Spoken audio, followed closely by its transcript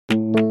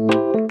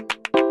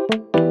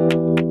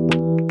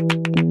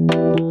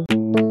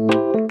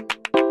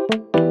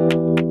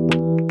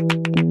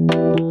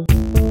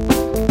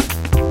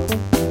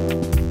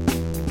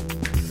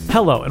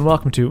Hello and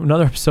welcome to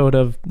another episode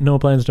of No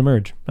Plans to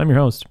Merge. I'm your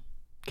host,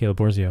 Caleb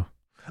Borzio.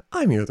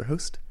 I'm your other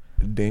host,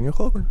 Daniel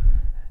Colburn.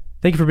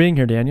 Thank you for being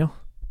here, Daniel.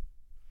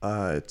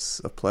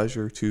 It's a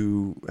pleasure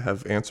to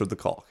have answered the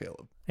call,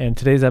 Caleb. And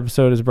today's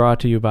episode is brought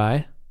to you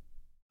by...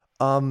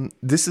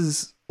 This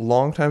is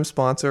longtime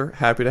sponsor.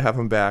 Happy to have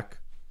him back.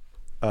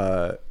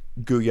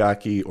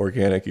 Guyaki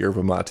Organic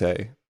Yerba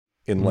Mate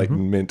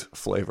Enlightened Mint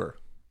flavor.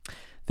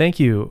 Thank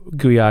you,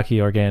 Guyaki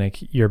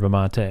Organic Yerba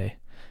Mate,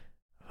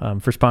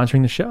 for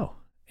sponsoring the show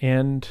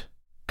and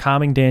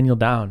calming Daniel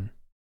down.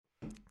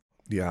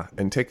 Yeah,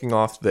 and taking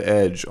off the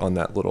edge on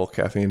that little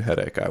caffeine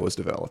headache I was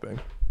developing.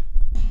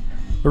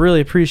 We're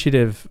really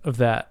appreciative of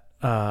that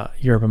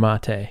yerba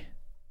mate.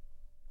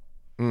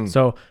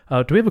 So,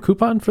 do we have a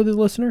coupon for the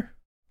listener?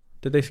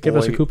 Did they give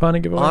us a coupon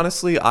to give away?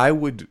 Honestly, I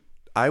would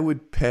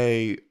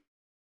pay.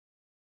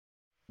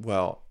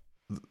 Well,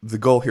 the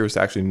goal here is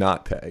to actually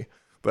not pay,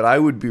 but I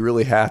would be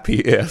really happy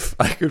if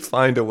I could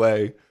find a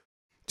way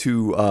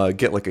to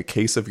get like a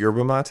case of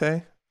yerba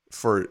mate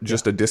for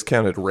just a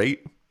discounted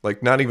rate.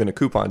 Like not even a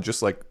coupon,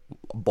 just like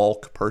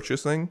bulk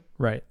purchasing.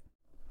 Right.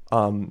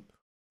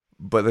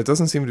 But that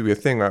doesn't seem to be a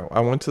thing. I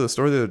went to the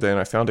store the other day and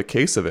I found a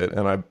case of it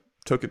and I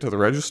took it to the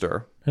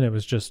register. And it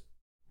was just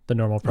the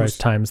normal price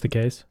times the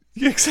case.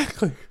 Yeah,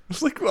 exactly. I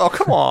was like, oh,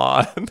 come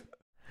on.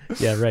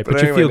 Yeah, right. But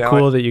But anyway, you feel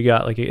cool that you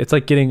got like, it's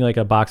like getting like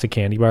a box of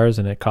candy bars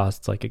and it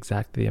costs like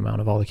exactly the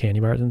amount of all the candy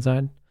bars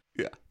inside.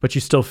 Yeah. But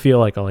you still feel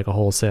like a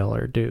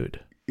wholesaler dude.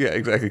 Yeah,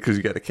 exactly. Because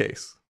you got a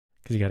case.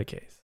 Because you got a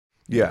case.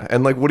 Yeah,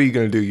 and like, what are you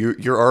going to do?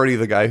 You're already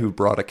the guy who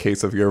brought a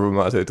case of yerba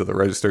mate to the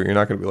register. You're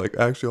not going to be like,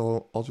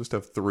 actually, I'll just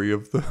have 3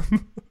 of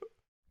them.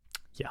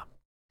 Yeah,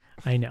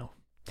 I know.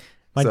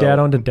 My dad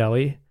owned a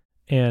deli,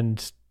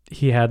 and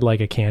he had like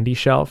a candy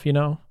shelf, you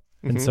know?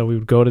 And so we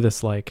would go to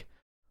this like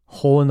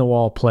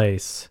hole-in-the-wall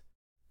place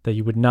that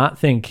you would not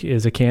think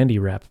is a candy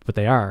rep, but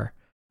they are.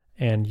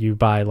 And you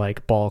buy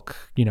like bulk,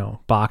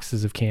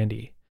 boxes of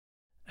candy,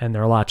 and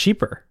they're a lot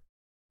cheaper.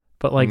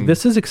 But like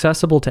this is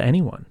accessible to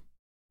anyone.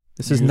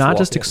 This is not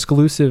just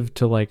exclusive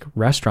to like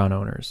restaurant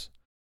owners.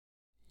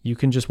 You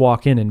can just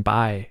walk in and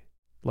buy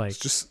like...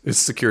 It's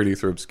security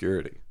through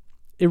obscurity.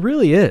 It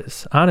really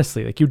is,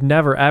 honestly. Like you'd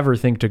never ever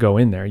think to go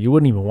in there. You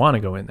wouldn't even want to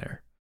go in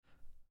there.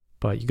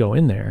 But you go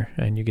in there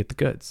and you get the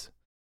goods.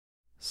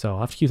 So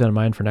I'll have to keep that in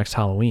mind for next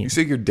Halloween. You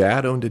say your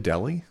dad owned a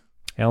deli?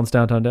 Allen's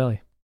Downtown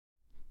Deli.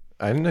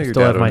 I didn't know your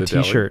Still dad have owned my a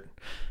deli. t-shirt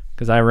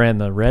because I ran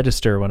the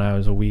register when I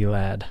was a wee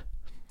lad.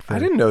 I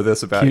didn't know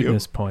this about you.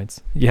 Cuteness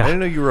points. Yeah. I didn't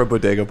know you were a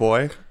bodega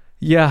boy.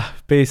 Yeah,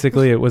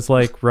 basically it was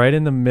like right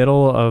in the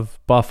middle of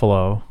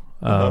Buffalo.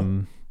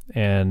 And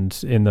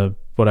in the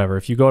whatever,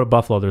 if you go to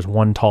Buffalo, there's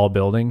one tall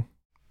building.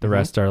 The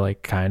rest are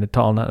like kind of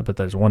tall, but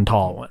there's one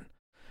tall one.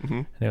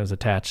 And it was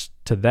attached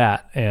to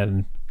that.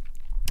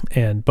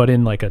 But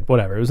in like it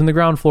was in the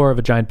ground floor of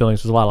a giant building.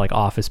 So there's a lot of like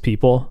office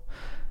people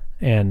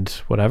and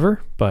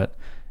whatever. But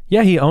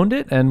yeah, he owned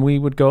it and we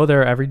would go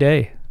there every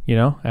day,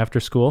 after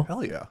school.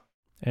 Hell yeah.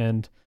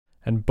 And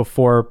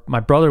before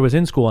my brother was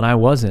in school and I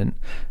wasn't.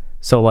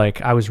 So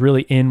like I was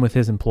really in with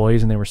his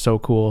employees and they were so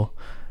cool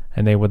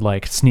and they would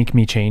like sneak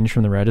me change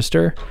from the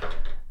register.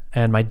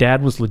 And my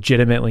dad was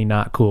legitimately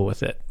not cool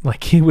with it.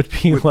 Like he would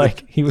be because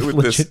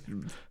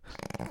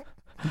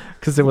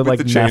it would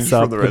like mess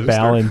up the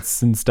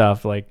balance and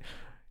stuff. Like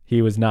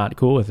he was not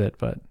cool with it,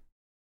 but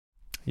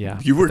yeah.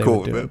 You were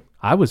cool with it.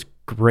 I was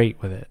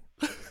great with it.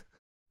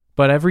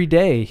 But every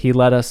day he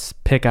let us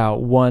pick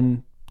out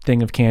one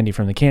thing of candy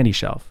from the candy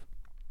shelf.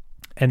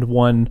 And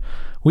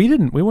we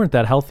weren't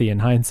that healthy in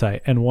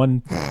hindsight. And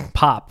one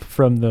pop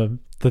from the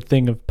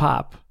thing of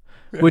pop,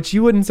 which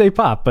you wouldn't say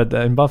pop, but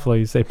in Buffalo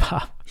you say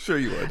pop. Sure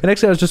you would. And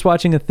actually I was just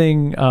watching a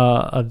thing,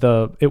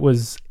 it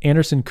was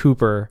Anderson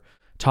Cooper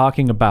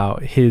talking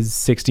about his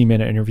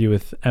 60-minute interview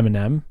with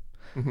Eminem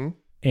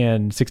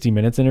and 60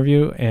 Minutes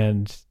interview.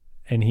 And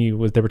they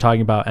were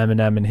talking about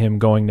Eminem and him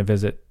going to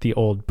visit the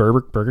old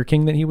Burger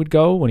King that he would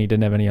go when he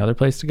didn't have any other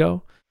place to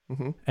go.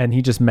 And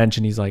he just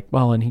mentioned, he's like,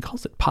 well, and he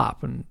calls it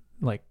pop. And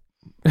like,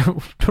 I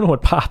don't know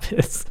what pop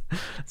is.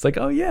 It's like,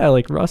 oh yeah,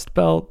 like Rust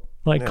Belt,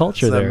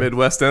 culture it's there. That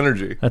Midwest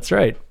energy. That's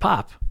right.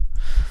 Pop.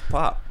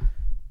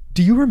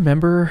 Do you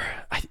remember,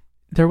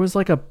 there was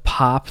like a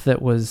pop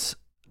that was,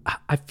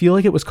 I feel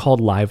like it was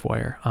called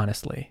Livewire,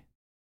 honestly.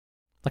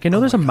 Like I know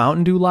there's a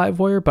Mountain Dew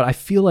Livewire, but I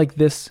feel like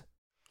this.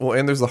 Well,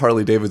 and there's the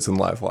Harley Davidson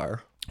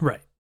Livewire.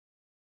 Right.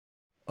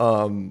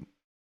 But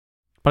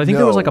I think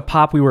there was like a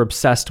pop we were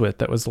obsessed with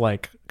that was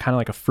like kind of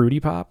like a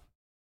fruity pop.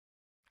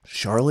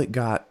 Charlotte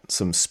got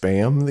some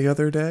spam the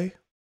other day,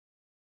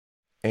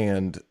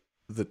 and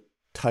the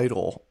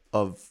title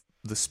of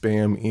the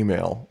spam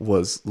email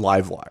was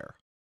Livewire.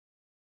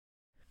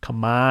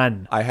 Come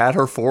on. I had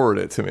her forward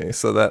it to me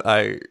so that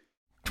I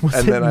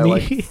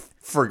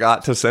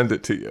forgot to send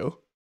it to you.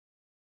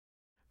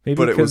 Maybe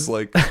but it was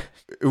like,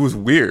 it was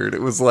weird.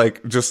 It was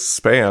like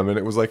just spam, and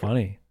it was like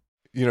funny.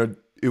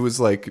 It was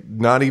like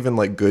not even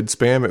like good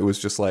spam. It was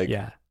just like,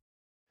 it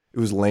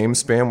was lame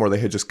spam where they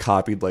had just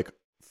copied like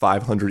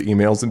 500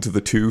 emails into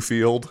the to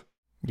field.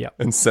 Yeah.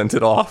 And sent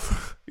it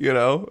off,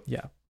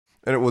 Yeah.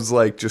 And it was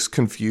like just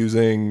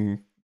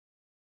confusing.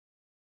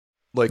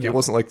 Like it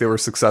wasn't like they were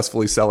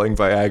successfully selling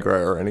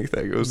Viagra or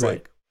anything. It was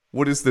like,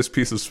 what is this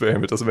piece of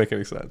spam? It doesn't make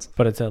any sense.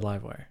 But it said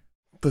Livewire.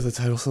 But the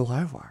title's still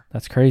Livewire.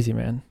 That's crazy,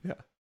 man.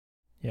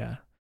 Yeah.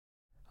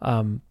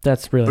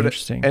 That's really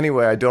interesting.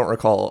 Anyway, I don't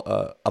recall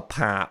a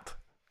pap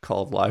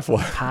called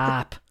Livewire.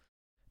 Pap.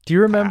 Do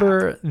you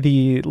remember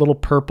the little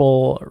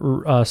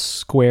purple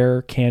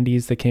square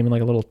candies that came in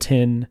like a little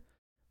tin,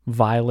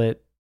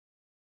 violet,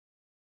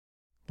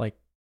 like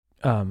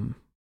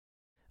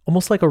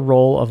almost like a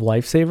roll of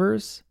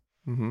Lifesavers,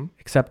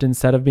 except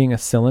instead of being a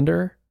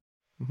cylinder,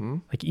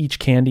 like each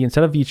candy,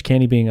 instead of each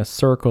candy being a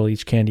circle,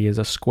 each candy is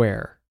a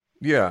square.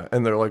 Yeah,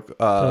 and they're like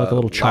a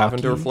little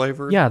lavender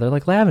flavored. Yeah, they're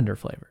like lavender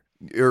flavored.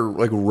 Or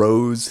like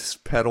rose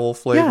petal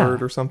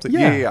flavored or something.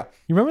 Yeah.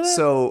 You remember that?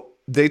 So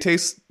they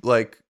taste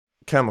like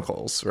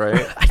chemicals,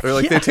 right? Or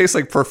like they taste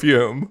like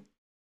perfume.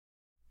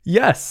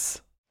 Yes.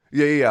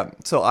 Yeah.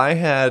 So I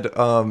had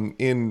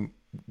in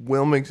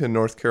Wilmington,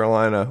 North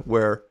Carolina,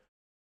 where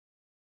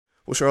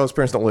Charlotte's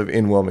parents don't live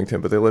in Wilmington,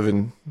 but they live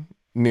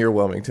near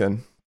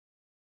Wilmington.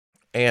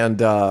 And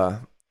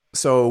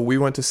so we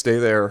went to stay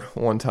there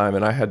one time,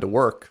 and I had to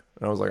work.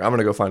 And I was like, I'm going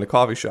to go find a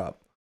coffee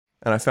shop.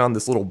 And I found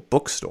this little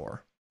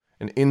bookstore.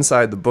 And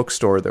inside the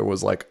bookstore, there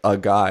was like a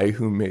guy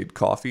who made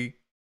coffee,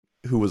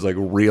 who was like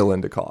real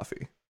into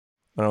coffee.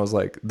 And I was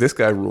like, this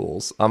guy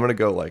rules. I'm going to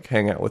go like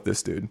hang out with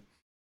this dude.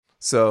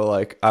 So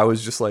like I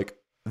was just like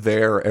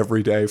there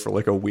every day for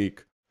like a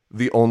week.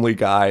 The only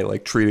guy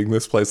like treating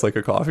this place like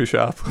a coffee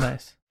shop.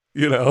 Nice.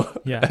 You know?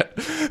 Yeah.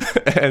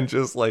 And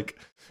just like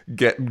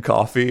getting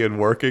coffee and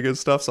working and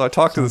stuff. So I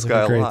talked to this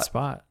guy a great lot.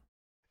 Spot.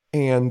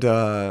 And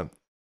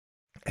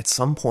at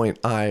some point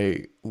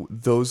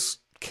those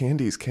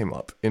candies came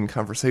up in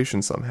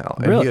conversation somehow.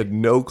 And he had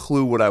no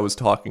clue what I was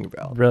talking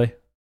about. Really?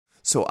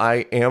 So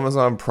I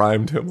Amazon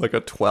Primed him like a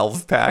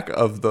 12 pack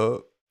of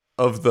the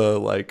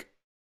like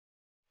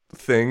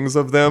things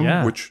of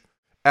them, which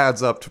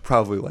adds up to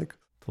probably like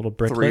little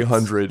bricklets.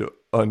 300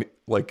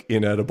 like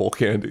inedible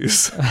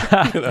candies.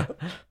 You know?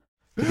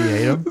 Did he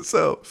hate them?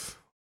 So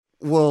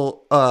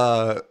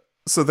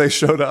they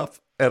showed up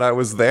and I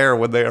was there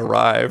when they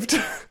arrived.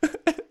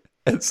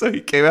 And so he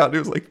came out and he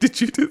was like,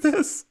 "Did you do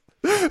this?"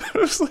 I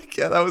was like,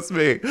 "Yeah, that was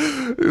me."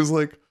 He was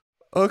like,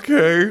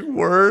 "Okay,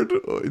 word.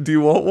 Do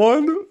you want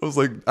one?" I was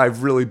like, "I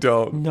really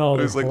don't." No,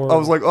 I was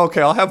like,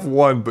 "Okay, I'll have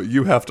one, but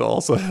you have to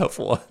also have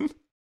one."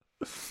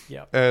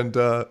 Yeah. And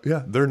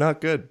they're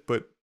not good,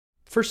 but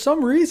for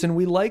some reason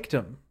we liked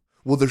them.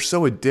 Well, they're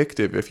so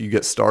addictive if you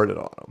get started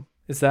on them.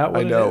 Is that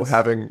what I know, it is?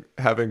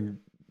 having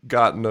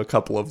gotten a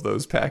couple of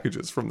those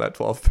packages from that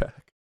 12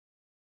 pack.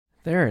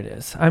 There it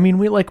is. I mean,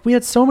 we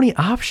had so many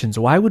options.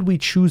 Why would we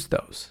choose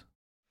those?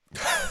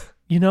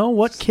 You know,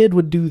 what kid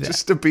would do that?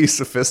 Just to be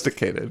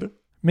sophisticated.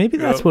 Maybe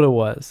that's what it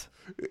was.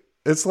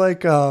 It's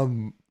like,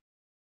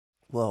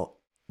 well,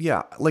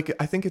 yeah, like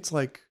I think it's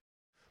like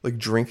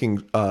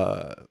drinking,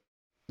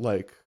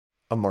 like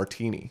a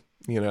martini.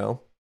 You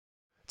know,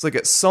 it's like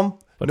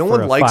no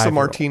one likes a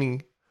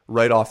martini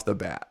right off the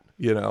bat.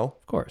 You know,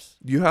 of course,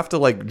 you have to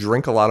like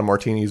drink a lot of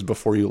martinis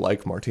before you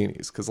like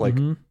martinis, because like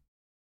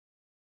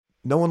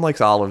no one likes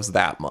olives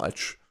that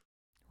much.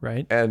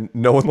 Right. And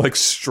no one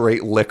likes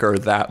straight liquor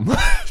that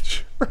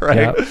much, right?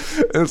 Yep.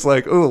 And it's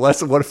like, oh,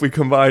 what if we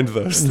combined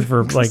those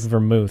things? Like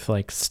vermouth,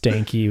 like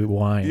stanky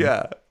wine.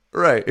 Yeah,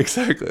 right,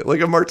 exactly.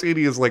 Like a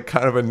martini is like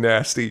kind of a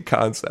nasty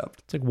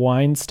concept. It's like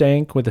wine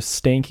stank with a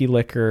stanky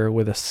liquor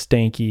with a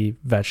stanky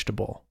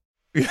vegetable.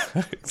 Yeah,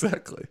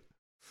 exactly.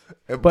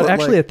 But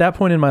actually, at that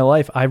point in my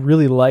life, I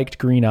really liked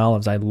green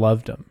olives. I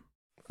loved them.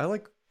 I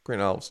like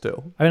green olives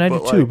too. I mean, I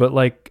do too, but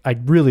like I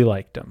really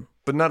liked them.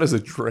 But not as a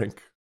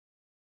drink.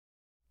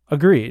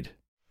 Agreed.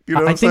 You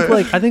know I think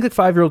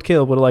 5-year-old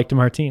Caleb would have liked a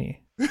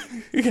martini.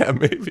 Yeah,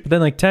 maybe. But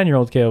then like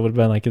 10-year-old Caleb would have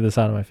been like, "Get this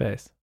out of my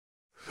face."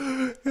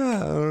 Yeah,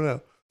 I don't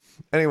know.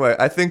 Anyway,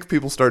 I think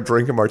people start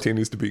drinking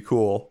martinis to be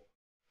cool,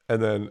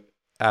 and then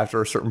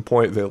after a certain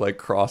point, they like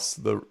cross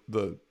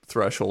the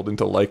threshold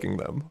into liking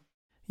them.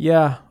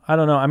 Yeah, I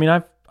don't know. I mean,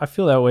 I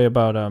feel that way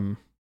about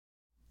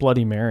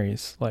Bloody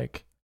Marys.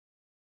 Like,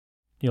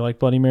 you like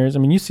Bloody Marys? I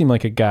mean, you seem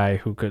like a guy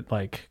who could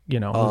like, you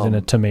know, who's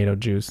into tomato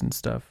juice and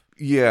stuff.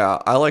 Yeah,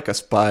 I like a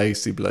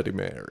spicy Bloody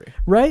Mary.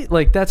 Right?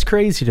 Like, that's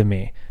crazy to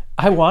me.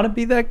 I want to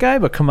be that guy,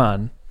 but come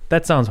on.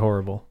 That sounds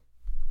horrible.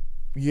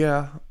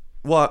 Yeah.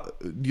 Well,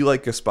 do you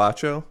like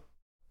gazpacho?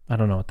 I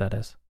don't know what that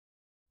is.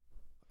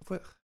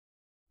 What?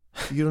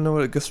 You don't know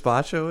what a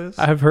gazpacho is?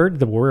 I've heard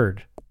the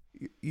word.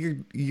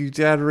 Your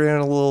dad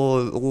ran a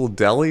little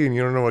deli and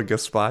you don't know what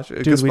gazpacho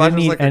is? Dude, we didn't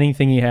eat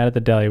anything he had at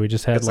the deli. We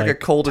just had it's like a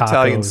cold tacos.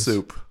 Italian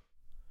soup.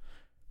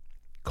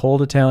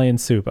 Cold Italian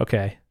soup.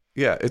 Okay.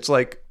 Yeah, it's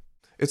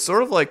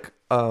sort of like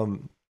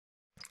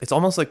it's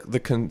almost like the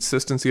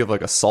consistency of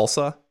like a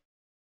salsa.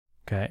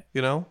 Okay.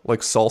 You know, like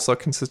salsa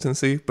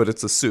consistency, but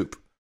it's a soup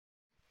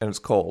and it's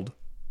cold.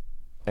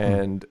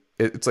 And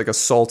it's like a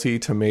salty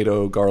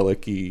tomato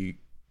garlicky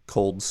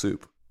cold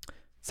soup.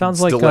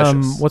 Sounds it's like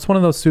delicious. What's one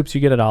of those soups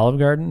you get at Olive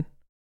Garden?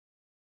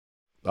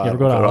 You ever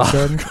go to Olive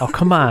Garden? Oh,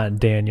 come on,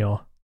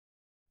 Daniel.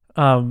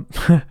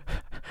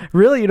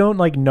 Really, you don't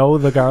like know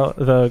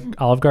the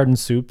Olive Garden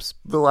soups?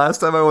 The last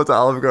time I went to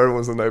Olive Garden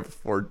was the night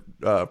before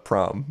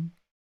prom.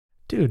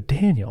 Dude,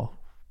 Daniel,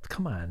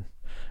 come on.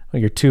 Well,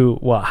 you're too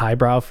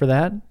highbrow for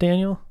that,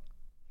 Daniel?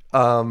 For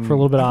a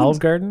little bit of Olive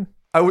Garden?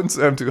 I wouldn't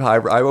say I'm too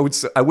highbrow. I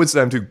would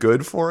say I'm too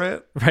good for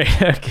it.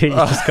 Right. Okay, you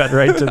just got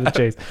right to the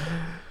chase.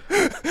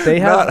 They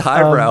have not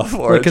highbrow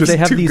for it, because they just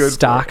have too these good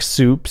stock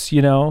soups,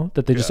 you know,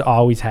 that they just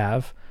always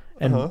have,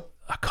 and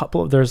a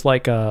couple. There's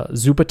like a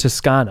zuppa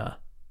Toscana.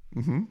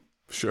 Mm-hmm.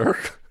 Sure.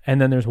 And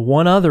then there's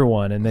one other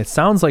one, and it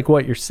sounds like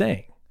what you're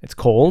saying. It's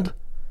cold.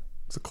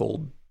 It's a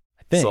cold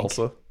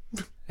salsa.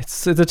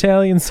 It's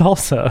Italian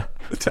salsa.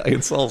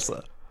 Italian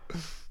salsa.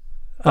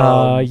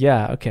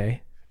 Yeah.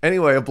 Okay.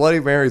 Anyway, a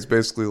Bloody Mary is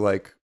basically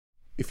like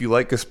if you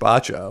like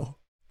gazpacho,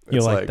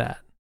 You like that.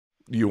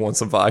 You want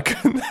some vodka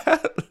in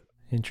that?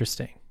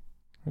 Interesting.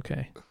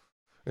 Okay.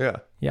 Yeah.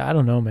 Yeah, I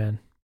don't know, man.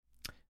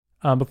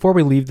 Before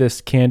we leave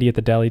this candy at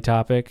the deli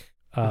topic,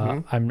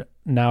 I'm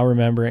now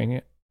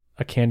remembering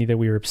a candy that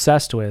we were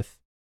obsessed with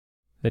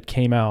that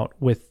came out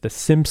with the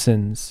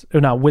Simpsons.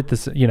 Or not with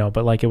the, you know,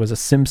 but like it was a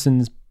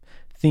Simpsons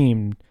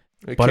themed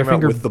It Butterfinger came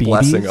out with the BBs?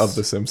 blessing of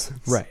the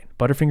Simpsons. Right.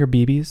 Butterfinger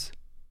BBs.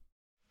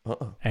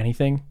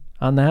 Anything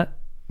on that?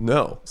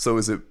 No. So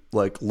is it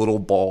like little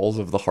balls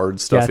of the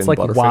hard stuff Yeah, it's in like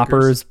Butterfingers?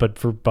 Whoppers, but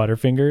for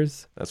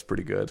Butterfingers. That's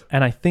pretty good.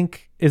 And I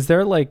think,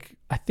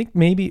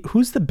 maybe,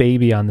 who's the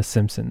baby on The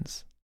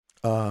Simpsons?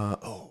 Yeah.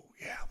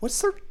 What's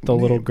their The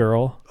name? little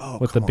girl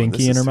with the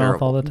binky in her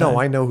mouth all the time? No,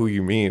 I know who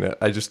you mean.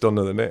 I just don't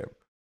know the name.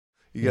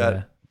 You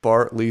got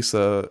Bart,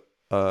 Lisa.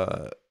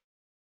 Oh,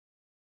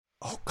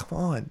 come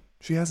on.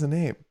 She has a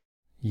name.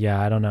 Yeah,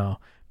 I don't know.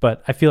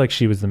 But I feel like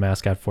she was the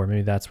mascot for it.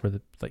 Maybe that's where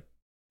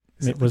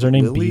was her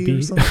name Lily BB?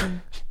 or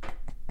something?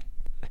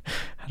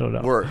 I don't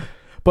know. Word.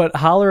 But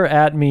holler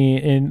at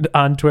me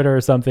on Twitter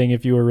or something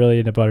if you were really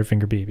into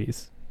Butterfinger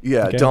BBs.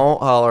 Yeah, Okay? don't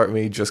holler at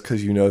me just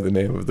because you know the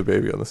name of the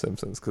baby on The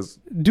Simpsons. Because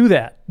Do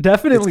that.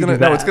 Definitely do that.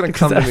 No, it's gonna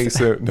come to me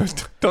soon. No,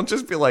 don't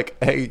just be like,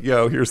 "Hey,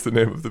 yo, here's the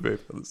name of the baby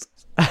on The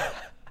Simpsons."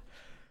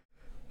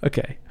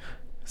 Okay.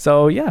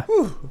 So yeah.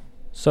 Whew.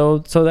 So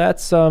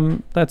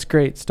that's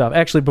great stuff.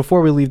 Actually,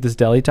 before we leave this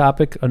deli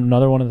topic,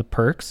 another one of the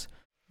perks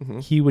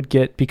he would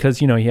get,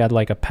 because you know he had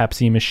like a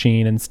Pepsi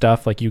machine and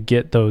stuff. Like you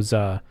get those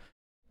the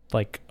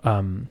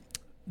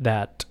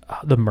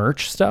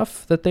merch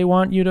stuff that they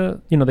want you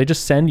to, you know, they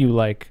just send you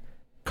like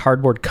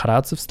cardboard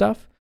cutouts of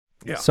stuff.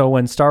 Yeah. So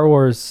when Star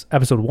Wars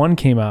Episode 1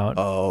 came out,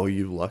 Oh,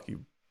 you lucky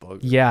bug.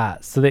 yeah,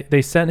 so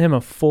they sent him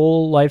a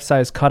full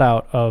life-size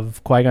cutout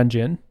of Qui-Gon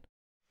Jinn.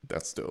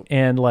 That's dope.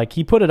 And like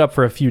he put it up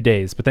for a few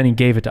days, but then he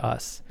gave it to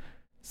us.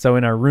 So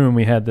in our room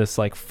we had this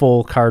like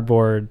full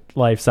cardboard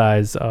life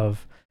size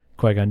of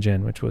Qui-Gon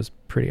Jinn, which was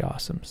pretty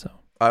awesome. So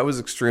I was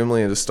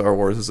extremely into Star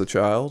Wars as a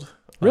child.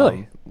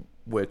 Really?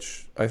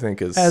 Which I think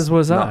is As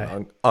was not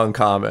I.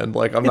 Uncommon.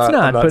 Like I'm It's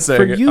not, not but saying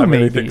for you, I'm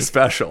maybe. anything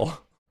special.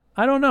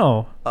 I don't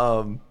know.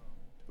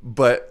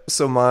 But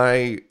so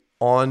probably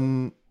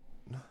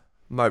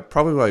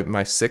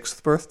my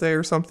 6th birthday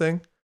or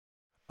something,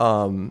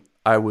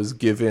 I was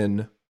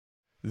given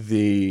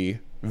the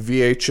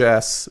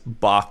VHS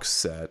box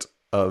set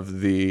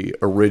of the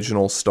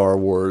original Star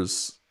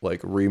Wars,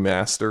 like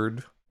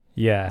remastered,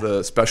 Yeah.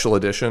 the special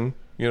edition.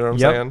 You know what I'm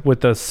saying?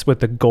 With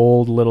the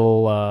gold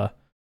little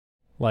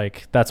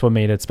like that's what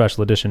made it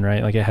special edition,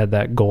 right? Like it had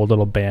that gold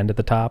little band at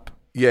the top.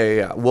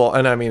 Yeah. Well,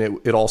 and I mean,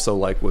 it also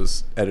like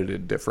was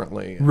edited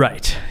differently.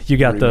 Right. You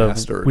got the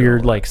Remastered and weird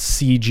all that. like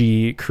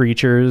CG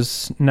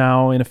creatures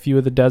now in a few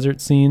of the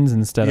desert scenes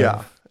instead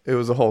of It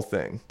was a whole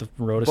thing. the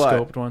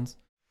rotoscoped ones.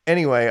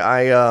 Anyway,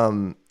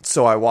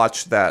 so I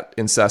watched that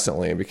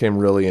incessantly and became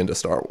really into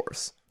Star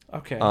Wars.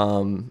 Okay.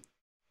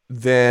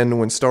 Then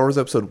when Star Wars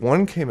Episode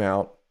 1 came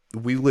out,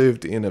 we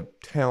lived in a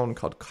town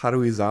called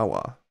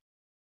Karuizawa,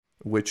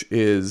 which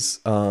is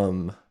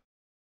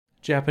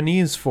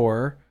Japanese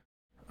for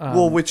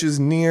which is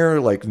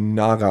near like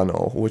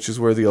Nagano, which is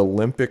where the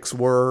Olympics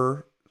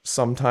were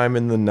sometime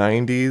in the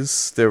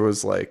 90s. There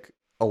was like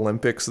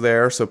Olympics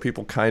there, so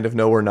people kind of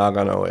know where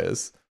Nagano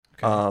is.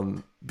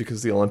 Okay.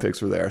 Because the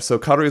Olympics were there. So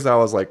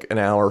Karuizawa is like an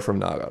hour from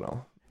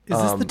Nagano. Is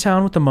this the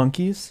town with the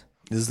monkeys?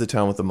 This is the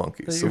town with the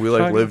monkeys. That So you're we like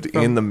talking lived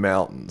from? in the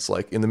mountains,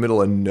 like in the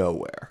middle of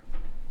nowhere.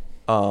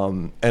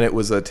 And it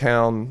was a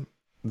town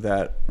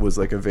that was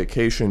like a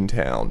vacation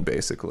town,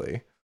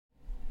 basically.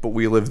 But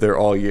we lived there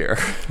all year.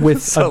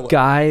 With So, a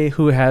guy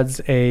who has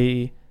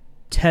a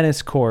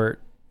tennis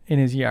court in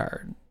his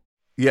yard.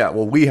 yeah,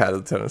 well, we had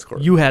a tennis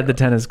court. You had the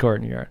tennis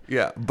court in your yard.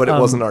 Yeah, but it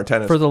wasn't our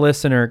tennis For the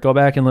listener, go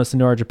back and listen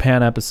to our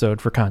Japan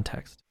episode for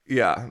context.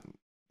 Yeah.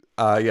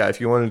 If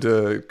you wanted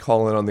to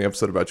call in on the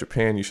episode about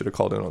Japan, you should have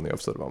called in on the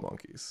episode about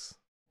monkeys.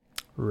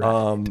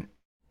 Right.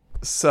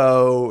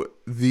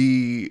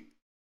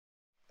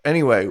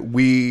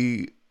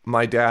 Anyway,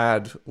 my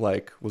dad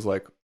was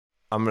like,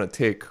 I'm going to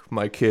take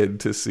my kid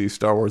to see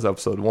Star Wars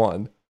Episode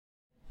 1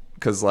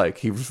 because like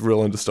he was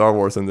real into Star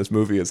Wars and this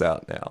movie is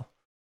out now.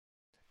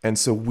 And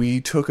so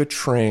we took a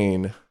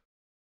train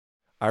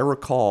I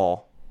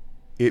recall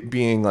it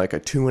being like a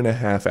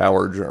 2.5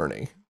 hour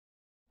journey.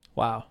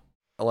 Wow.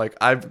 Like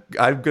I'm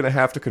gonna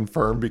have to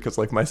confirm because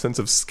like my sense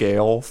of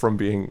scale from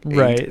being 8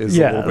 Right. is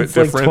Yeah. a little bit It's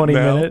like different 20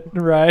 now. minute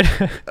ride.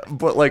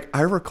 But like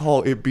I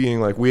recall it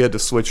being like we had to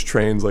switch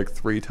trains like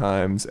 3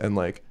 times, and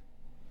like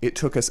it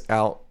took us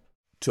out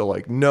to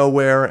like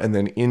nowhere and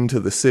then into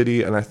the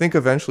city, and I think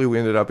eventually we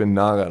ended up in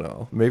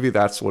Nagano. Maybe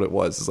that's what it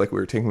was. It's like we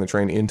were taking the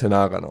train into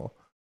Nagano,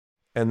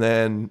 and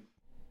then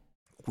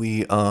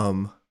we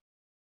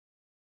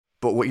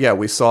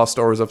we saw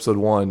Star Wars Episode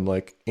 1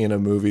 like in a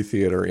movie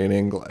theater in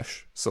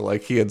English. So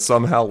like he had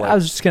somehow like I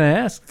was just going to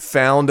ask.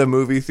 found a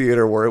movie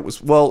theater where it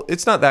was,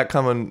 it's not that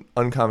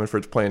uncommon for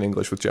it to play in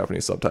English with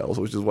Japanese subtitles,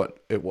 which is what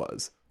it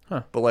was.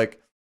 Huh. But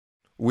like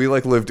we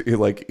like lived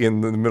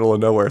in the middle of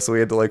nowhere, so we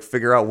had to like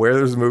figure out where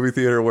there's a movie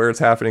theater, where it's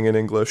happening in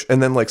English,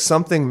 and then like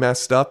something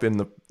messed up in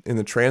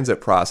the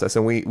transit process,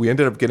 and we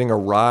ended up getting a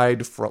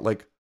ride from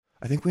like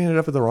I think we ended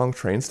up at the wrong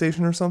train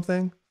station or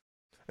something.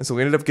 And so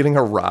we ended up getting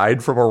a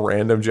ride from a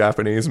random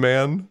Japanese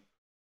man,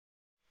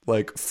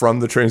 like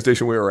from the train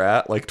station we were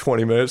at, like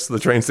 20 minutes to the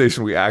train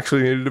station we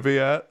actually needed to be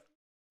at.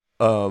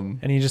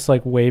 And he just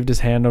like waved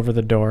his hand over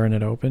the door and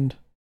it opened.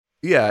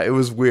 Yeah, it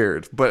was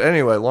weird. But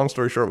anyway, long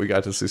story short, we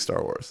got to see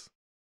Star Wars.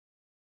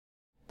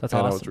 That's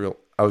and awesome.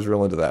 I was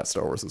real into that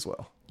Star Wars as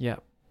well.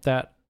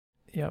 That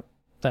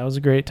was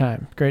a great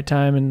time. Great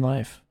time in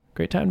life.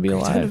 Great time to be Great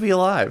alive. time to be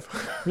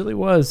alive. Really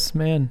was,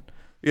 man.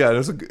 Yeah, it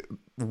was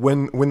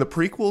when the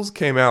prequels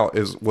came out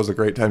was a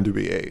great time to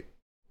be 8.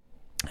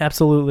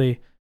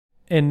 Absolutely.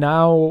 And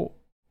now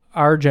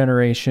our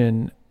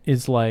generation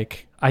is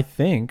like, I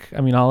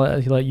mean, I'll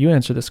let you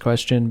answer this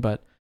question,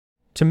 but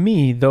to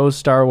me, those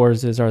Star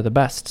Warses are the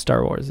best Star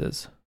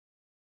Warses.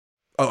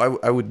 Oh,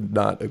 I would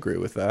not agree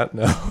with that.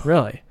 No.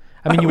 Really?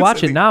 I mean, you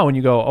watch it now and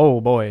you go,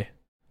 oh boy.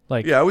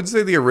 Like, yeah, I would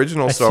say the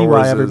original I Star see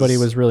Wars why everybody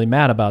was really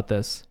mad about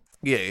this.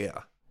 Yeah.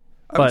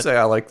 I would say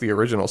I like the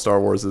original Star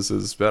Wars. This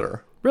is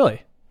better.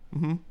 Really?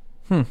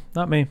 Mm-hmm.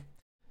 Not me.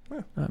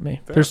 Yeah, Not me.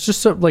 fair. There's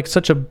just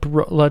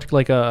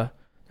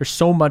there's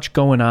so much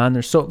going on.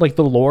 There's so like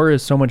the lore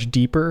is so much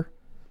deeper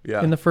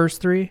Yeah. in the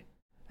first 3,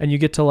 and you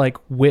get to like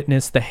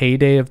witness the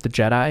heyday of the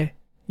Jedi,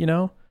 you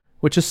know,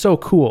 which is so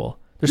cool.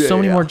 There's so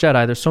many more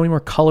Jedi. There's so many more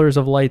colors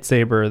of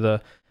lightsaber.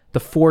 The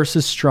Force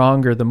is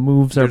stronger. The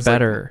moves are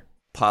better.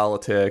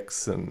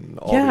 Politics and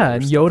all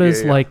and stuff.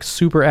 Yoda's like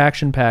super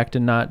action packed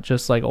and not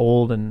just like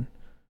old and,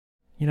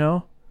 you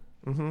know.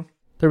 Mm-hmm.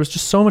 There was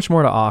just so much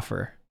more to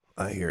offer.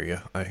 I hear you.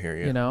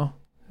 You know,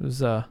 it was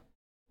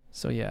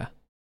so yeah.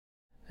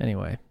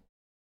 Anyway,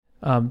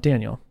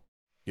 Daniel.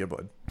 Yeah,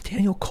 bud.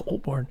 Daniel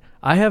Colborn.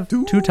 I have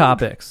Dude. 2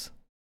 topics,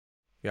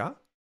 Yeah.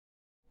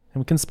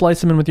 and we can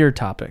splice them in with your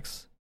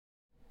topics.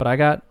 But I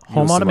got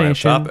home Use some of my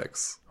automation.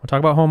 topics. We'll talk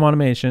about home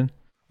automation.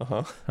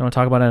 Uh-huh. I want to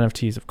talk about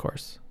NFTs, of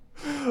course.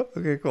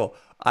 Okay, cool.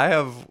 I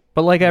have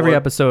But like every What-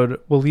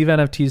 episode, we'll leave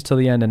NFTs till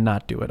the end and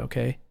not do it.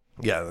 Okay?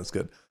 Yeah, that's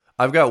good.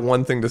 I've got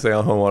one thing to say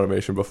on home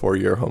automation before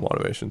your home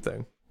automation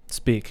thing.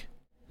 Speak.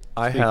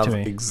 I Speak have to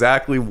me.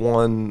 exactly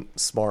one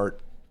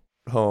smart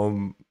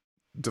home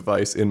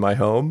device in my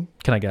home.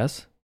 Can I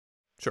guess?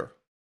 Sure.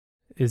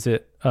 Is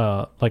it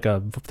like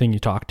a thing you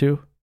talk to?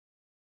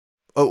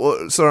 Oh,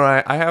 well, so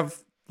I have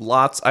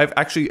lots. I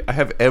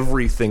have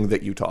everything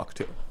that you talk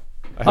to.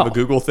 I have a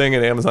Google thing,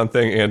 an Amazon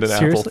thing, and an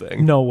Seriously? Apple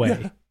thing. No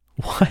way.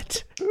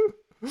 What?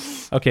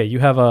 Okay, you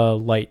have a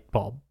light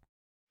bulb.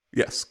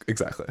 Yes,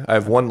 exactly. I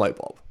have one light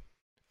bulb,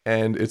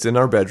 and it's in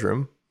our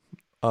bedroom.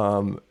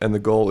 And the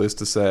goal is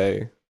to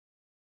say,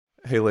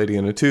 "Hey, lady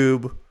in a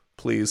tube,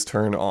 please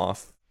turn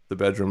off the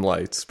bedroom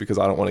lights because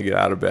I don't want to get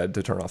out of bed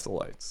to turn off the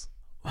lights."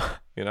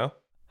 You know?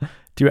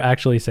 Do you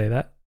actually say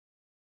that?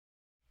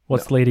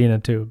 What's No. lady in a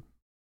tube?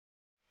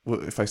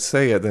 Well, if I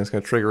say it, then it's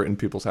going to trigger it in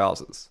people's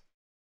houses.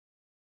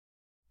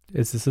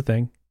 Is this a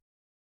thing?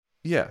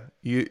 Yeah,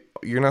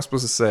 you're not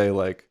supposed to say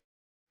like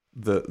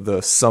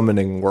the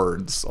summoning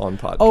words on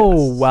podcasts.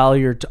 Oh, while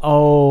you're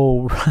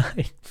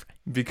right.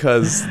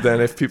 Because then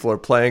if people are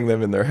playing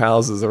them in their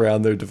houses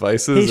around their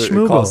devices, Hey, it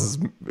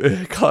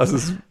Schmoogle.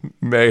 causes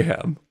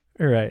mayhem.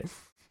 Right.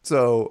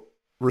 So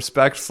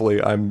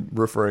respectfully, I'm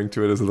referring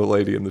to it as the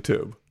lady in the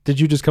tube. Did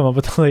you just come up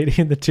with the lady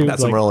in the tube?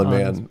 That's a Merlin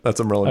Man. That's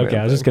a Merlin Man. Okay,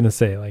 I was just gonna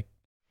say like.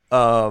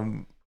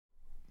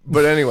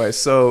 But anyway,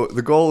 so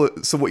the goal.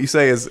 So what you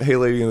say is, "Hey,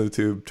 lady in the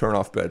tube, turn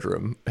off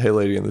bedroom. Hey,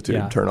 lady in the tube,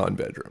 Yeah. turn on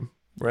bedroom."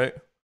 Right.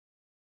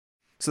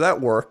 So that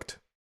worked.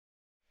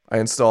 I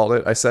installed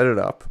it. I set it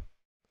up.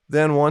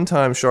 Then one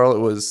time,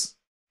 Charlotte was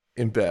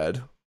in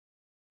bed,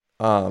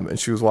 and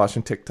she was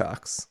watching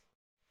TikToks,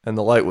 and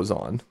the light was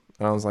on,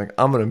 and I was like,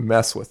 "I'm gonna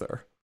mess with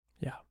her."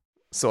 Yeah.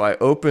 So I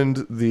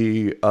opened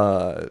the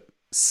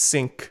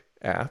Sync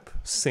app.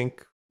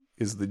 Sync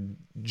is the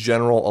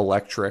General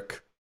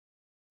Electric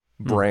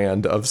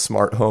brand of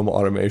smart home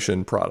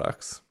automation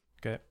products.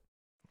 Okay.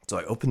 So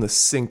I open the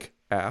Sync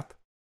app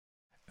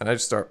and I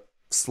just start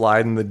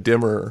sliding the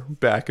dimmer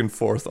back and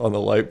forth on the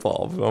light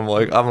bulb. And I'm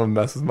like, I'm gonna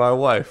mess with my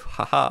wife.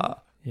 Haha.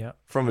 Yeah.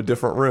 From a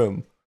different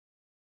room.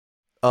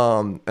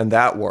 And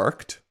that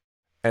worked.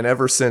 And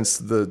ever since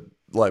the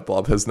light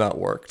bulb has not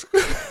worked.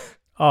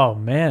 Oh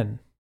man.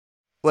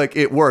 Like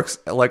it works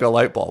like a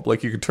light bulb.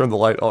 Like you can turn the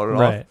light on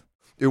and off.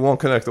 It won't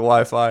connect to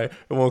Wi-Fi. It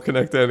won't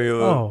connect to any of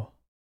the. Oh.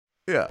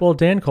 Yeah. Well,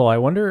 Dan Cole, I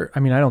wonder. I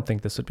mean, I don't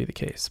think this would be the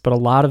case, but a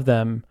lot of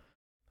them,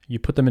 you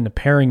put them into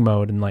pairing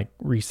mode and like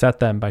reset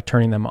them by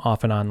turning them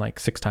off and on like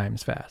 6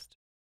 times fast.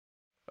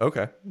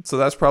 Okay, so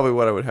that's probably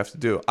what I would have to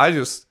do.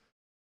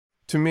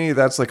 To me,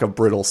 that's like a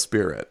brittle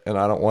spirit, and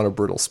I don't want a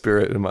brittle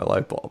spirit in my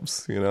light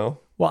bulbs. You know.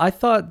 Well, I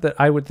thought that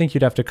I would think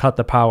you'd have to cut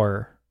the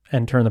power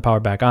and turn the power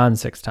back on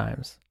 6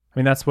 times. I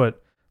mean, that's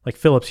what like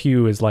Philips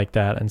Hue is like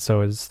that, and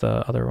so is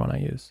the other one I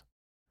use.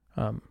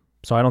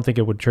 So I don't think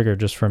it would trigger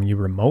just from you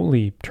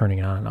remotely turning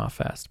it on and off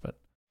fast, but.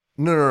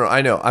 No,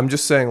 I know. I'm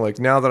just saying, like,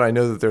 now that I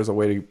know that there's a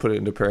way to put it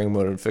into pairing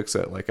mode and fix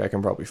it, like, I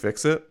can probably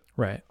fix it.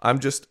 Right. I'm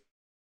just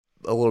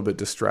a little bit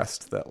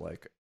distressed that,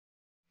 like,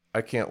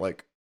 I can't,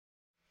 like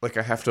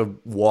I have to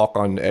walk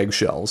on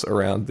eggshells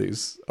around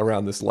this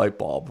light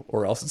bulb,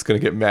 or else it's going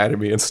to get mad at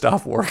me and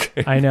stop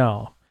working. I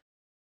know.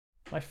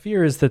 My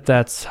fear is that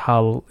that's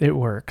how it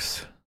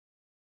works.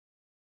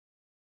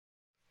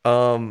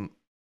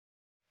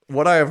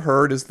 What I have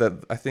heard is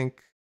that I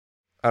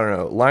don't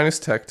know, Linus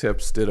Tech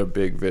Tips did a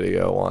big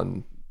video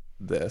on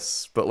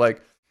this, but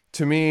like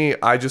to me,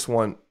 I just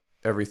want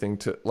everything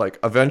to like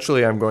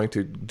eventually I'm going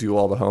to do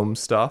all the home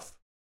stuff.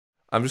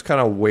 I'm just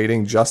kind of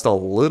waiting just a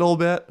little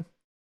bit,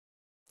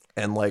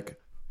 and like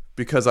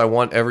because I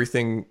want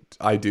everything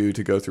I do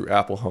to go through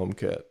Apple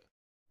HomeKit.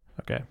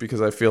 Okay.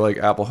 Because I feel like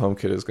Apple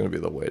HomeKit is going to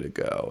be the way to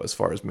go as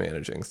far as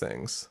managing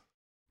things.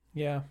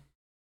 Yeah.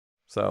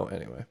 So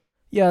anyway.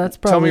 Yeah, that's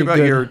probably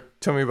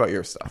Tell me about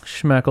your stuff.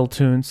 Schmeckle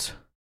tunes.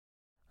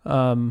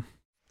 So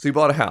you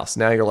bought a house.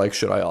 Now you're like,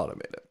 should I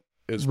automate it?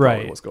 Is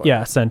right. What's going on.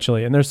 Yeah,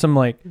 essentially. And there's some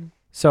like,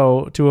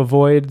 so to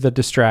avoid the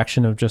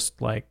distraction of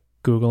just like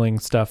Googling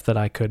stuff that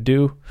I could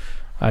do,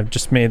 I've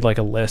just made like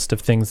a list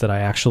of things that I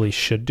actually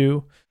should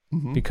do,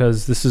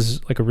 because this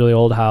is like a really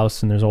old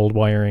house and there's old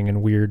wiring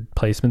and weird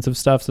placements of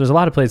stuff. So there's a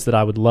lot of places that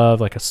I would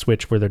love, like a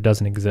switch where there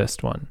doesn't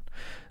exist one.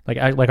 Like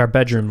our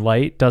bedroom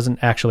light doesn't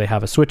actually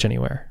have a switch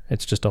anywhere.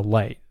 It's just a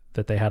light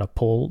that they had a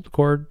pull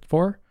cord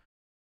for.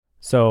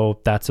 So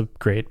that's a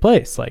great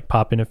place. Like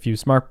pop in a few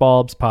smart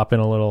bulbs, pop in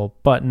a little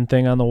button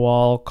thing on the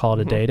wall, call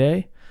it a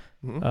day.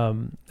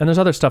 And there's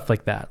other stuff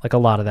like that, like a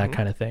lot of that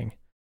kind of thing.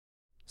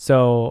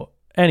 So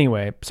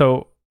anyway,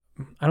 so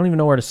I don't even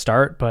know where to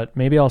start, but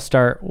maybe I'll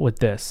start with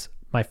this.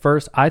 I've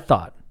heard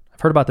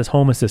about this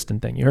Home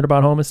Assistant thing. You heard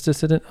about Home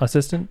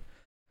Assistant?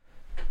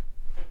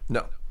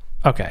 No.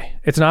 Okay.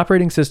 It's an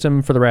operating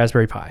system for the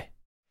Raspberry Pi.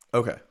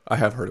 Okay. I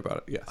have heard about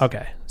it, yes.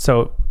 Okay.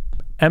 So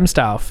M.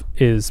 Stauff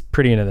is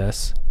pretty into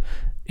this.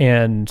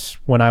 And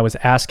when I was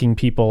asking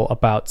people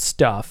about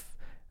stuff,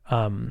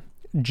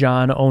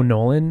 John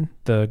O'Nolan,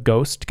 the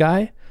Ghost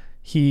guy,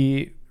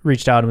 he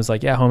reached out and was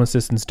like, yeah, Home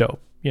Assistant's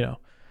dope, you know.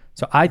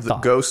 So I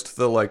thought... Ghost,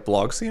 the like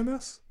blog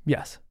CMS?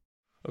 Yes.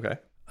 Okay.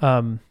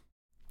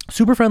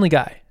 Super friendly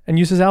guy and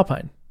uses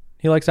Alpine.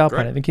 He likes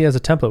Alpine. Great. I think he has a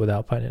template with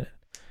Alpine in it.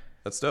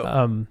 That's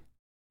dope.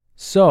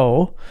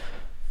 So,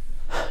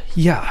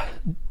 yeah,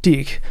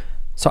 Deke.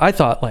 So I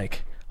thought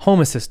like Home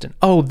Assistant.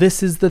 Oh,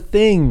 this is the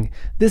thing.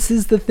 This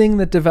is the thing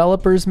that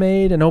developers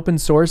made and open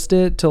sourced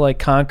it to like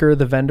conquer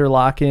the vendor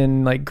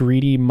lock-in, like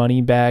greedy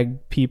money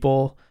bag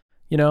people,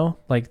 you know,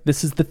 like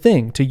this is the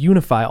thing to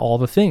unify all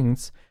the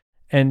things.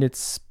 And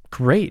it's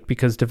great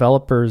because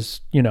developers,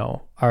 you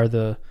know, are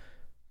the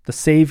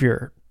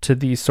savior to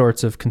these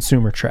sorts of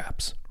consumer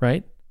traps,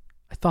 right?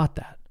 I thought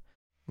that,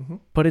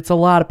 but it's a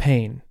lot of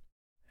pain.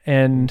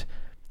 And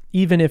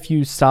even if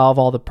you solve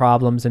all the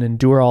problems and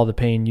endure all the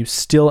pain, you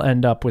still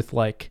end up with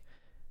like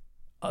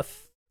a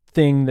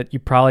thing that you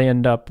probably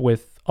end up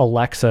with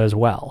Alexa as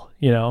well,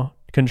 you know,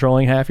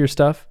 controlling half your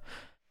stuff.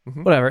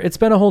 Whatever. It's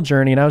been a whole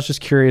journey, and I was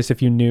just curious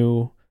if you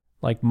knew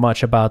like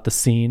much about the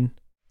scene.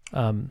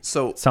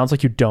 So it sounds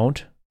like you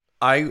don't.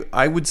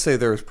 I would say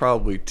there's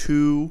probably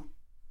 2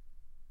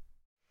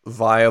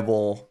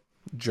 viable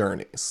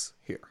journeys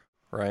here,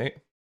 right?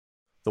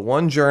 The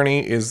one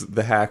journey is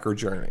the hacker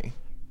journey.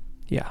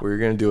 Yeah. Where you're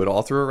going to do it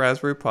all through a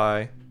Raspberry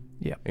Pi.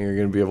 Yeah. And you're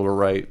going to be able to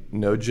write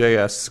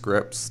Node.js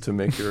scripts to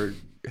make your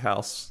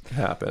house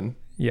happen.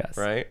 Yes.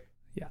 Right?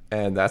 Yeah.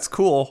 And that's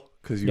cool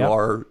because you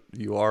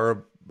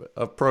are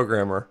a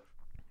programmer.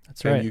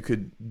 That's right. And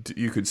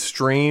you could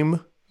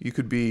stream, you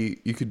could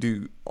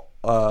do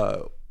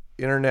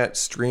internet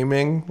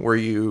streaming where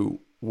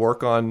you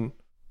work on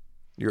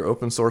your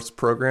open source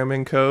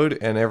programming code,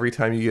 and every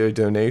time you get a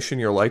donation,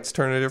 your lights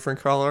turn a different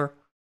color.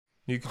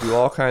 You could do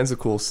all kinds of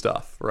cool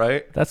stuff,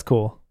 right? That's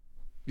cool.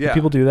 Yeah. Can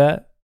people do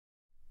that?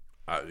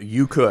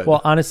 You could.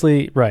 Well,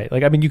 honestly, right.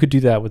 Like, I mean, you could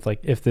do that with like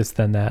if this,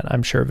 then that,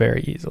 I'm sure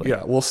very easily.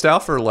 Yeah. Well,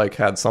 Stauffer like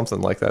had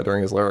something like that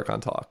during his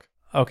Laracon talk.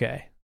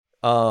 Okay.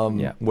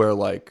 Yeah. Where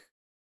like,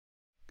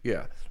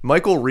 yeah.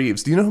 Michael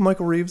Reeves. Do you know who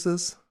Michael Reeves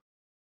is?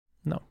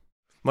 No.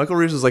 Michael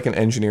Reeves is like an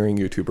engineering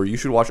YouTuber. You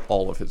should watch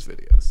all of his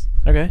videos.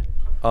 Okay.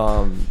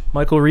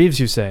 Michael Reeves,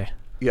 you say?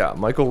 Yeah,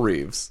 Michael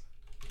Reeves.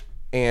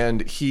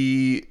 and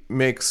he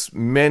makes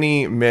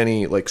many,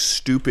 many like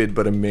stupid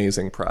but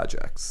amazing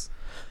projects.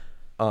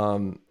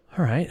 All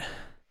right.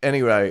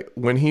 Anyway,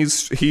 when he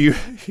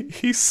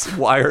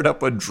wired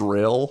up a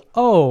drill.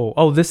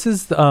 Oh, this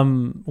is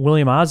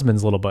William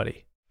Osmond's little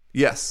buddy.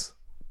 Yes.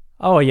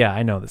 Oh yeah,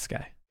 I know this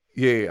guy.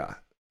 Yeah.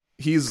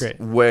 He's Great.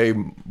 way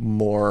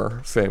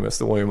more famous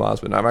than William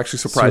Osmond. I'm actually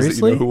surprised that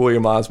you know who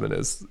William Osmond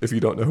is if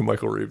you don't know who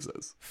Michael Reeves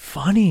is.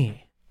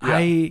 Funny. Yeah.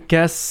 I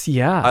guess,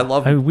 yeah. I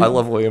love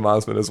William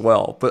Osmond as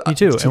well. But me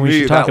too. To and we me,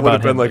 should talk that would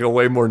have been him. like a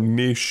way more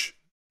niche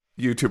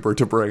YouTuber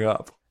to bring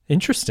up.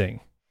 Interesting.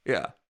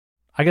 Yeah.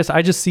 I guess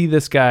I just see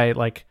this guy,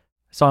 like,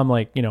 saw him,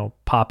 like,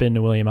 pop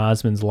into William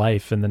Osmond's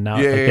life, and then now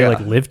they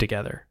like live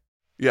together.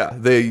 Yeah,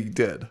 they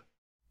did.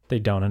 They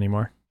don't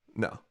anymore.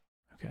 No.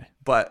 Okay.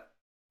 But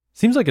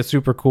seems like a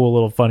super cool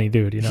little funny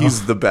dude,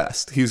 He's the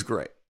best. He's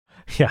great.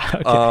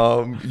 Yeah.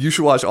 Okay. You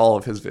should watch all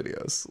of his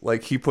videos.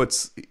 Like he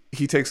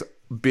takes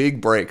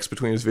big breaks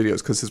between his videos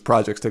because his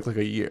projects take like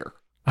a year.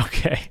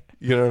 Okay.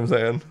 You know what I'm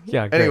saying?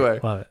 Yeah. Great. Anyway,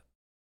 love it.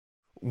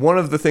 One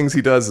of the things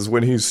he does is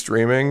when he's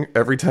streaming,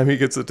 every time he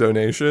gets a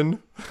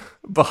donation,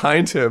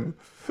 behind him,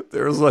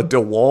 there's a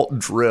DeWalt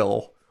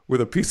drill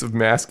with a piece of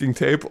masking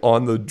tape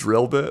on the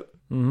drill bit.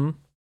 Mm-hmm.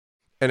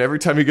 And every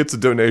time he gets a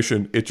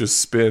donation, it just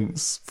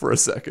spins for a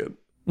second.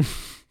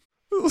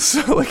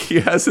 So like he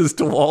has his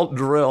DeWalt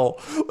drill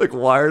like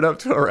wired up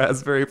to a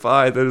Raspberry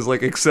Pi that is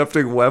like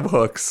accepting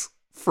webhooks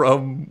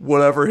from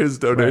whatever his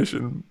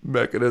donation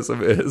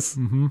mechanism is.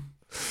 Mm-hmm.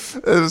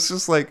 And it's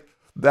just like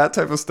that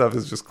type of stuff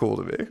is just cool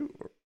to me.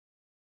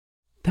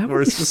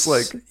 Where it's just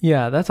like,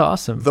 yeah, that's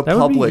awesome. The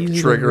public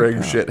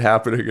triggering shit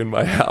happening in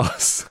my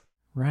house.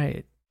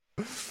 Right.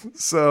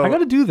 So I got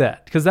to do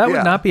that because that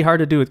would not be hard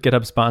to do with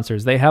GitHub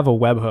sponsors. They have a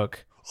webhook.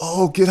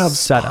 Oh, GitHub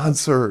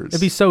sponsors.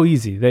 It'd be so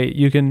easy.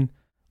 You can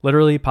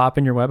literally pop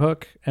in your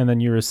webhook and then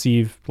you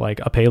receive like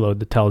a payload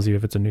that tells you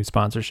if it's a new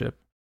sponsorship.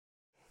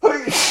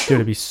 Dude,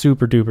 it'd be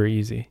super duper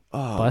easy.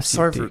 Oh, bless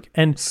sorry you, for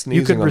and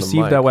you could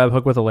receive that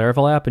webhook with a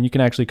Laravel app, and you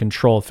can actually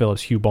control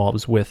Philips Hue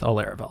bulbs with a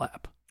Laravel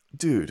app.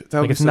 Dude, that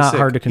would be it's not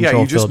hard to control. Yeah,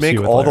 you just Philips make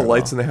Hue all the Laravel.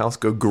 lights in the house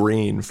go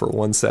green for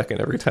 1 second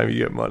every time you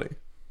get money.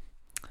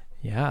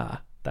 Yeah,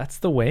 that's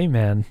the way,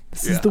 man.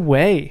 This is the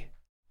way.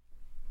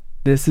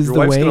 This is Your the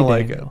wife's way, gonna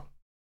like Daniel.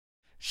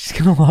 She's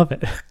gonna love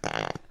it.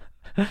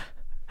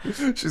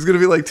 She's gonna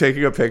be like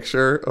taking a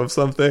picture of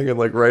something, and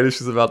like right as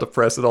she's about to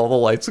press it, all the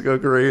lights go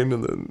green,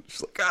 and then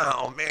she's like,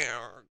 "Oh man,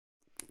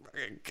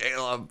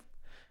 Caleb."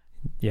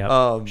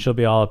 Yeah, she'll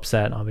be all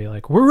upset, and I'll be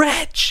like, "We're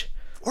rich.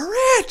 We're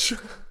rich.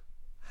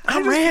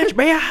 I'm rich,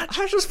 man.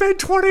 I just paid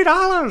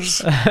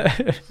 $20."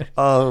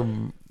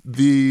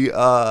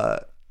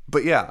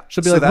 But yeah,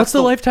 she'll be like, "What's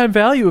the lifetime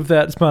value of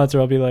that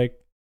sponsor?" I'll be like,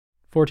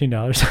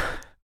 $14.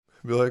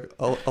 Be like,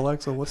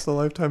 Alexa, what's the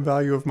lifetime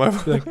value of my?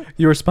 Like,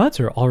 your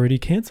sponsor already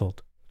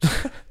canceled.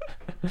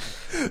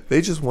 They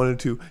just wanted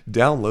to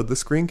download the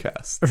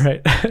screencast. Right.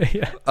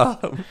 Yeah.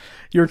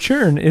 Your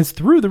churn is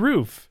through the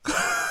roof.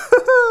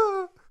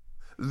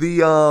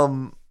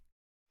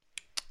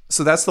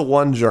 So that's the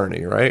one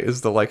journey, right?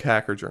 Is the like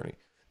hacker journey.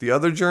 The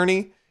other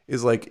journey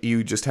is like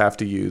you just have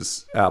to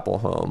use Apple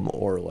Home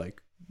or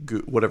like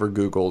whatever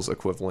Google's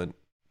equivalent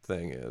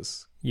thing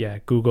is. Yeah,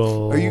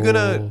 Google. Are you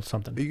gonna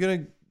something? Are you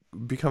gonna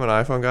become an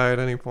iPhone guy at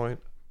any point?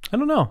 I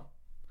don't know.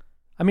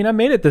 I mean, I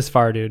made it this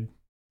far, dude.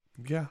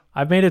 Yeah.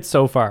 I've made it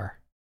so far.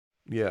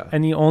 Yeah.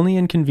 And the only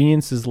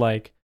inconvenience is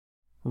like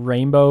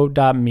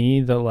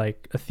Rainbow.me, the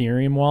like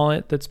Ethereum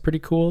wallet that's pretty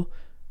cool,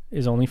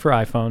 is only for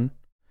iPhone.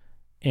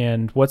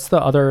 And what's the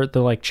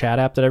like chat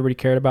app that everybody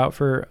cared about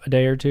for a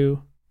day or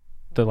two?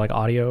 The like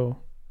audio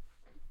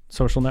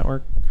social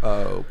network?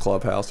 Oh,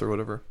 Clubhouse or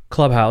whatever.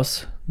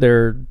 Clubhouse.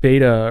 Their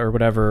beta or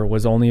whatever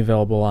was only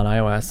available on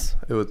iOS.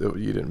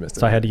 You didn't miss it.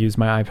 So I had to use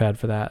my iPad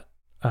for that.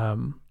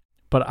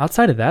 But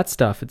outside of that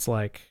stuff, it's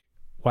like,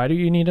 why do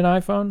you need an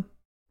iPhone?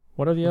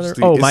 What are the other?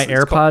 My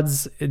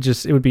AirPods.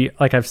 It would be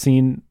like I've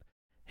seen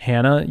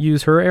Hannah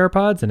use her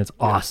AirPods, and it's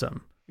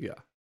awesome. Yeah.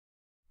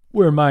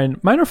 Where mine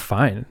are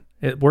fine.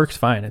 It works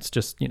fine. It's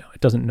just,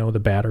 it doesn't know the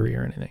battery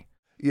or anything.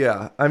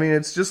 Yeah. I mean,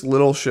 it's just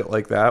little shit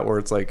like that where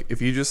it's like,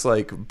 if you just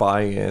like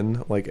buy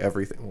in, like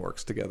everything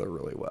works together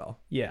really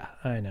well. Yeah,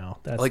 I know.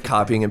 That's like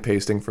copying and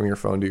pasting from your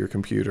phone to your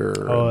computer.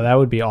 That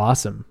would be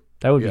awesome.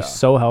 That would be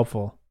so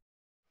helpful.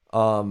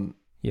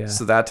 Yeah.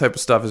 So that type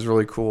of stuff is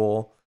really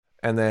cool.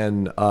 And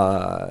then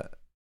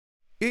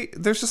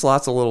there's just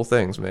lots of little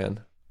things,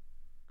 man.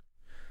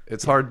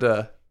 It's hard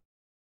to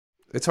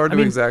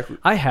exactly.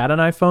 I had an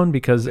iPhone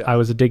because I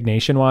was a Dig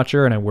Nation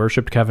watcher and I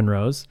worshipped Kevin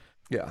Rose.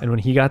 Yeah. And when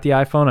he got the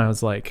iPhone, I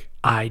was like,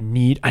 I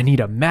need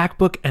a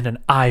MacBook and an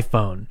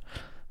iPhone.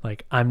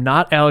 Like, I'm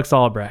not Alex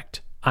Albrecht.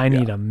 I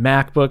need a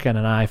MacBook and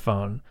an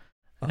iPhone.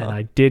 And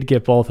I did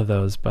get both of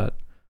those, but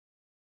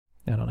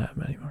I don't have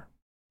them anymore.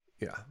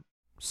 Yeah.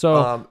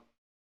 So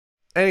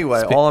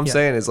anyway, all I'm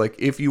saying is like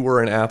if you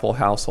were an Apple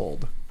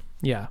household,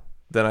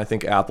 then I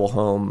think Apple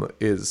Home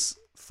is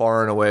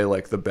far and away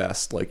like the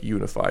best like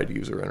unified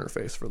user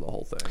interface for the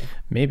whole thing.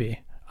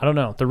 Maybe. I don't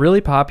know. The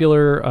really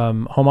popular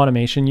home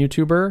automation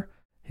YouTuber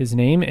His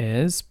name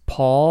is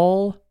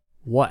Paul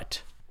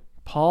what?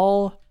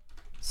 Paul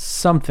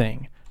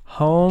something.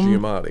 Home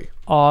Giamatti.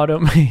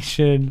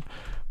 Automation.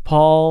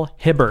 Paul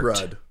Hibbert.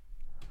 Rudd.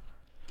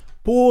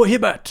 Paul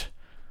Hibbert.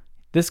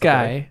 This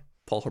guy, Okay.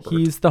 Paul Hibbert.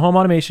 he's the home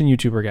automation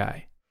YouTuber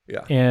guy.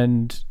 Yeah.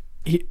 And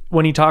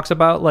when he talks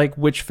about like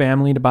which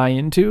family to buy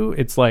into,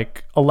 it's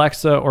like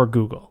Alexa or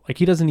Google. Like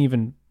he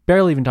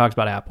barely even talks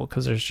about Apple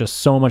because there's just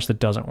so much that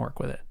doesn't work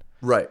with it.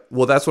 Right.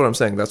 Well, that's what I'm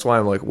saying. That's why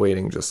I'm like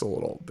waiting just a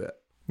little bit.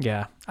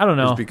 Yeah. I don't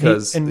know. It's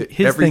because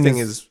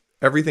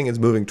everything is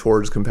moving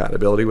towards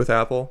compatibility with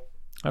Apple.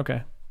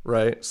 Okay.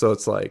 Right. So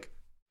it's like,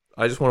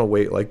 I just want to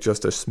wait like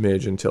just a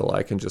smidge until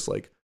I can just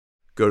like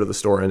go to the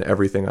store and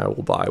everything I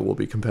will buy will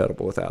be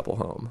compatible with Apple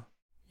Home.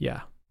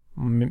 Yeah.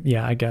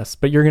 Yeah, I guess.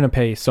 But you're going to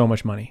pay so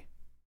much money.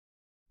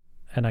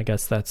 And I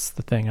guess that's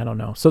the thing. I don't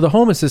know. So the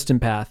Home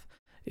Assistant path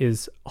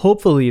is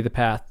hopefully the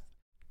path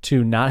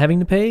to not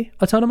having to pay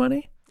a ton of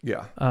money.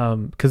 Yeah.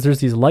 Because there's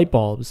these light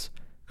bulbs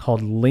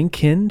called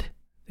Linkind.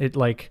 It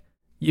like,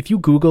 if you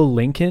Google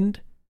Linkind,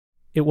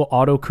 it will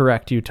auto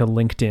correct you to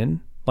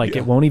LinkedIn. Like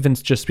it won't even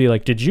just be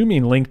like, did you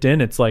mean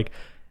LinkedIn? It's like,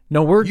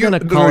 no, we're going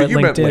to call it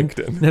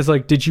LinkedIn. And it's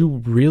like, did you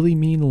really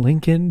mean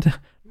Linkind?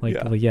 Like,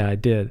 well, yeah, I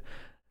did.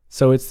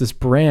 So it's this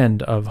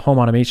brand of home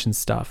automation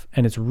stuff,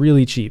 and it's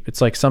really cheap.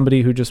 It's like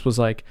somebody who just was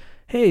like,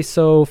 hey,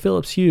 so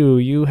Philips Hue,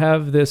 you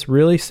have this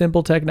really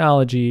simple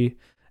technology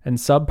and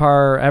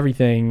subpar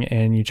everything,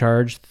 and you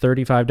charge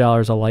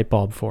 $35 a light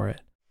bulb for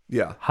it.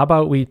 Yeah. How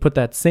about we put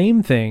that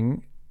same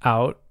thing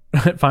out,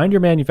 find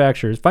your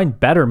manufacturers, find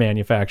better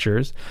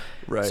manufacturers.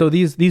 Right. So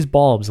these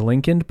bulbs,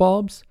 Linkind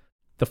bulbs,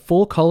 the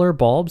full color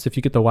bulbs, if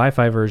you get the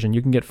Wi-Fi version,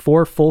 you can get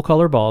 4 full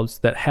color bulbs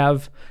that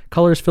have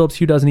colors Philips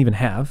Hue doesn't even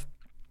have.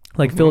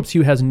 Like Philips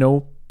Hue has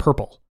no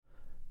purple.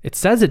 It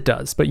says it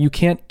does, but you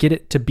can't get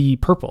it to be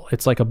purple.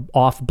 It's like a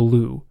off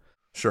blue.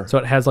 Sure. So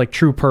it has like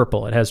true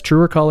purple. It has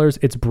truer colors.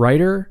 It's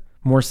brighter,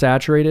 more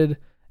saturated.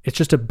 It's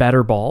just a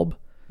better bulb.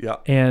 Yeah.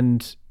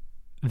 And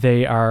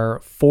they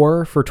are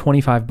 4 for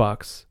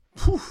 $25.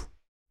 Whew.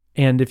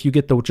 And if you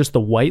get just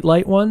the white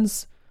light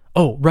ones,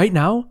 right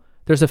now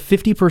there's a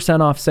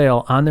 50% off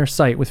sale on their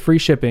site with free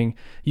shipping.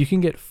 You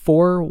can get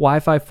 4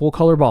 Wi-Fi full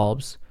color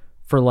bulbs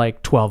for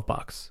like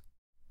 $12.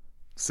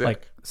 Sick.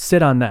 Like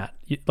sit on that.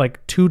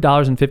 Like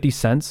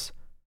 $2.50,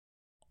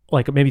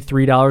 like maybe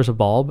 $3 a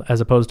bulb as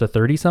opposed to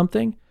 30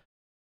 something.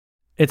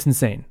 It's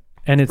insane.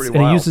 And it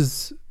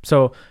uses,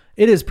 so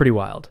it is pretty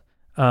wild.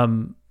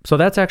 So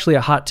that's actually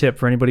a hot tip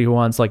for anybody who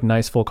wants like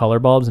nice full color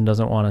bulbs and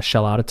doesn't want to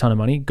shell out a ton of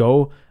money.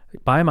 Go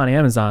buy them on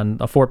Amazon,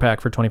 a 4-pack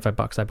for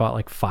 $25. I bought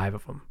like 5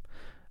 of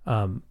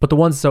them. But the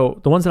ones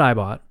that I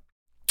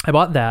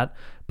bought that,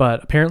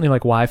 but apparently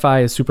like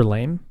Wi-Fi is super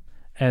lame.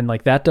 And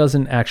like that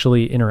doesn't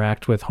actually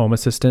interact with Home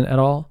Assistant at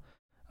all.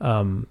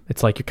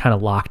 It's like you're kind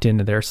of locked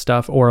into their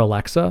stuff or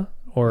Alexa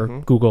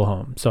or Google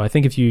Home. So I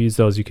think if you use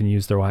those, you can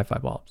use their Wi-Fi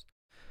bulbs.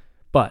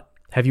 But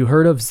have you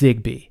heard of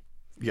Zigbee?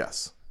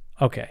 Yes.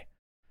 Okay.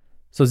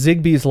 So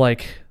Zigbee is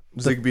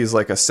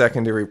like a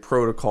secondary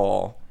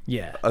protocol.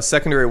 Yeah. A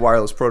secondary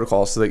wireless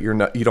protocol so that you're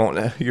not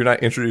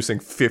introducing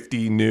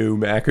 50 new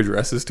MAC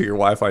addresses to your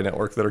Wi-Fi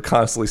network that are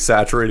constantly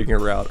saturating your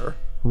router.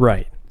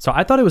 Right. So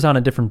I thought it was on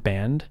a different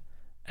band.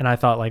 And I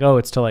thought like,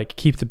 it's to like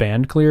keep the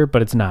band clear,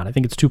 but it's not. I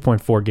think it's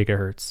 2.4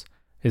 gigahertz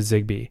is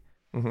Zigbee,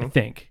 I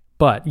think.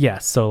 But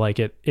yes, so like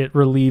it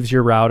relieves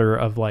your router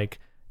of like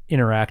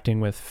interacting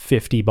with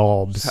 50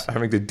 bulbs.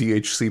 Having to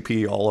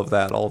DHCP all of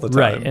that all the time.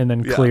 Right, and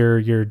then clear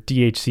your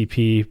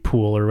DHCP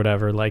pool or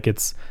whatever. Like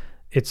it's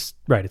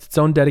right, it's its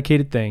own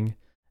dedicated thing,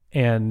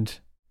 and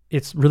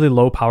it's really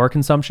low power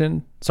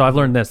consumption. So I've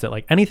learned this, that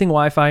like anything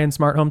Wi-Fi and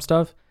smart home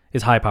stuff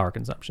is high power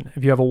consumption.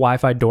 If you have a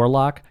Wi-Fi door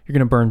lock, you're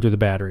going to burn through the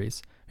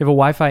batteries. If you have a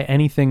Wi-Fi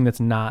anything that's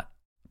not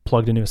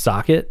plugged into a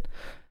socket,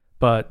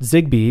 but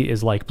Zigbee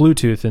is like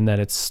Bluetooth in that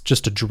it's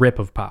just a drip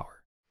of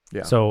power.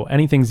 Yeah. So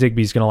anything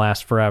Zigbee is going to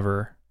last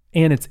forever,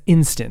 and it's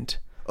instant.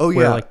 Oh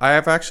yeah, I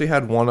have actually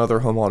had one other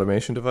home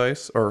automation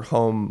device or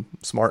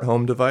smart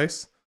home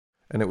device,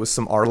 and it was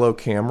some Arlo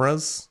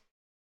cameras.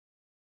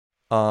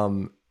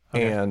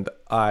 And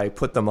I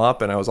put them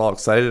up and I was all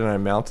excited and I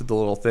mounted the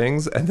little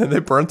things, and then they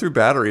burned through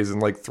batteries in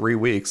like 3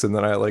 weeks, and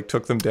then I like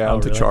took them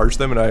down to charge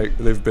them, and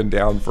they've been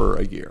down for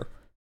a year.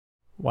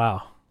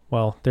 Wow.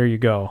 Well, there you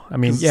go. I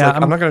mean, like,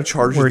 I'm not going to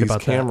charge these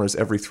cameras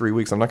every 3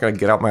 weeks. I'm not going to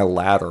get out my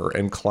ladder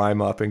and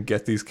climb up and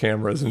get these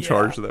cameras and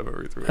charge them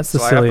every 3 weeks. That's the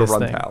so I have to silliest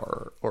run thing.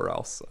 power or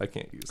else I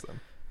can't use them.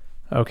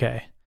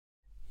 Okay.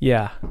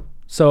 Yeah.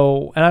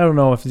 So, and I don't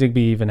know if Zigbee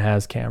even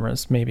has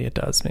cameras. Maybe it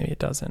does. Maybe it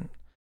doesn't.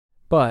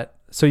 But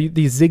so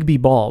these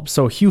Zigbee bulbs.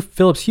 So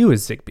Philips Hue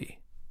is Zigbee.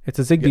 It's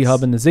a Zigbee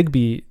hub, and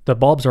the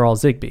bulbs are all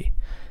Zigbee.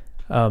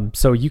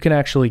 So you can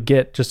actually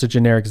get just a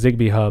generic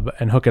Zigbee hub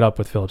and hook it up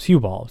with Philips Hue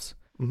bulbs,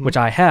 which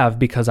I have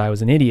because I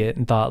was an idiot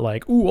and thought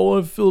like, I'll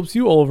have Philips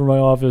Hue all over my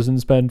office and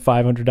spend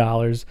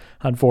 $500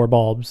 on 4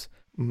 bulbs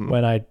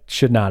when I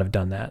should not have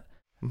done that.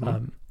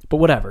 But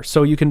whatever.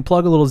 So you can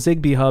plug a little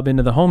Zigbee hub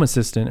into the Home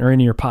Assistant or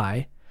into your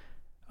Pi.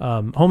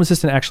 Home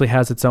Assistant actually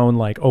has its own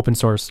like open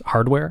source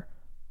hardware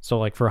So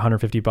like for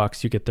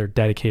 $150, you get their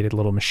dedicated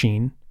little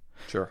machine.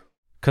 Sure.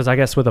 Because I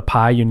guess with a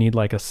Pi, you need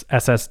like a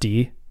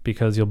SSD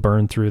because you'll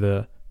burn through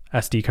the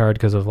SD card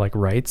because of like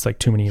writes, like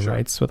too many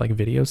writes with like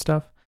video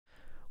stuff.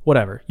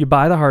 Whatever. You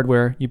buy the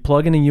hardware, you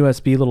plug in a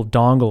USB little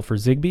dongle for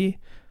Zigbee,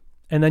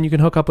 and then you can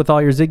hook up with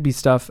all your Zigbee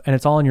stuff, and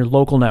it's all on your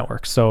local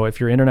network. So if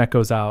your internet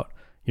goes out,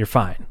 you're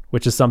fine,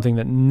 which is something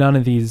that none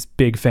of these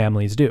big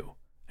families do.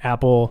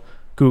 Apple,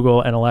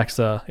 Google, and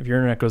Alexa, if your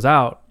internet goes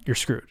out, you're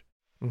screwed.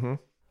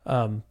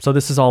 Mm-hmm. So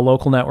this is all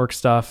local network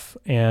stuff,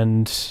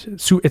 and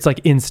it's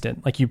like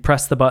instant. Like you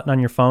press the button on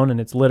your phone, and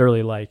it's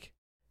literally like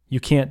you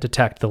can't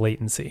detect the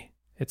latency.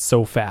 It's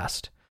so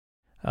fast,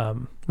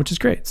 which is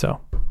great.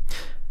 So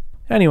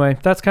anyway,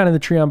 that's kind of the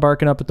tree I'm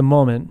barking up at the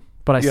moment.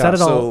 But I said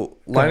it all. So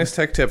Linus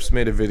Tech Tips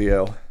made a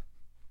video.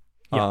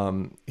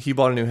 He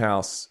bought a new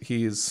house.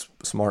 He's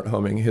smart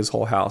homing his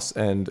whole house,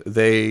 and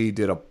they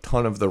did a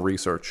ton of the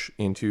research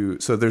into.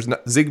 So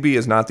Zigbee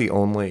is not the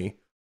only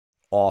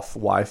off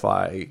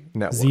Wi-Fi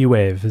network.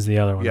 Z-Wave is the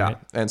other one. Yeah, right?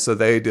 and so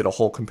they did a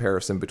whole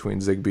comparison between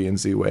Zigbee and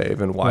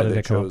Z-Wave and why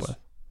they chose.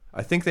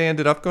 I think they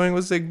ended up going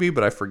with Zigbee,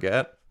 but I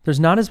forget.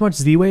 There's not as much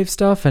Z-Wave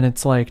stuff, and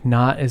it's like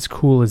not as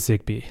cool as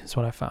Zigbee. Is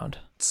what I found.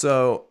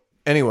 So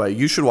anyway,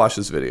 you should watch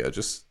this video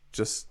just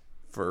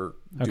for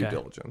due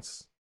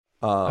diligence.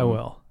 I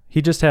will.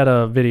 He just had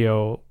a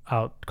video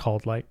out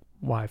called like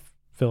why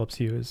Philips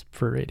Hue is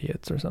for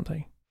idiots or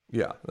something.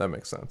 Yeah, that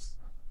makes sense.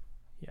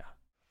 Yeah.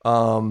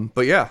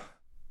 But yeah.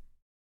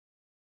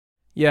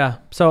 Yeah.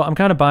 So I'm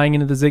kind of buying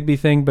into the Zigbee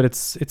thing, but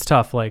it's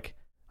tough. Like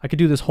I could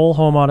do this whole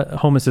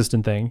home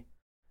assistant thing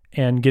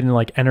and get into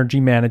like energy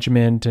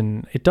management,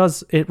 and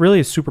it really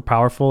is super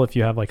powerful if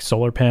you have like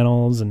solar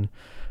panels and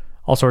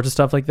all sorts of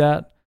stuff like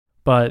that.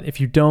 But if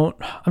you don't,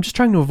 I'm just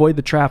trying to avoid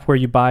the trap where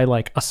you buy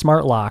like a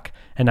smart lock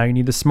and now you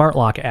need the smart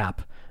lock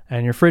app,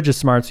 and your fridge is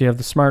smart, so you have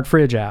the smart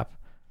fridge app,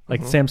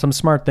 like Samsung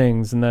Smart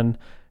Things, and then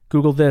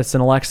Google this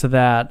and Alexa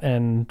that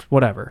and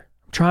whatever.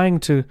 I'm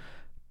trying to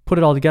put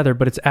it all together,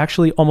 but it's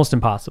actually almost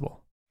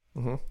impossible.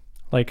 Mm-hmm.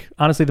 Like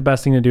honestly, the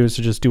best thing to do is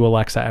to just do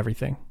Alexa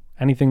everything.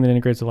 Anything that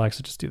integrates with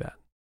Alexa, just do that.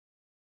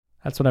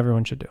 That's what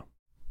everyone should do.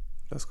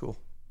 That's cool.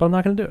 But I'm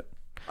not going to do it.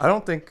 I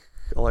don't think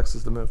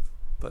Alexa's the move,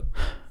 but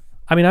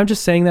I mean, I'm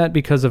just saying that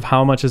because of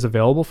how much is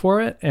available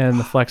for it and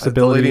the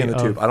flexibility. The lady in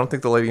the tube. I don't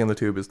think the lady in the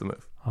tube is the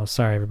move. Oh,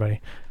 sorry,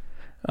 everybody.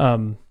 I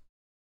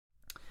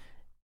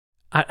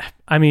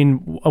mean,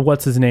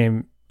 what's his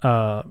name?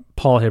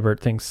 Paul Hibbert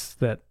thinks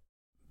that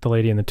the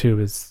lady in the tube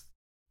is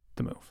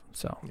the move.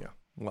 So yeah,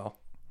 well,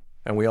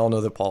 and we all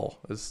know that Paul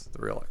is the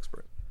real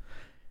expert.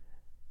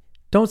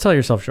 Don't sell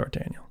yourself short,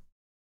 Daniel.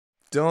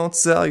 Don't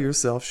sell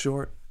yourself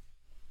short.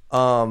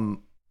 Yeah.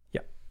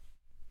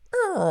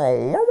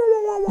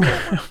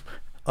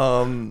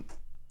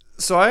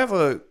 So I have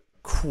a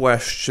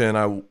question.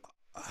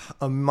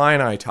 A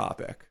mini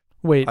topic.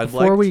 Wait,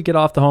 before we get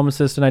off the Home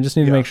Assistant, I just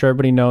need to make sure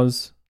everybody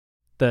knows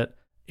that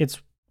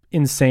it's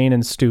insane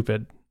and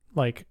stupid.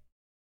 Like,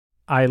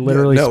 I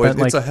literally spent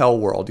it's a hell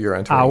world you're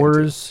entering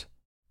hours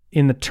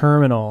in the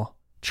terminal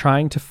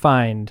trying to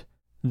find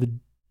the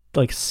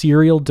like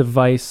serial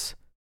device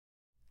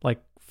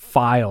like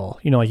file,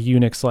 like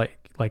Unix like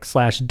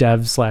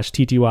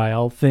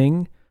 /dev/ttyl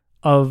thing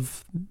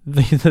of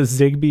the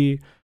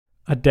Zigbee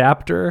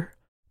adapter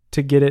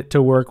to get it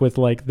to work with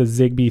like the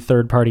Zigbee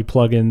third-party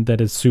plugin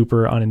that is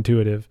super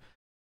unintuitive.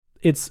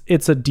 It's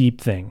a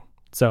deep thing.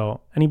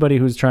 So anybody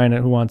who's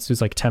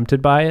who's like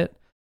tempted by it,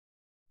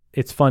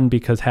 it's fun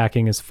because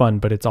hacking is fun,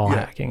 but it's all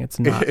hacking. It's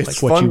not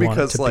like what you want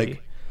it to be.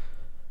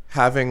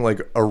 Having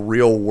like a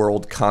real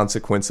world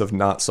consequence of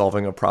not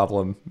solving a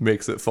problem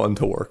makes it fun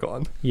to work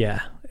on.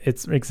 Yeah,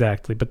 it's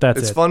exactly. But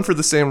it's fun for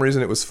the same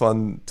reason it was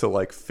fun to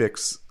like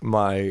fix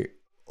my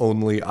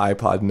only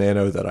iPod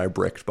Nano that I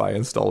bricked by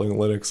installing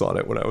Linux on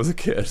it when I was a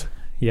kid.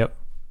 Yep.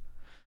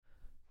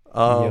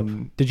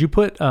 Did you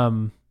put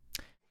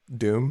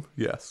Doom?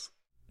 Yes.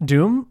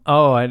 Doom?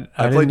 Oh, I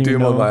played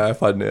Doom on my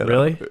iPod Nano.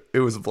 Really? It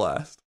was a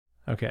blast.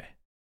 Okay.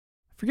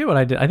 I forget what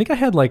I did. I think I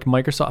had like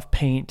Microsoft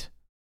Paint,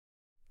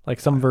 like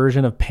some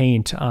version of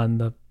Paint on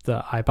the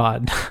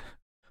iPod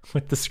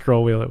with the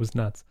scroll wheel. It was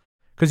nuts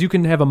because you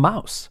can have a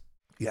mouse.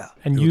 Yeah.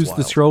 And use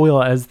the scroll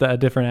wheel as the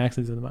different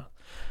axes of the mouse.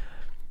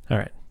 All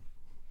right.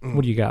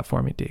 What do you got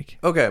for me, Deke?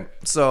 Okay,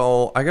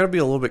 so I got to be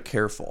a little bit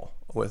careful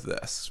with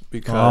this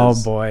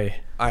because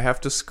I have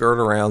to skirt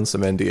around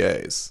some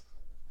NDAs.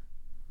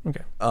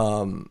 Okay.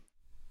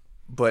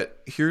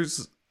 But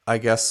here's, I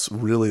guess,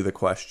 really the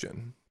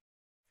question,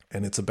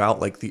 and it's about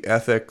like the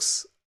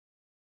ethics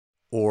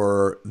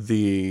or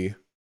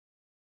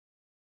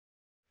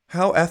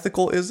how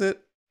ethical is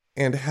it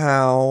and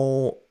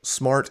how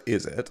smart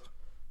is it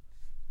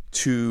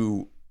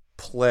to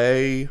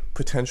play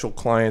potential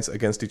clients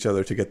against each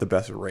other to get the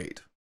best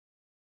rate.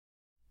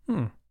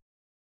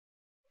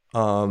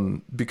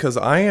 Because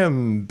I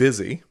am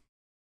busy.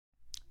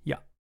 Yeah.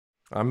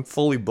 I'm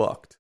fully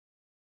booked.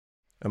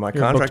 And my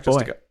contract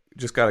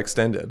just got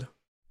extended.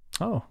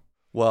 Oh.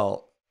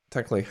 Well,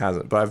 technically it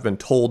hasn't, but I've been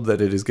told that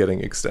it is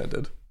getting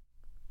extended.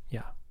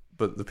 Yeah.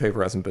 But the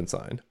paper hasn't been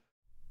signed.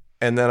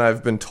 And then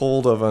I've been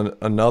told of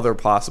another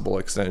possible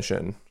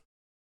extension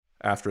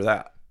after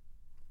that.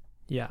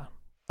 Yeah.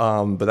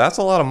 But that's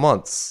a lot of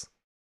months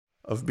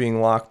of being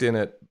locked in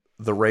at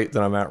the rate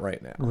that I'm at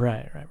right now.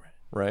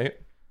 Right.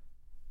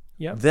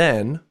 Yep.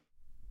 Then,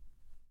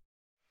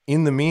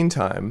 in the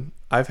meantime,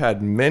 I've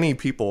had many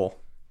people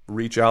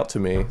reach out to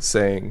me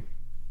saying,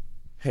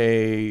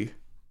 hey,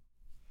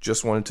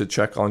 just wanted to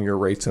check on your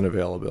rates and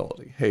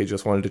availability. Hey,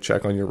 just wanted to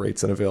check on your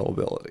rates and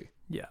availability.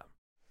 Yeah.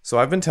 So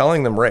I've been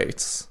telling them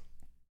rates,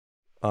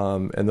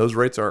 and those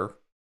rates are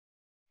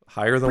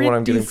higher than what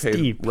I'm getting paid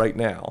steep right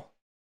now.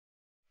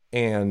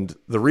 And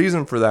the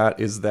reason for that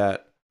is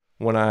that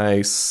when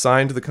I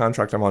signed the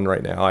contract I'm on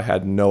right now, I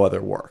had no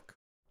other work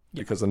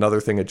because another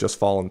thing had just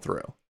fallen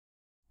through.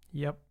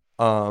 Yep.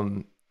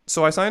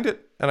 So I signed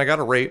it and I got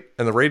a rate,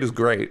 and the rate is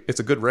great. It's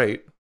a good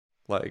rate.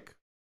 Like,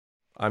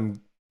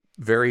 I'm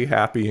very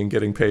happy and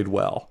getting paid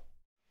well,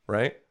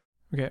 right?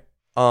 Okay.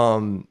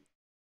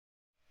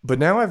 But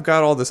now I've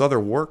got all this other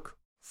work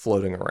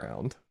floating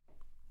around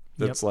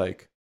that's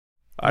like,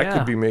 I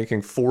could be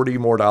making $40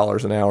 more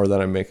an hour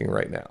than I'm making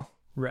right now.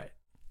 Right.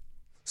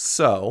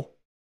 So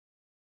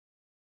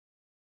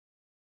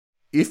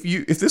if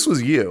this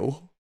was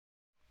you,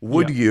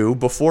 would you,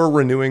 before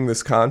renewing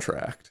this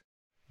contract,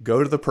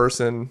 go to the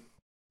person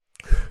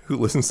who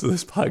listens to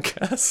this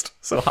podcast?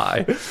 So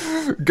hi.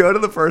 Go to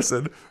the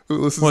person who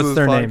listens to this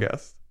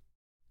podcast.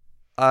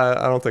 Name?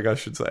 I don't think I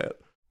should say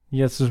it.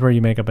 Yes, this is where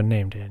you make up a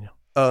name, Daniel.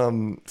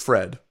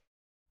 Fred.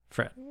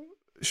 Fred.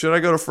 Should I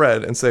go to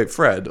Fred and say,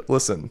 Fred,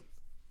 listen,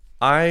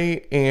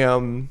 I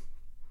am,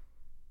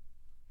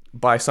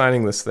 by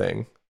signing this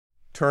thing,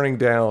 turning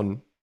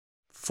down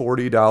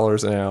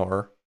 $40 an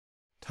hour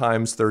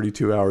times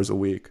 32 hours a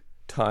week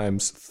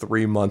times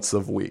 3 months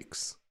of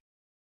weeks.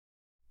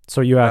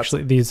 So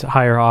these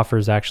higher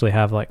offers actually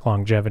have like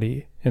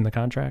longevity in the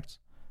contracts?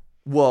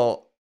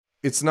 Well,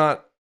 it's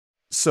not.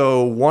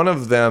 So one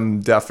of them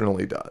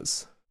definitely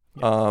does.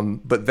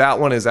 But that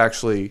one is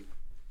actually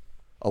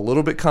a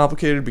little bit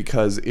complicated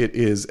because it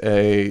is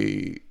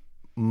a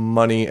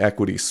money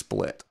equity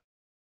split.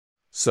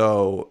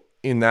 So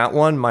in that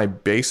one, my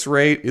base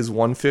rate is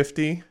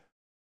 $150.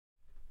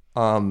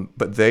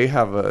 But they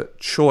have a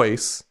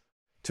choice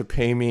to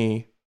pay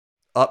me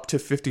up to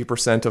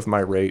 50% of my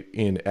rate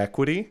in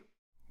equity.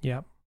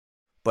 Yep.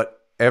 But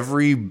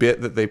every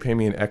bit that they pay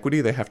me in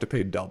equity, they have to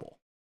pay double.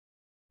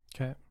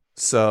 Okay.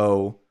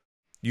 So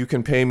you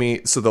can pay me,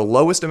 so the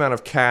lowest amount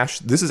of cash,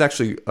 this is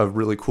actually a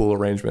really cool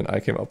arrangement I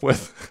came up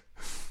with.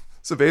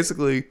 So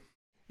basically,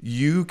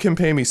 you can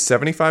pay me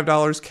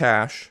 $75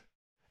 cash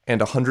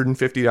and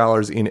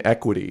 $150 in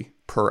equity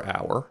per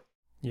hour.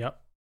 Yep.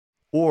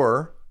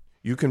 Or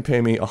you can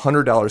pay me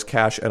 $100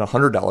 cash and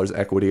 $100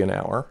 equity an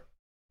hour.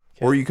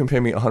 Okay. Or you can pay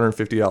me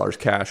 $150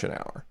 cash an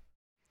hour.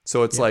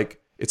 So it's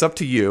like, it's up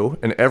to you.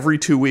 And every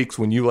 2 weeks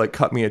when you like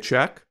cut me a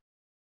check,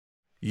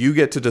 you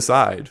get to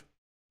decide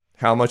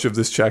how much of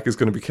this check is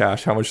going to be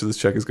cash, how much of this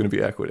check is going to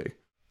be equity.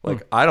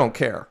 Like, I don't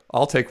care.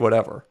 I'll take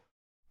whatever.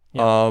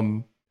 Yeah.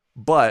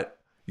 But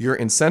you're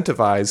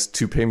incentivized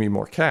to pay me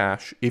more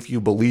cash if you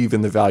believe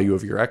in the value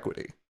of your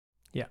equity.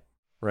 Yeah.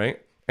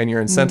 Right? And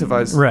you're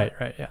incentivized. Right,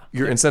 yeah.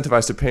 You're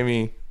incentivized to pay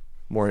me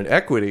more in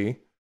equity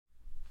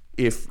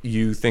if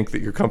you think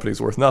that your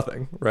company's worth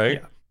nothing,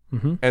 right? Yeah.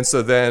 Mm-hmm. And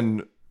so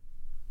then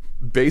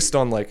based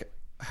on like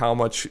how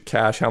much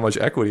cash, how much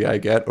equity I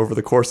get over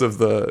the course of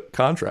the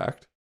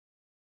contract,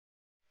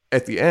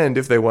 at the end,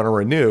 if they want to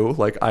renew,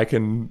 like I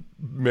can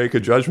make a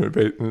judgment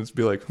and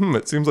be like,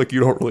 it seems like you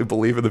don't really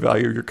believe in the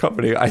value of your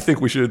company. I think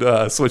we should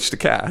switch to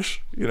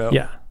cash, you know?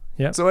 Yeah.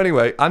 Yeah. So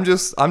anyway, I'm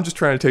just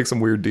trying to take some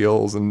weird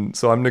deals, and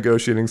so I'm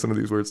negotiating some of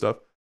these weird stuff.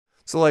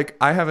 So like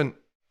I haven't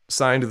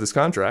signed this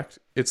contract.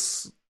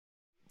 It's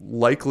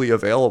likely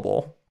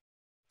available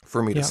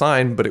for me to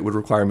sign, but it would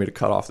require me to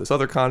cut off this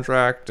other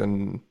contract,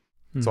 and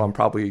so I'm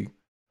probably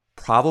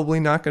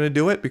not going to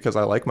do it because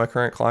I like my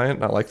current client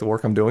and I like the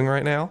work I'm doing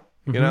right now.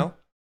 You know?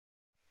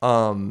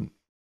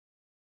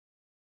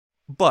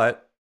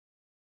 But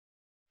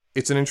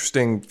it's an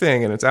interesting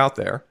thing and it's out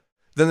there.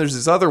 Then there's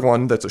this other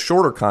one that's a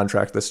shorter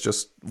contract that's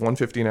just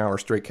 $150 an hour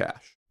straight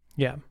cash.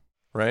 Yeah.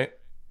 Right?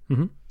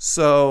 Mm-hmm.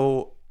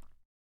 So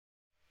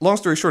long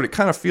story short, it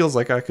kind of feels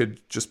like I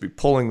could just be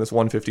pulling this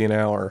 $150 an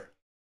hour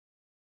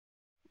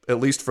at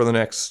least for the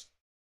next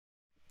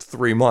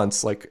 3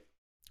 months. Like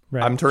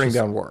I'm turning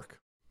down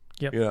work.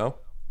 Yep. You know?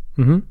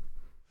 Mm-hmm.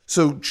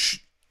 So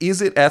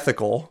is it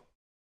ethical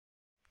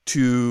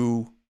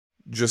to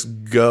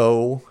just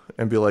go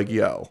and be like,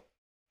 yo,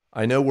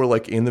 I know we're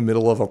like in the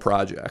middle of a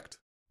project.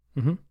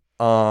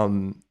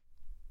 Mm-hmm.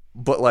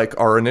 But like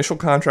our initial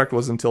contract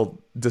was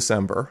until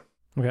December.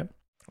 Okay.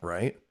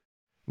 Right.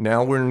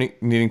 Now we're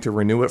needing to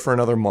renew it for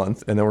another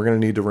month, and then we're going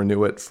to need to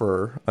renew it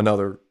for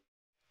another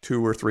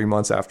 2 or 3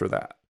 months after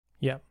that.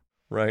 Yeah.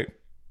 Right.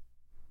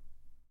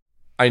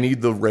 I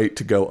need the rate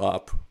to go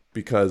up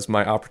because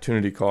my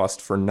opportunity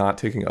cost for not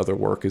taking other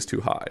work is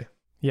too high.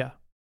 Yeah.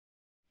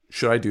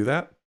 Should I do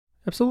that?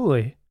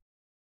 Absolutely.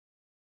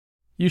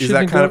 Is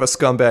that kind of a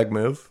scumbag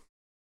move?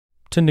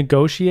 To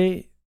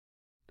negotiate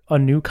a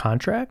new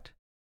contract?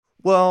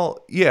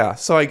 Well, yeah.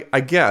 So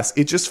I guess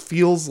it just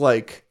feels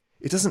like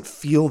it doesn't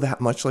feel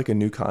that much like a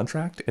new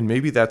contract, and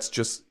maybe that's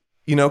just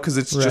because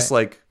it's just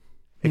like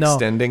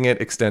extending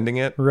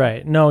it.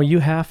 Right. No, you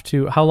have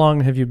to. How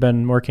long have you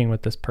been working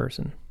with this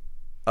person?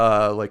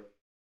 Like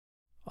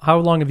how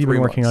long have you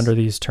been working months. under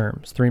these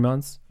terms? 3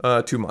 months?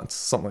 2 months,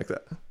 something like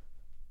that.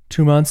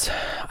 2 months.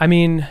 I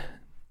mean,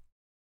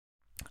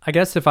 I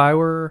guess if I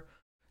were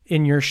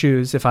in your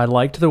shoes, if I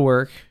liked the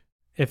work,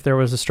 if there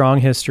was a strong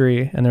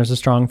history and there's a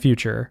strong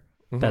future,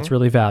 that's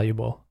really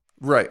valuable.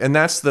 Right. And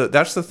that's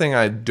the thing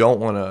I don't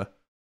want to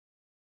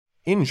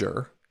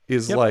injure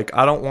is like,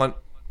 I don't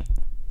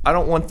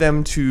want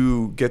them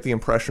to get the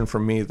impression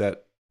from me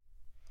that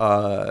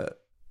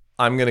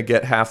I'm going to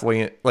get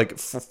halfway in, like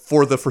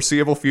for the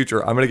foreseeable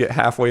future, I'm going to get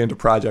halfway into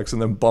projects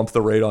and then bump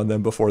the rate on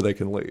them before they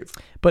can leave.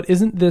 But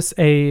isn't this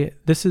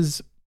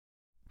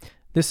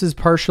this is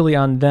partially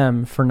on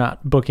them for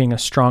not booking a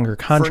stronger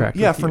contract?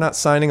 For not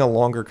signing a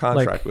longer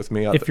contract with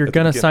me. If you're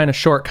going to sign a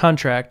short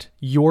contract,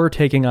 you're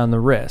taking on the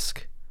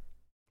risk.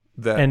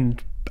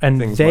 And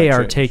they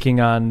are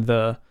taking on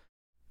the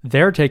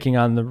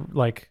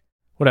like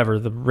whatever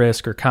the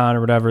risk or con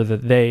or whatever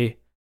that they,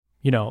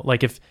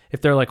 like if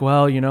they're like,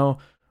 well,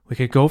 we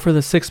could go for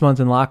the 6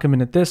 months and lock them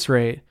in at this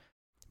rate,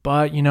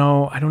 but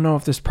I don't know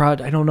if this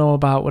project, I don't know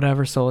about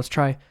whatever, so let's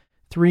try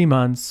 3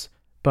 months,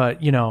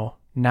 but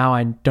now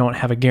I don't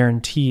have a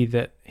guarantee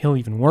that he'll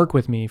even work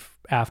with me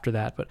after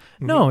that. But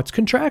no, it's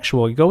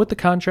contractual. You go with the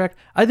contract.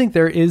 I think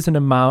there is an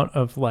amount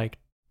of like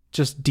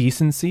just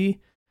decency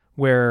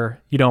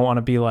where you don't want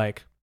to be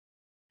like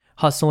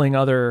hustling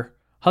other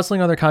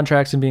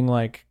contracts and being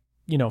like,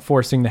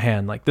 forcing the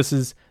hand. Like this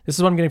is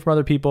what I'm getting from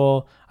other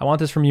people. I want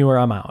this from you or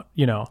I'm out,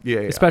 Yeah.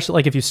 Especially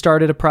like if you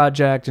started a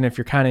project and if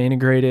you're kind of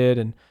integrated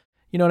and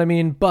you know what I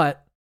mean?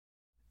 But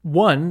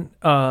one,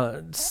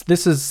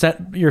 this is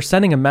you're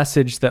sending a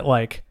message that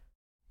like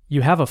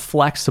you have a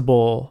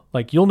flexible,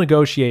 like you'll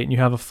negotiate and you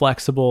have a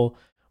flexible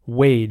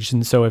wage.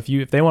 And so if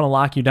they want to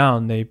lock you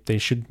down, they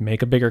should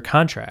make a bigger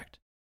contract.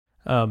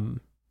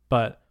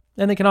 But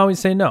they can always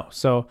say no.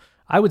 So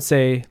I would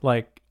say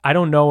like, I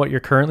don't know what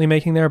you're currently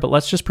making there, but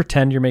let's just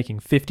pretend you're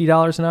making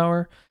 $50 an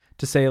hour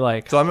to say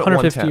like, so I'm at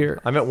 110.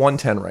 I'm at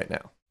 110 right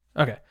now.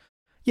 Okay.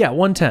 Yeah,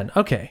 110.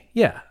 Okay.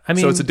 Yeah. I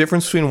mean, so it's a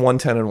difference between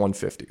 110 and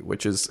 150,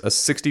 which is a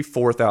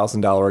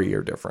 $64,000 a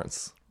year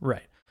difference.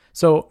 Right.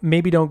 So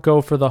maybe don't go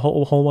for the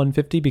whole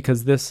 150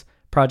 because this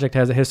project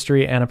has a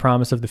history and a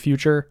promise of the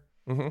future.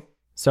 Mm-hmm.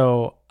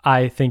 So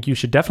I think you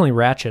should definitely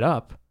ratchet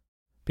up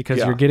because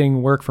you're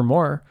getting work for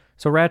more.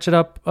 So ratchet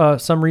up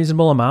some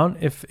reasonable amount.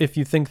 If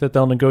you think that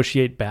they'll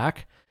negotiate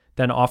back,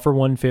 then offer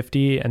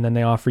 150 and then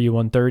they offer you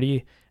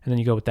 130 and then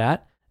you go with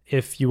that.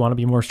 If you want to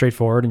be more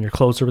straightforward and you're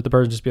closer with the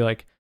person, just be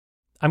like,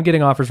 I'm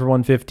getting offers for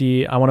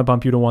 150. I want to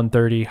bump you to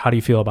 130. How do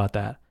you feel about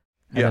that?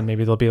 And then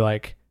maybe they'll be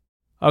like,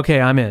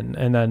 okay, I'm in.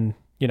 And then,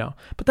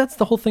 but that's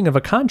the whole thing of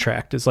a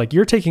contract is like,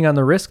 you're taking on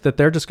the risk that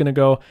they're just going to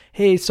go,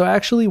 hey, so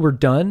actually we're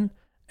done.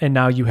 And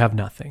now you have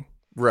nothing.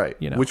 Right.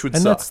 Which would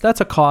suck.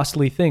 That's a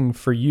costly thing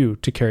for you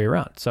to carry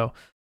around. So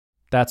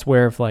that's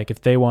where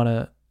if they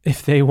want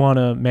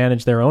to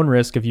manage their own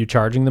risk of you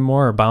charging them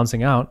more or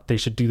bouncing out, they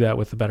should do that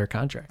with a better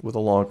contract. With a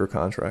longer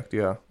contract.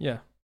 Yeah. Yeah.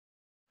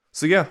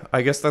 So yeah,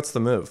 I guess that's the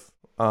move.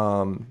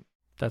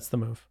 That's the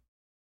move.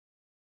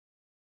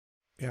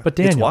 Yeah. But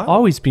Daniel,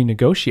 always be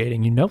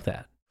negotiating. You know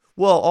that.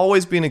 Well,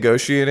 always be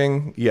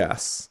negotiating.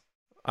 Yes.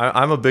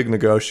 I'm a big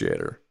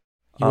negotiator.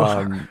 You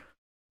are.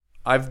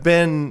 I've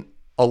been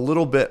a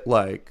little bit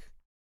like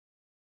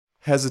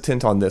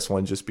hesitant on this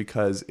one just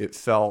because it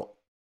felt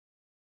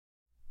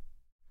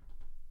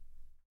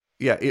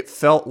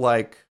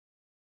like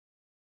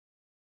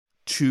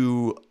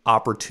too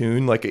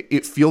opportune. Like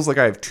it feels like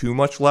I have too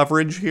much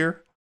leverage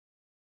here.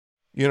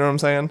 You know what I'm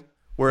saying?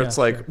 Where it's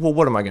like, well,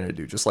 what am I going to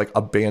do? Just like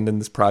abandon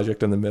this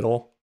project in the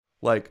middle?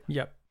 Like,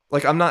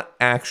 like I'm not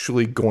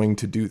actually going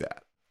to do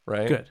that.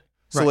 Right. Good.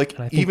 So like,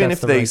 even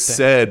if they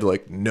said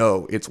like,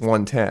 no, it's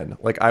 110,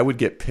 like I would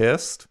get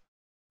pissed.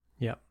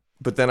 Yeah.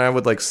 But then I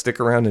would like stick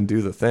around and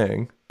do the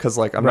thing. Cause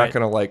like, I'm not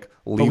going to like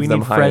leave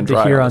them high Fred and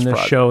dry. To hear on this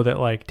show that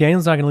like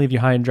Daniel's not going to leave you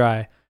high and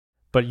dry,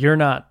 but you're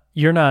not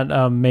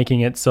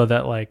making it so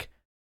that like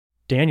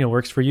Daniel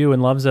works for you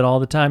and loves it all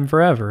the time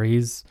forever.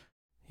 He's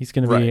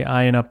going to be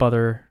eyeing up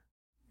other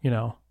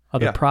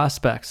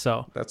prospects.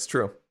 So that's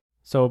true.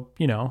 So,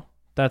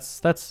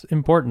 that's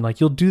important. Like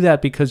you'll do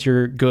that because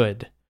you're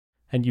good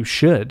and you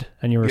should,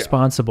 and you're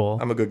responsible.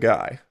 I'm a good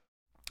guy.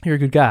 You're a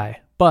good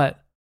guy,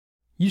 but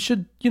you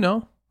should,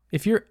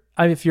 if you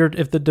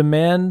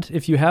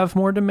have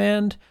more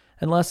demand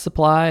and less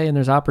supply and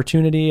there's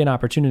opportunity and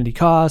opportunity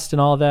cost and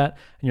all that,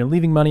 and you're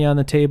leaving money on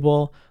the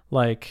table,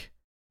 like,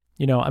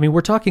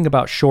 we're talking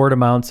about short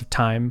amounts of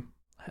time.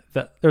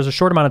 That there's a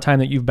short amount of time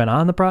that you've been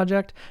on the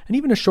project and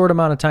even a short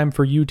amount of time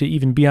for you to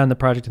even be on the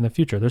project in the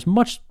future. There's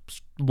much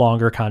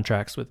longer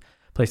contracts with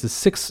places.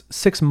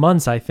 Six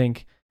months, I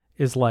think,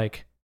 is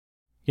like,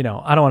 I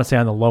don't want to say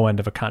on the low end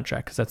of a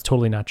contract because that's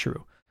totally not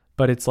true,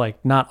 but it's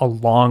like not a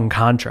long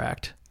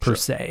contract. per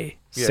se,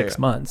 6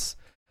 months.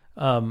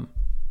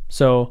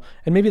 So,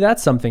 and maybe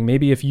that's something.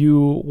 Maybe if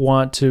you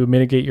want to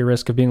mitigate your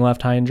risk of being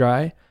left high and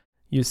dry,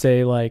 you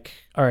say like,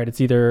 all right, it's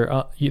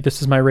either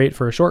this is my rate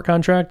for a short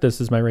contract,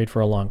 this is my rate for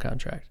a long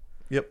contract.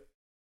 Yep.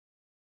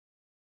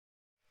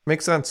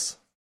 Makes sense.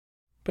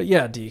 But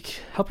yeah,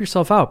 Deke, help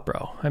yourself out,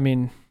 bro. I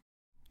mean,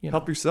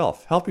 help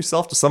yourself. Help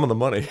yourself to some of the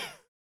money.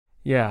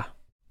 Yeah.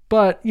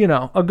 But,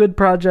 a good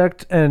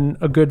project and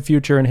a good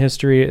future in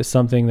history is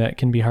something that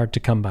can be hard to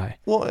come by.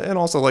 Well, and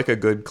also like a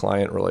good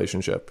client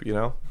relationship,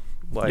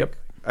 Like, yep.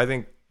 I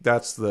think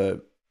that's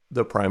the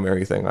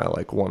primary thing I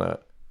want to,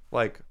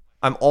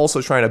 I'm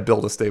also trying to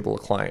build a stable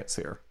of clients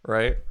here,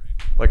 right?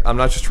 Like, I'm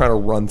not just trying to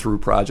run through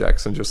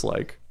projects and just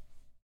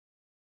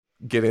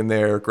get in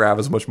there, grab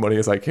as much money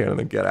as I can and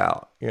then get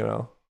out,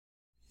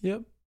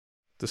 Yep.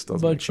 This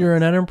doesn't But you're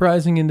an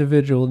enterprising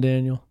individual,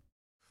 Daniel.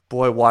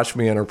 Boy, watch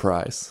me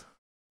enterprise.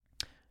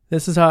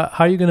 This is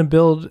how you're going to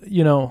build,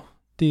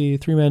 the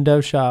 3-man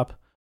dev shop,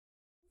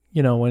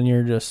 when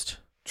you're just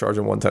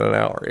charging $110 an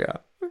hour. Yeah.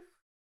 You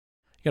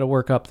got to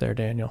work up there,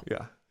 Daniel.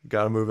 Yeah. You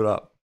got to move it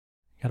up.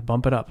 You got to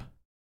bump it up.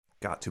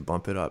 Got to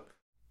bump it up.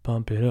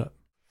 Bump it up.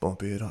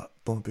 Bump it up.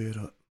 Bump it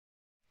up.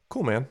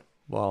 Cool, man.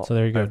 Well, so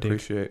there you go, I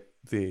appreciate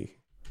the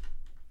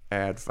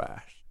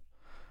advice.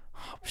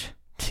 Oh,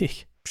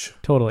 Deke.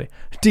 Totally.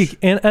 Deke,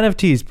 and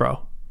NFTs,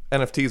 bro.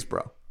 NFTs,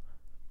 bro.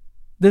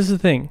 This is the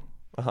thing.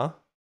 Uh-huh.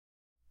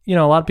 A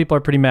lot of people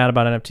are pretty mad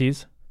about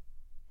NFTs.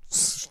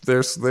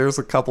 There's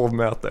a couple of them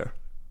out there.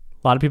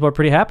 A lot of people are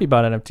pretty happy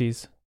about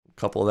NFTs. A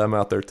couple of them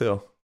out there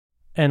too.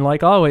 And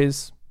like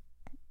always,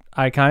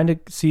 I kind of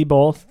see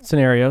both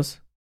scenarios.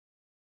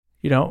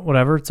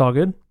 Whatever, it's all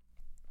good.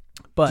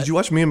 But did you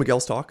watch me and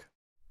Miguel's talk?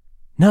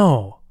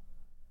 No.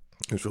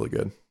 It was really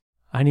good.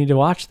 I need to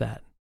watch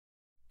that.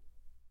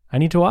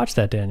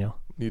 Daniel.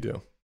 You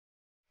do.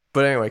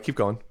 But anyway, keep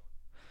going.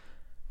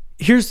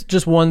 Here's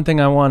just one thing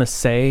I want to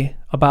say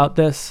about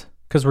this,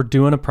 because we're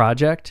doing a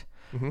project,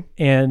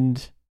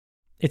 and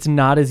it's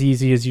not as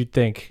easy as you'd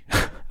think.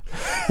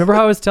 Remember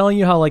how I was telling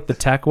you how the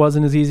tech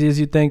wasn't as easy as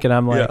you'd think? And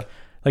I'm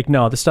like,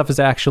 no, this stuff is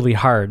actually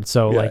hard.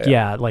 So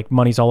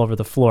money's all over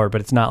the floor,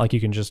 but it's not like you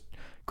can just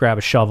grab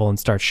a shovel and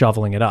start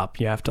shoveling it up.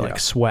 You have to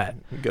sweat.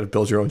 You got to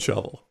build your own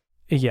shovel.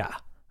 Yeah.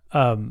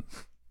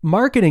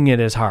 Marketing it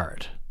is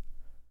hard.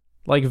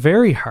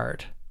 Very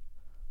hard.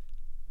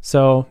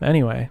 So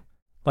anyway,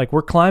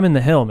 we're climbing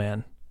the hill,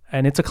 man.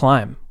 And it's a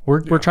climb.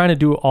 We're trying to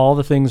do all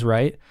the things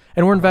right.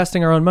 And we're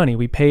investing our own money.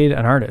 We paid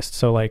an artist.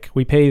 So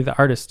we pay the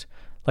artist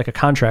like a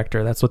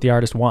contractor. That's what the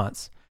artist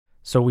wants.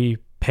 So we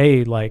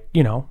pay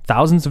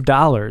thousands of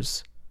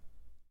dollars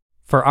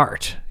for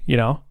art,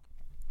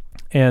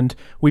 and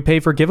we pay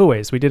for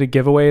giveaways. We did a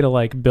giveaway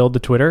to build the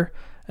Twitter,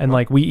 and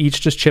we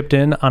each just chipped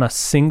in on a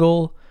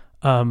single,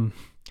 what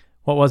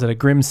was it? A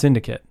Grim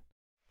Syndicate.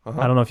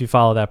 I don't know if you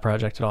follow that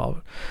project at all.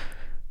 But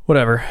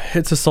whatever.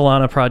 It's a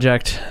Solana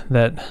project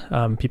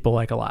that people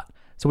like a lot.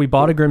 So we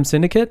bought a Grim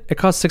Syndicate. It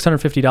cost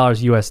 $650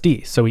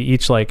 USD. So we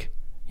each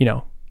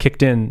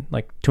kicked in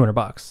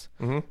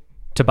 $200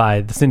 to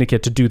buy the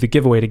Syndicate to do the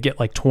giveaway to get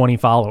 20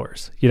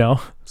 followers.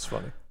 It's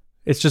funny.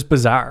 It's just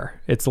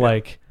bizarre. It's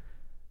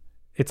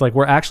it's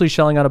we're actually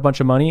shelling out a bunch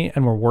of money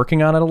and we're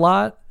working on it a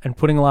lot and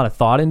putting a lot of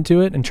thought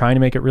into it and trying to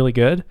make it really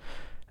good.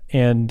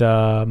 And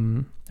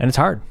it's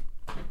hard.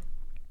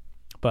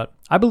 But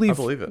I believe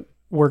it.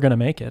 We're going to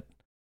make it.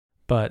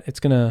 But it's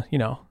going to,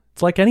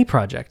 it's like any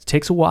project. It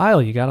takes a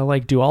while. You got to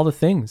do all the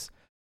things.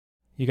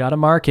 You got to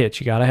market.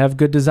 You got to have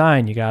good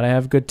design. You got to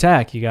have good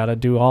tech. You got to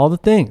do all the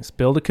things.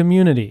 Build a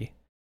community,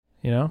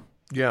 Yeah.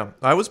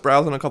 I was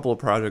browsing a couple of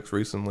projects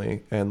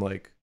recently and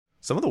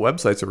some of the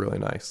websites are really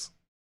nice.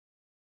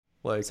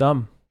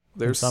 Some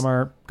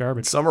are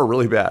garbage. Some are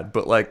really bad,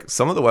 but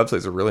some of the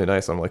websites are really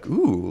nice. I'm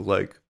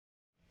ooh,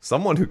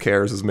 someone who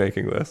cares is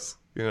making this,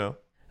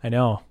 I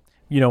know.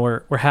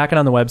 We're hacking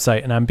on the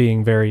website and I'm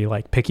being very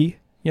picky,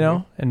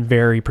 and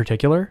very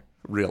particular.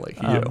 Really?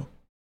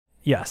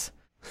 Yes.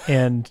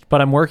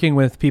 But I'm working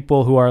with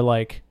people who are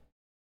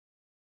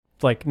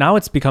now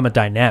it's become a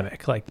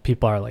dynamic.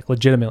 People are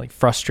legitimately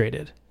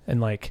frustrated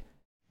and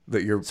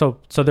that you're so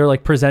they're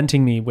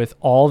presenting me with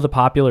all the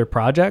popular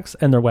projects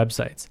and their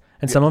websites.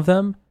 And some of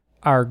them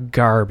are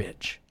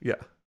garbage. Yeah.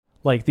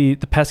 The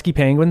Pesky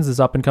Penguins, this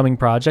up and coming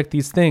project,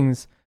 these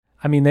things,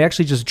 they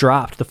actually just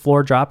dropped. The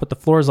floor dropped, but the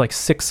floor is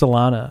 6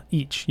 Solana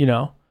each,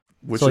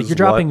 Which so is you're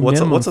dropping what's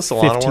minimum a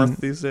Solana 15, worth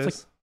these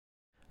days?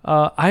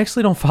 I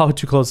actually don't follow it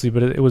too closely,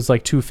 but it was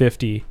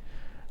 $250.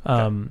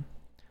 Okay.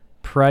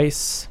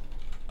 Price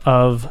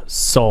of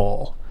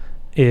Sol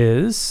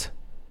is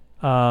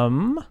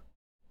 1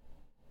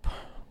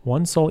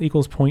 Sol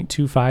equals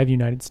 0.25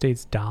 United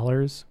States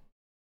dollars.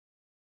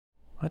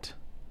 What?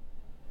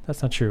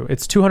 That's not true.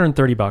 It's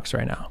 $230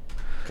 right now.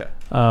 Okay.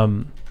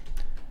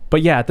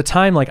 But yeah, at the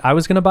time, I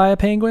was gonna buy a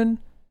penguin,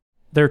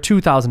 they're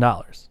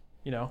 $2,000,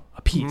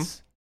 a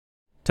piece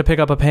to pick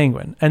up a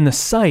penguin, and the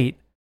site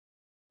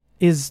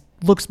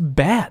looks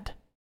bad,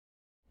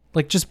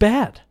 just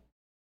bad.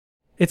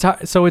 It's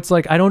so it's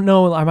I don't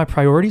know, are my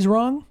priorities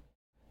wrong?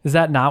 Is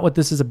that not what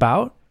this is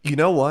about? You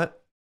know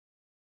what?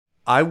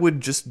 I would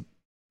just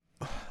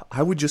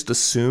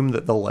assume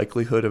that the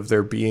likelihood of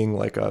there being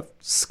like a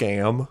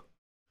scam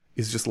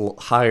is just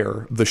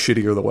higher the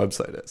shittier the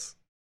website is.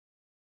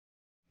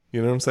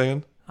 You know what I'm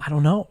saying? I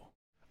don't know.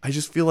 I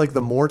just feel like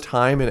the more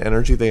time and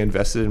energy they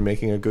invested in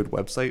making a good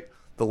website,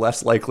 the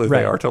less likely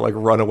they are to like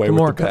run away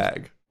with the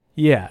bag.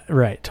 Yeah,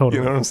 right. Totally.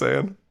 You know what I'm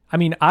saying? I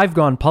mean, I've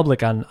gone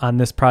public on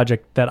this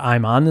project that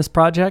I'm on this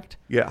project.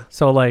 Yeah.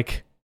 So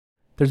like,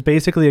 there's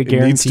basically a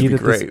guarantee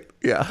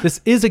that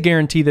this is a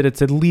guarantee that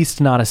it's at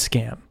least not a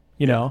scam,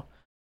 you know,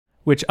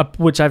 which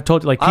I've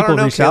told you, like people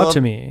reach out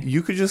to me.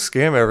 You could just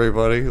scam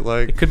everybody.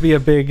 Like it could be a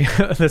big,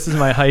 this is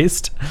my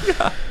heist.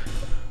 Yeah.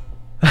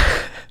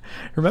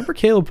 Remember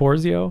Caleb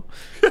Porzio?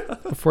 Yeah.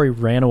 Before he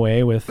ran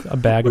away with a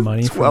bag of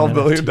money. $12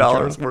 million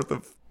worth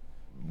of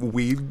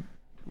weed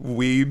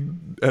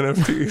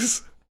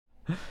NFTs.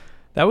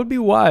 That would be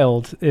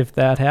wild if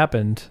that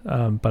happened.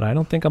 But I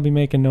don't think I'll be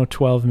making no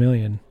 12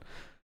 million.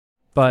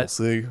 But we'll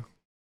see.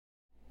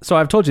 So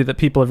I've told you that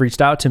people have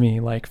reached out to me,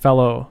 like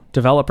fellow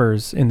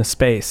developers in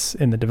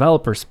the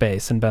developer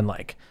space, and been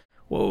like,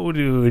 whoa,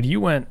 dude, you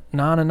went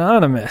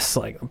non-anonymous,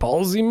 like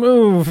ballsy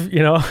move,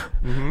 you know?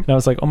 Mm-hmm. And I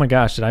was like, oh my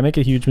gosh, did I make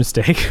a huge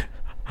mistake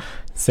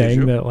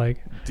saying that?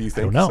 Like, do you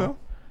think I don't know. So?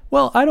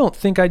 Well, I don't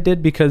think I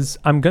did, because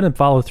I'm going to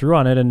follow through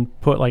on it and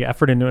put like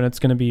effort into it. And it's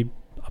going to be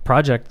a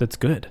project that's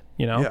good,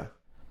 you know? Yeah.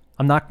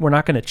 We're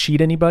not going to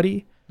cheat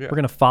anybody. Yeah. We're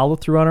going to follow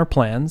through on our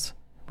plans.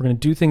 We're going to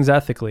do things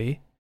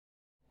ethically.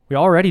 We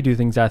already do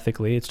things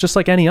ethically. It's just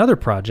like any other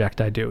project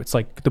I do. It's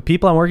like the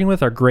people I'm working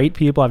with are great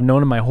people I've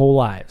known in my whole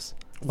lives.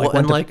 Like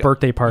went to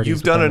birthday parties.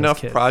 You've done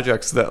enough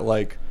projects that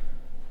like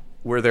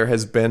where there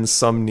has been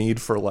some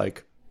need for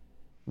like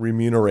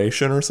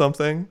remuneration or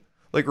something.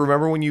 Like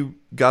remember when you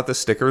got the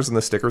stickers and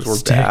the stickers were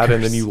bad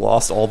and then you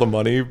lost all the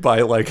money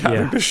by like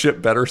having to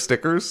ship better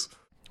stickers?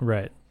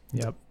 Right.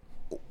 Yep.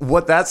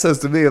 What that says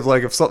to me is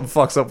like if something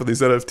fucks up with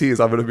these NFTs,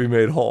 I'm going to be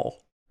made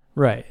whole.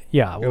 Right.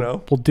 Yeah.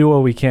 We'll do what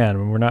we can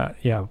when we're not.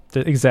 Yeah.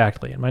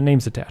 Exactly. And my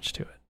name's attached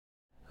to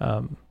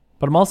it.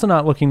 But I'm also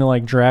not looking to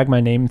like drag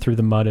my name through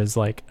the mud as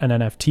like an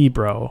NFT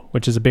bro,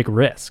 which is a big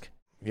risk.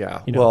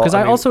 Yeah. You know, because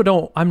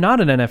I'm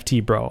not an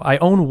NFT bro. I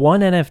own one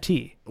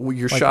NFT. Well,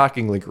 you're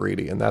shockingly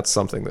greedy, and that's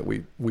something that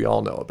we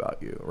all know about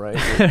you, right?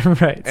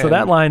 Right. So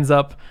that lines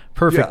up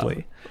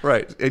perfectly. Yeah,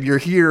 right. And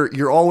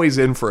you're always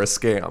in for a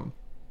scam.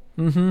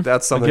 Mm-hmm.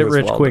 That's something Get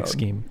rich quick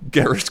scheme.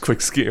 Get rich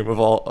quick scheme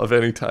of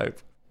any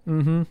type.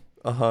 Mm-hmm.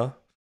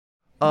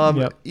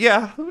 Uh-huh.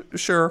 Yeah,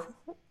 sure.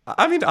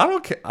 I mean, I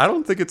don't care. I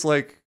don't think it's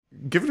like,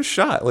 give it a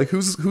shot. Like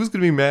who's going to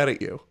be mad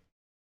at you?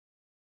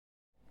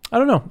 I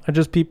don't know.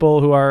 Just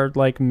people who are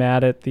like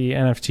mad at the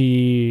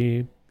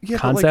NFT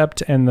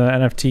concept and the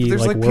NFT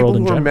there's like world people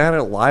in who general. Are mad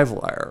at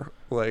Livewire.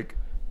 Like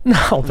no,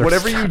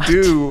 whatever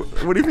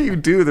you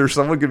do, there's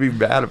someone going to be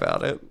mad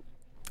about it.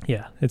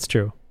 Yeah, it's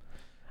true.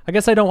 I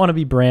guess I don't want to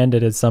be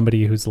branded as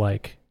somebody who's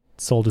like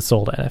sold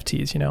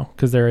NFTs, you know,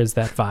 because there is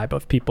that vibe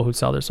of people who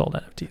sell their sold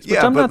NFTs.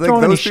 Yeah, I'm not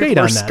throwing any shade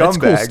on that. Scumbags, it's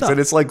cool stuff. And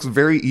it's like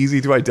very easy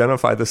to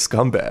identify the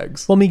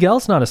scumbags. Well,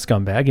 Miguel's not a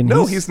scumbag, and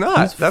no, he's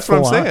not. That's what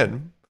I'm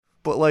saying.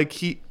 But like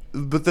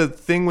but the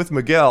thing with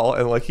Miguel,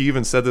 and like he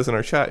even said this in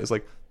our chat, is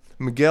like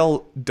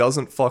Miguel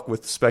doesn't fuck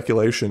with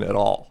speculation at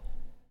all.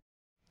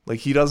 Like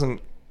he doesn't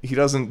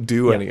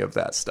do any of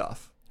that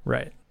stuff.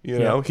 Right. You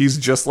know, he's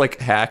just like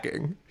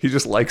hacking. He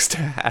just likes to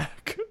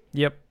hack.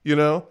 Yep. You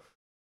know?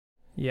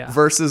 Yeah.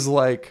 Versus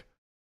like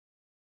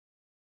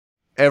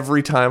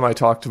every time I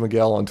talk to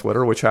Miguel on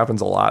Twitter, which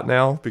happens a lot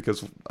now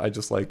because I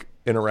just like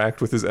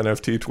interact with his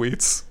NFT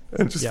tweets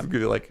and just be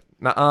like,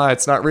 nah,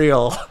 it's not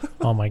real.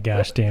 Oh my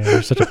gosh, Dan,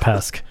 you're such a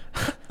pest.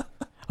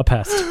 A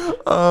pest.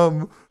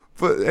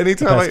 But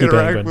anytime I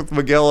interact with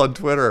Miguel on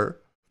Twitter,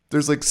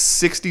 there's like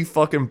 60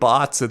 fucking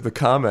bots in the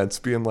comments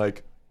being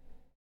like,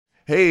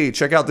 hey,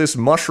 check out this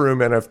mushroom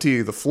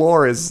NFT. The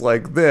floor is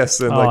like this,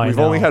 and like we've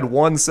only had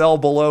one sell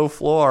below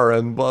floor,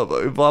 and blah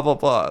blah blah blah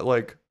blah.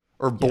 Like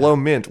or below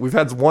mint. We've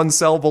had one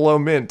sell below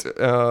mint,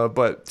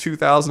 but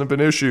 2,000 have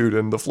been issued,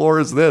 and the floor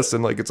is this,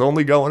 and like it's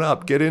only going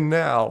up. Get in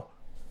now.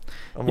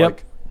 I'm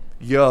like,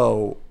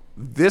 yo,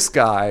 this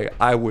guy,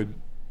 I would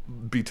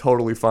be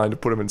totally fine to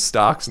put him in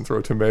stocks and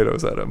throw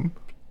tomatoes at him.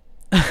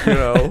 You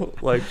know,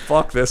 like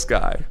fuck this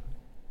guy.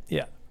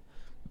 Yeah.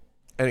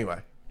 Anyway.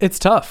 It's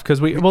tough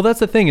because that's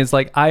the thing is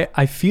like,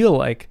 I feel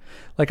like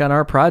on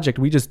our project,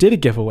 we just did a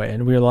giveaway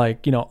and we were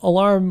like, you know,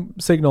 alarm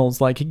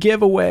signals, like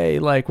giveaway,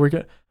 like we're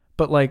going to,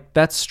 but like,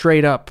 that's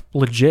straight up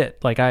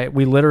legit. Like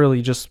we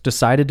literally just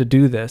decided to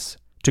do this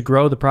to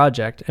grow the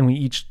project. And we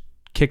each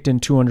kicked in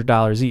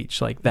 $200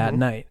 each, like that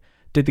night,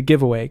 did the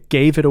giveaway,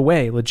 gave it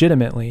away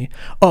legitimately.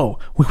 Oh,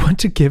 we went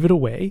to give it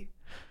away.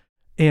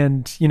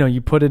 And, you know,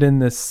 you put it in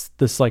this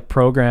like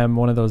program,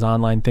 one of those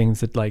online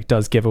things that like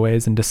does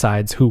giveaways and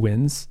decides who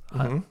wins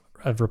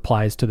of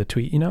replies to the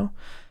tweet, you know,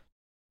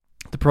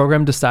 the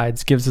program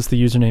decides, gives us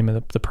the username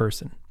of the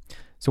person.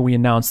 So we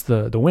announce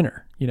the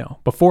winner, you know,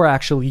 before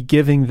actually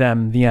giving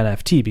them the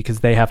NFT because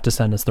they have to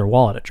send us their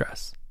wallet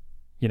address,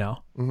 you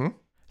know? Mm-hmm.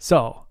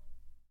 So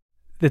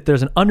that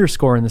there's an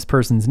underscore in this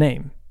person's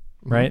name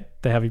right?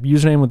 They have a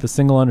username with a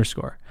single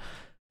underscore.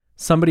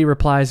 Somebody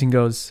replies and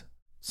goes,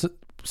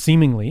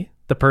 seemingly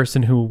the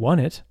person who won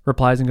it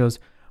replies and goes,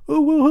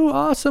 "Ooh, woohoo,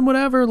 awesome,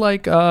 whatever.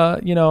 Like,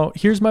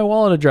 here's my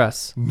wallet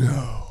address."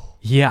 No.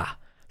 Yeah.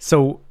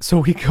 So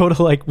we go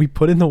to like, we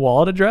put in the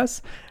wallet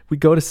address, we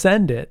go to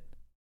send it.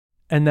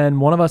 And then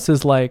one of us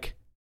is like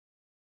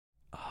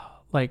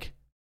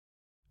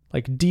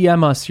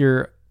DM us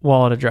your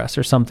wallet address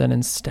or something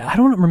instead. I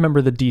don't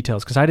remember the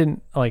details because I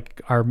didn't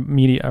like our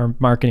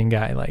marketing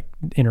guy like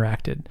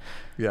interacted.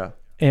 Yeah.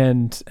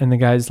 And the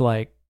guy's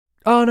like,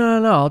 "Oh,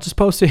 no, I'll just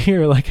post it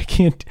here. Like,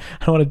 I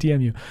don't want to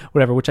DM you,"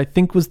 whatever, which I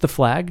think was the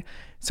flag.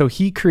 So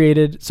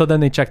so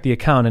then they checked the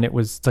account and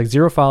it's like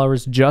 0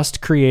 followers,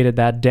 just created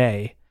that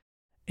day.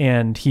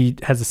 And he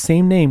has the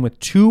same name with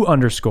 2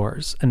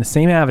 underscores and the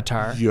same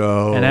avatar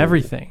and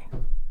everything.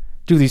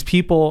 Dude, these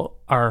people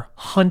are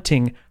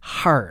hunting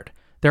hard.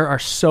 There are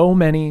so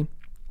many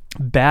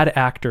bad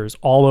actors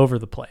all over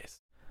the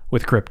place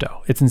with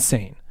crypto. It's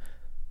insane.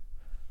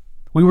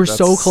 We were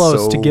so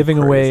close to giving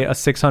away a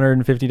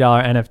 $650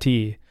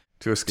 NFT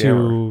to a scammer.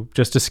 To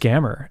just a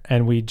scammer.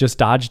 And we just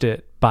dodged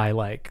it by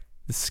like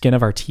the skin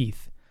of our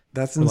teeth.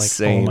 That's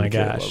insane. Like, oh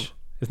my Caleb. gosh.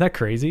 Isn't that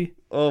crazy?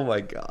 Oh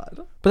my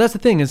God. But that's the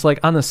thing is like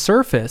on the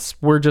surface,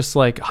 we're just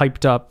like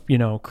hyped up,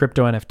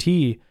 crypto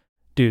NFT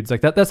dudes.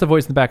 Like that's the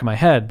voice in the back of my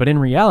head. But in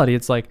reality,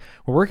 it's like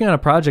we're working on a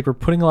project. We're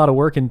putting a lot of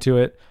work into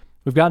it.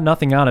 We've got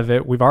nothing out of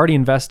it. We've already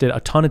invested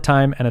a ton of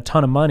time and a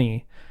ton of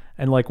money.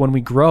 And like when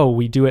we grow,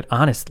 we do it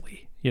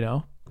honestly,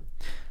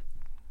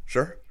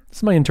 Sure. This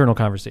is my internal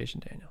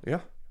conversation, Daniel.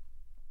 Yeah.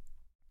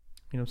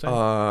 You know what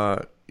I'm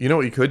saying? You know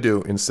what you could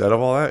do instead of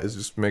all that is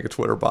just make a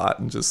Twitter bot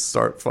and just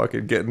start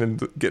fucking getting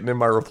in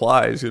my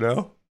replies,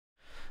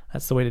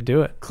 That's the way to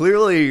do it.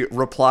 Clearly,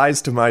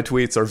 replies to my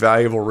tweets are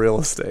valuable real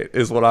estate,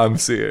 is what I'm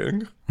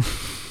seeing.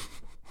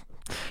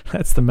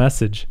 That's the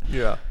message.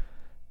 Yeah.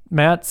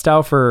 Matt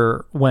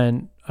Stauffer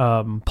went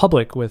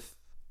public with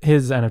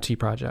his NFT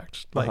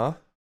project,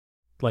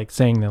 like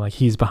saying that like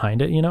he's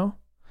behind it.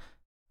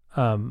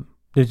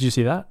 Did you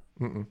see that?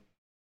 Mm-mm.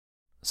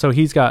 So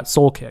he's got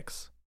Soul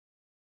Kicks.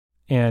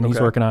 And he's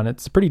Okay. working on it.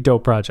 It's a pretty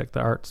dope project.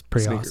 The art's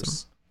pretty Sneakers,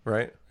 awesome.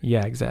 right?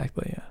 Yeah,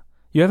 exactly. Yeah.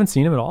 You haven't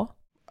seen him at all?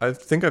 I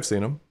think I've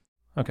seen him.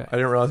 Okay. I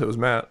didn't realize it was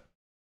Matt.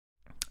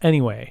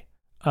 Anyway,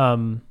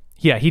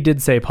 yeah, he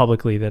did say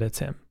publicly that it's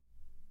him.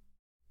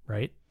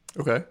 Right?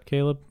 Okay.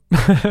 Caleb?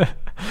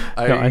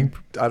 I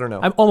don't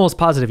know. I'm almost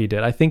positive he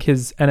did. I think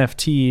his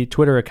NFT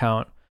Twitter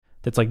account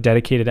that's like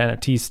dedicated to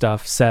NFT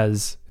stuff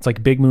says it's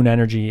like Big Moon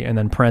Energy and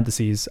then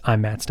parentheses,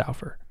 "I'm Matt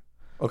Stauffer."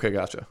 Okay,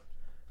 gotcha.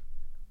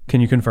 Can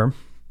you confirm?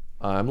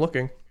 I'm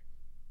looking.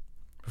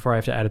 Before I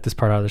have to edit this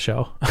part out of the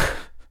show.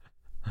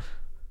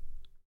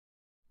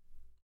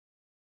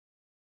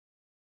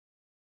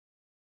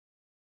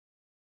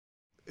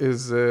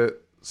 Is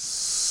it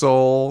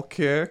Soul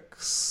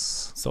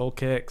Kicks? Soul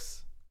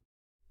Kicks.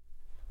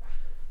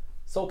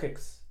 Soul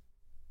Kicks.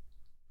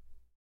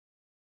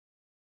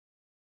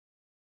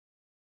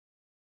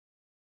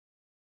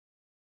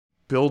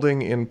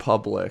 Building in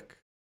public.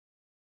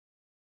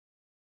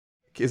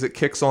 Is it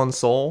Kicks on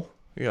Soul?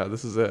 Yeah,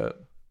 this is it.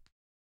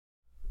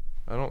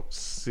 I don't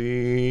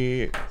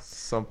see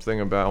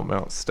something about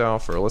Matt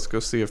Stauffer. Let's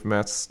go see if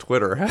Matt's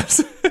Twitter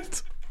has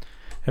it.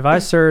 If I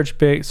search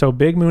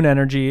Big Moon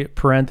Energy,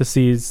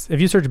 parentheses,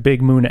 if you search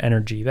Big Moon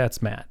Energy,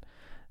 that's Matt.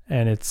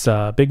 And it's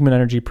Big Moon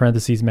Energy,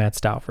 parentheses, Matt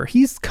Stauffer.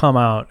 He's come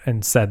out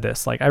and said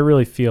this. Like, I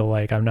really feel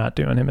like I'm not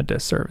doing him a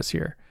disservice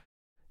here,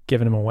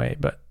 giving him away.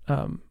 But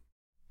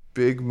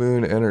Big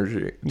Moon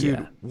Energy. Dude,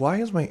 Yeah.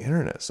 why is my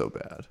internet so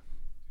bad?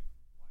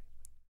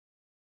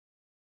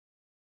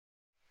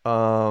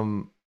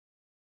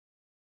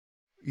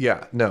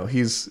 Yeah, no,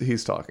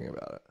 he's talking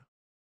about it.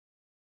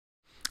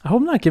 I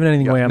hope I'm not giving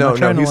anything away. I'm not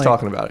trying to he's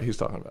talking about it. He's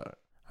talking about it.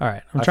 All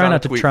right. I'm I trying found not a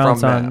to tweet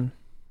trounce from on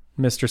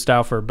Mr.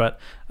 Stauffer, but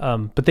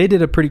they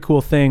did a pretty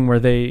cool thing where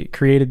they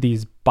created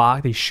these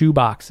shoe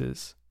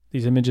boxes,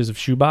 these images of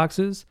shoe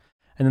boxes,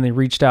 and then they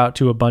reached out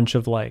to a bunch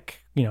of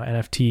like,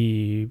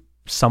 NFT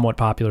somewhat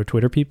popular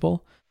Twitter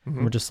people. Mm-hmm.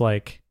 And we're just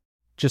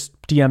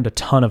DM'd a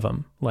ton of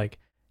them. Like,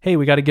 "Hey,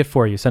 we got a gift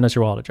for you. Send us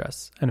your wallet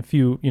address." And a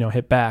few,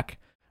 hit back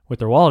with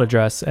their wallet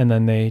address, and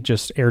then they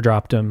just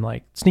airdropped them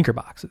like sneaker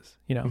boxes,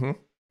 Mm-hmm.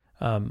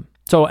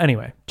 So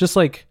anyway, just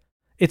like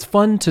it's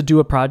fun to do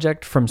a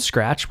project from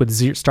scratch with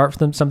start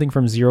from something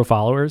from 0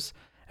 followers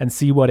and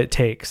see what it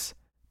takes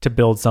to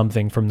build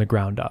something from the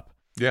ground up.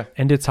 Yeah.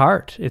 And it's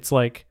hard. It's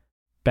like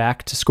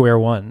back to square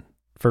one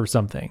for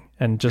something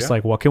and just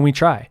like, what can we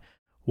try?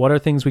 What are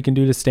things we can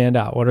do to stand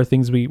out? What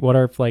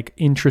are like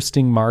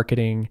interesting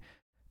marketing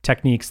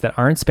techniques that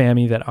aren't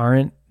spammy, that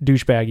aren't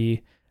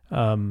douchebaggy,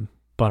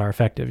 but are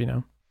effective,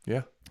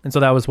 Yeah. And so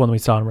that was one we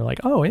saw and we're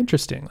like, oh,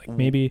 interesting. Like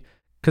maybe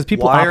because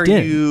people Why opt are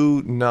in.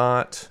 you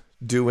not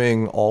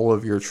doing all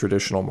of your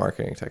traditional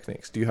marketing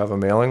techniques? Do you have a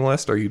mailing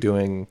list? Are you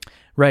doing...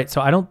 Right. So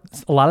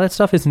a lot of that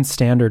stuff isn't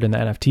standard in the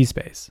NFT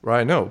space.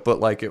 Right, I know, but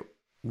like you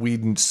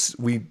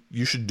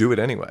should do it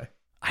anyway.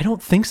 I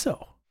don't think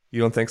so. You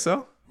don't think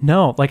so?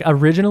 No, like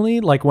originally,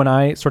 like when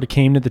I sort of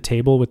came to the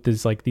table with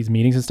these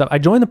meetings and stuff, I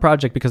joined the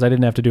project because I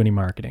didn't have to do any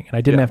marketing and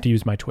I didn't have to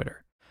use my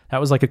Twitter. That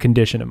was like a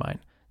condition of mine.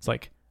 It's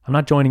like, I'm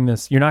not joining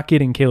this. You're not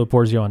getting Caleb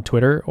Porzio on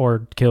Twitter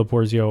or Caleb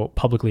Porzio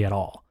publicly at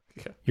all.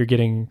 Yeah. You're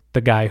getting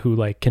the guy who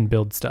like can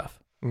build stuff.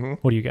 Mm-hmm.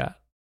 What do you got?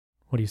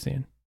 What are you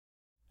seeing?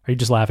 Are you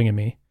just laughing at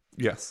me?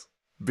 Yes.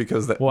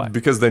 Because What?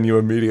 because then you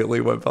immediately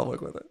went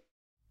public with it.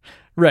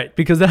 Right.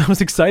 Because then I was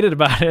excited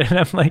about it and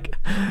I'm like,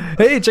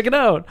 hey, check it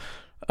out.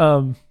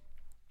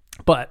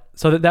 But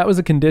so that was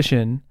a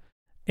condition.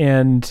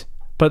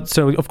 But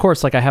so of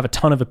course, like I have a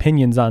ton of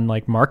opinions on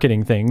like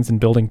marketing things and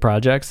building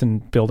projects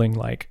and building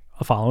like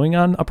a following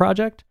on a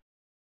project.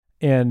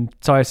 And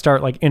so I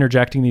start like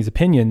interjecting these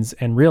opinions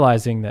and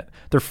realizing that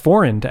they're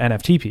foreign to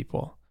NFT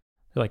people.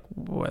 They're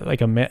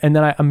and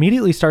then I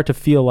immediately start to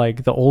feel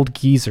like the old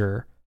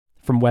geezer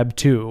from Web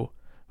 2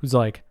 who's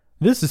like,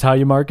 this is how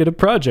you market a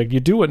project.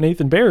 You do what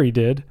Nathan Barry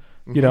did,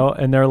 you know,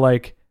 and they're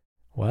like,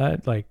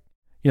 what? Like,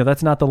 you know,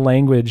 that's not the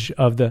language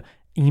of the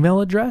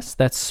email address.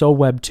 That's so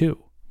Web 2,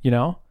 you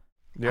know?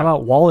 Yeah. How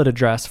about wallet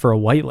address for a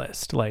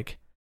whitelist? Like,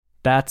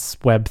 that's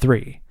Web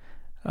 3.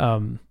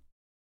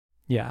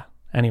 Yeah.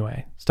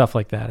 Anyway, stuff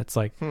like that. It's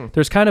like,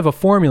 there's kind of a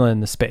formula in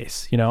the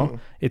space, you know?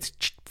 It's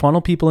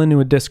funnel people into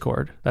a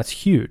Discord. That's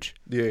huge.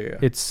 Yeah.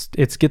 It's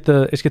get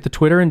the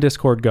Twitter and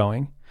Discord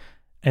going.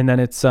 And then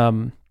it's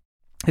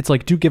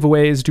like do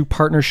giveaways, do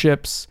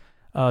partnerships,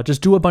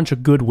 just do a bunch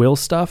of goodwill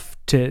stuff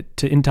to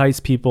entice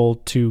people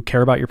to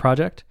care about your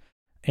project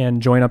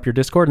and join up your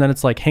Discord. And then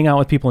it's like hang out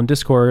with people in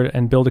Discord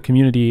and build a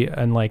community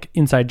and like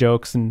inside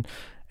jokes and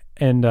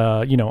you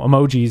know,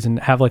 emojis and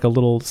have like a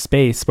little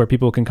space where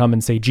people can come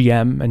and say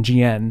GM and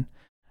GN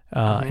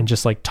and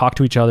just like talk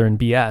to each other and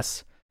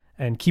BS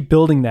and keep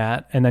building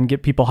that and then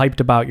get people hyped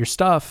about your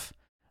stuff.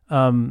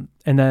 And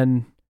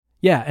then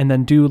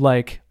do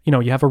like, you know,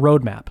 you have a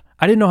roadmap.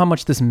 I didn't know how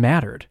much this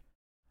mattered,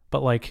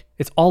 but like,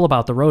 it's all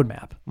about the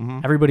roadmap.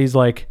 Everybody's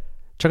like,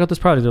 check out this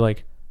project. They're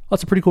like, oh,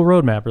 that's a pretty cool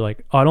roadmap. Or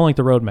like, oh, I don't like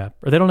the roadmap,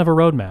 or they don't have a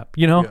roadmap.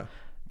 You know,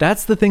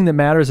 that's the thing that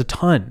matters a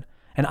ton.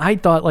 And I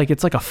thought like,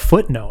 it's like a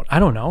footnote. I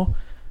don't know.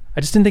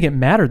 I just didn't think it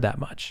mattered that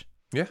much.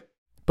 Yeah.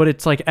 But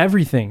it's like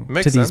everything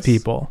Makes to sense. these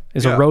people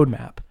is a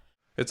roadmap.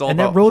 It's all and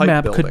about that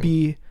roadmap hype could building.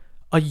 be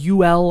a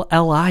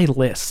ULLI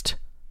list.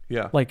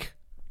 Yeah. Like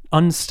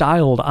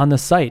unstyled on the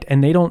site,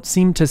 and they don't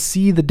seem to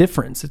see the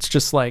difference. It's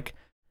just like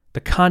the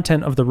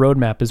content of the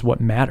roadmap is what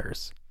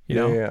matters, you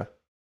know? Yeah.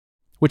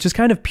 Which is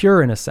kind of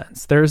pure in a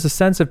sense. There's a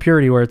sense of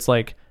purity where it's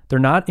like they're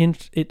not in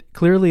it.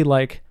 Clearly,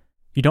 like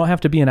you don't have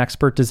to be an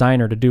expert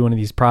designer to do one of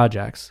these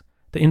projects.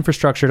 The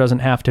infrastructure doesn't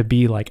have to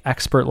be like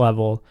expert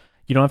level.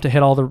 You don't have to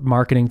hit all the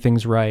marketing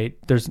things right.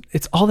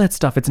 It's all that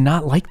stuff. It's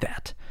not like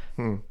that.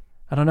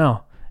 I don't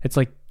know. It's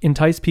like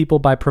entice people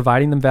by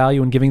providing them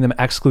value and giving them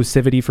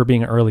exclusivity for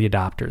being early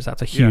adopters.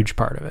 That's a huge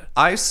part of it.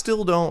 I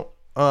still don't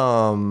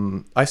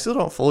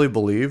fully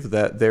believe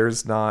that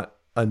there's not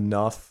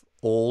enough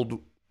old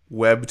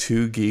Web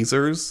 2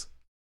 geezers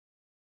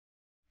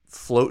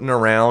floating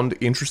around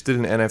interested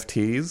in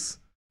NFTs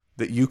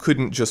that you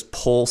couldn't just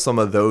pull some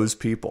of those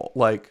people.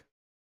 Like,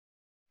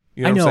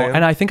 you know I know, what I'm saying?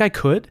 and I think I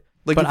could,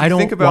 Like, but if you I don't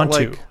think about,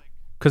 want to,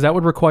 because that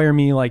would require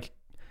me like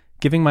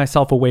giving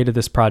myself away to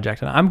this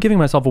project, and I'm giving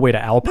myself away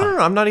to Alpine. No,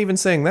 I'm not even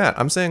saying that.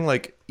 I'm saying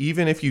like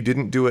even if you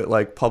didn't do it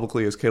like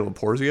publicly as Caleb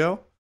Porzio,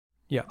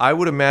 I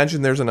would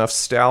imagine there's enough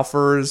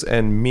Staufers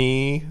and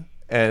me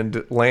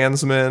and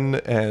Landsman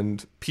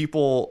and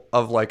people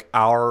of like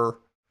our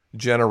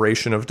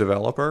generation of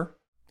developer.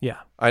 Yeah,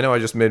 I know I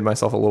just made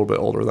myself a little bit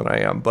older than I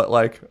am, but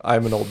like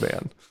I'm an old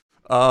man.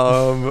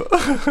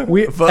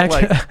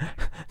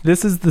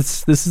 This is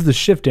the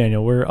shift,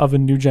 Daniel. We're of a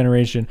new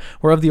generation.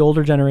 We're of the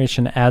older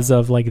generation as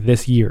of like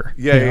this year.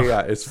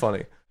 Yeah. It's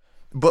funny,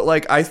 but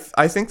like I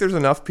think there's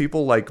enough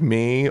people like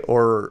me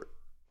or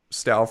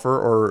Stauffer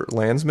or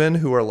Landsman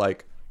who are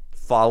like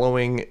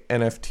following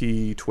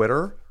NFT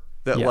Twitter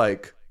that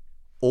like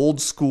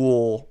old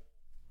school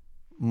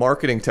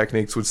marketing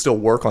techniques would still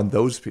work on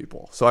those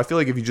people. So I feel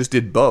like if you just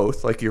did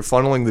both, like you're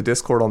funneling the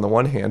Discord on the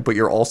one hand, but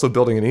you're also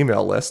building an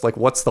email list, like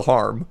what's the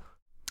harm?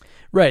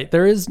 Right.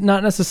 There is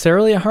not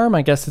necessarily a harm.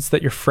 I guess it's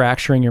that you're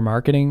fracturing your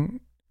marketing,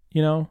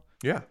 you know?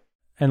 Yeah.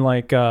 And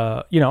like,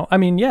 you know, I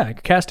mean, yeah,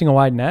 casting a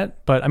wide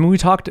net, but I mean, we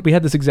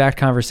had this exact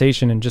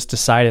conversation and just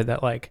decided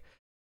that like,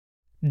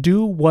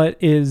 do what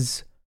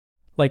is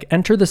like,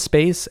 enter the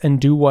space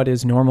and do what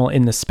is normal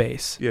in the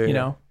space, you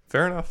know?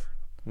 Fair enough.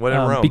 When in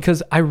Rome.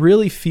 Because I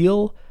really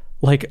feel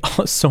like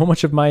so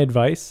much of my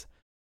advice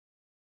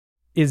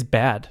is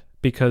bad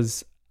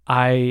because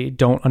I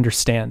don't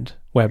understand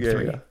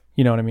Web3.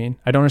 You know what I mean?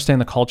 I don't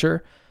understand the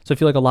culture. So I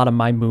feel like a lot of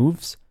my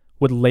moves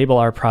would label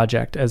our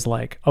project as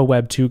like a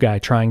Web 2 guy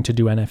trying to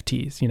do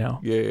NFTs, you know?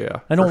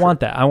 Yeah. I don't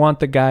want that. I want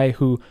the guy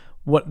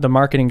the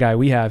marketing guy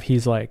we have,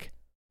 he's like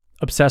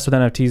obsessed with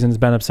NFTs and has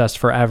been obsessed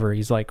forever.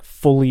 He's like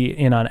fully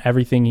in on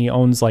everything. He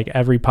owns like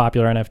every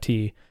popular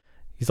NFT.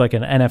 He's like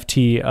an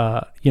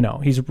NFT, you know,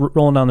 he's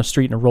rolling down the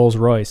street in a Rolls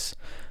Royce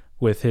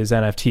with his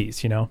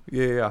NFTs, you know?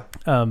 Yeah.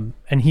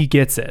 And he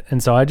gets it.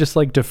 And so I just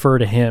like defer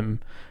to him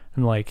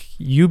And like,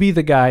 you be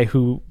the guy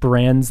who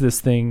brands this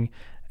thing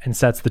and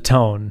sets the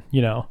tone,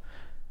 you know.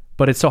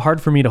 But it's so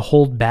hard for me to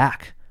hold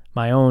back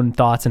my own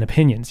thoughts and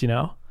opinions, you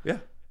know. Yeah.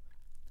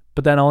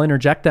 But then I'll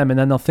interject them, and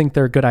then they'll think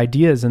they're good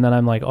ideas, and then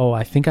I'm like, oh,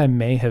 I think I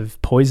may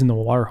have poisoned the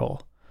water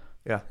hole.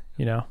 Yeah.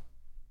 You know.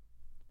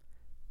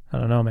 I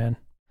don't know, man.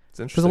 It's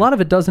interesting. Because a lot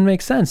of it doesn't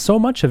make sense. So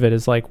much of it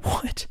is like,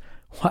 what?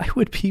 Why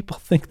would people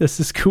think this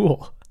is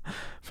cool?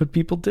 But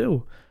people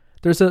do.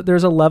 There's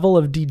a level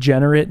of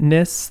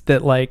degenerateness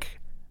that like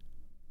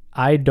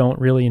I don't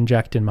really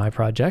inject in my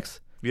projects.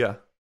 Yeah.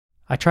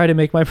 I try to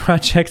make my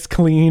projects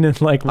clean and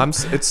like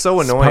it's so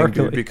annoying,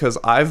 sparkly. dude, because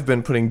I've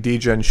been putting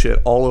degen shit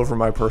all over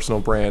my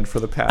personal brand for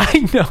the past. I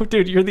know,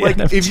 dude. You're the like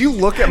NFT. if you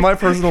look at my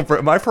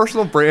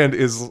personal brand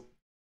is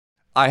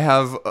I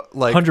have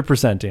like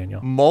 100%,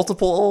 Daniel.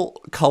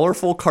 multiple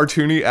colorful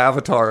cartoony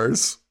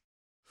avatars.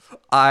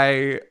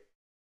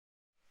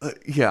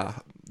 Yeah,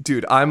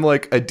 dude, I'm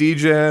like a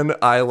degen.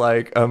 I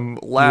like am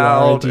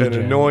loud and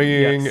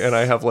annoying, yes. and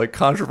I have like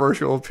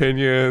controversial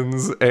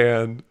opinions,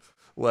 and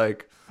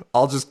like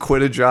I'll just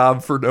quit a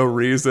job for no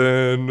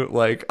reason.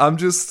 Like I'm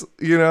just,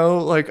 you know,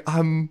 like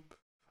I'm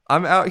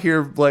out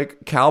here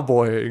like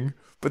cowboying,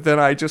 but then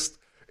it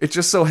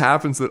just so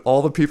happens that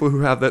all the people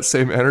who have that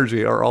same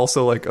energy are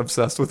also like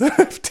obsessed with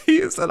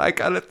NFTs, and I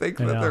kind of think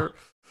that they're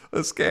a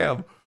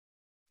scam.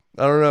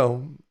 I don't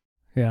know.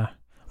 Yeah.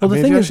 Well, the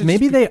thing is,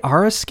 maybe they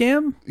are a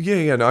scam.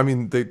 Yeah. No, I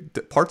mean,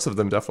 parts of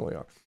them definitely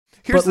are.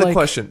 Here's the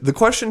question. The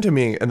question to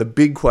me, and the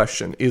big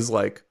question is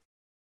like,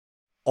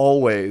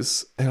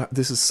 always, and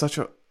this is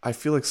I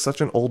feel like such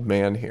an old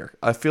man here.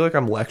 I feel like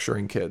I'm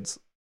lecturing kids.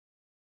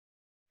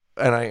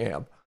 And I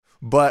am.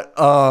 But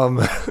I'm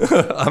going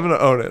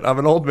to own it. I'm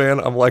an old man.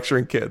 I'm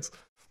lecturing kids.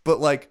 But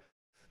like,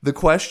 the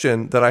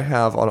question that I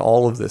have on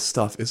all of this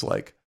stuff is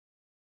like,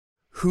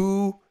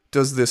 who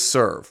does this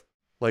serve?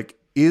 Like,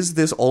 is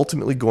this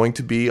ultimately going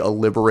to be a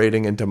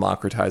liberating and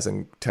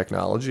democratizing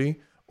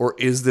technology? Or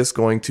is this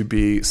going to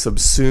be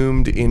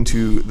subsumed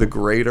into the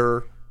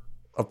greater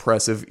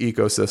oppressive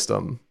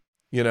ecosystem,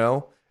 you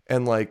know?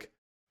 And like,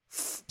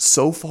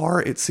 so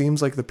far, it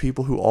seems like the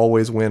people who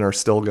always win are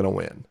still going to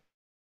win,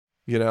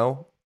 you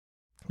know?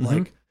 Mm-hmm.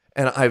 Like,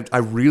 and I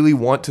really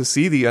want to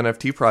see the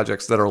NFT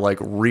projects that are like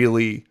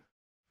really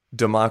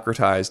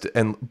democratized,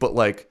 but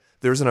like,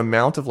 there's an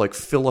amount of like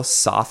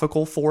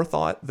philosophical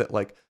forethought that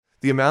like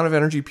the amount of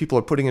energy people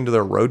are putting into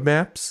their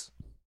roadmaps,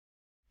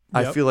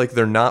 I feel like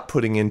they're not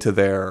putting into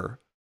their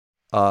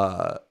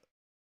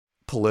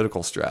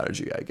political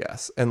strategy, I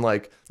guess. And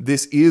like,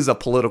 this is a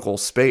political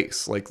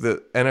space. Like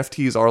the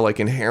NFTs are like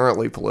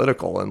inherently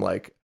political, and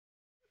like,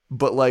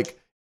 but like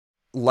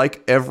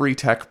every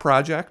tech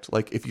project,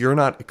 like if you're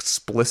not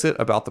explicit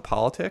about the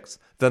politics,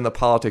 then the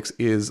politics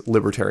is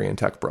libertarian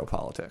tech bro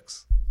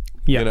politics.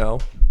 Yeah. You know?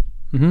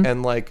 Mm-hmm.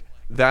 And like,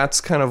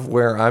 that's kind of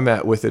where I'm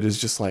at with it, is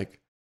just like,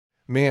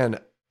 man,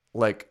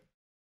 like,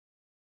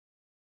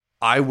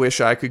 I wish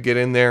I could get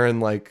in there and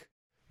like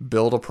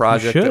build a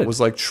project that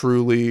was like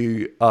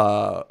truly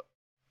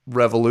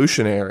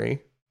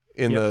revolutionary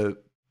in the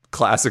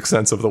classic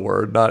sense of the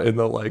word, not in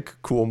the like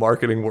cool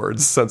marketing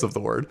words sense of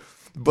the word.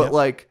 But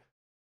like,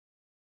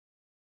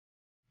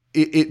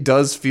 it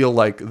does feel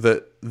like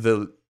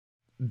the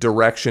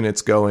direction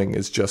it's going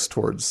is just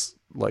towards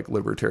like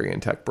libertarian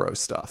tech bro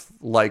stuff,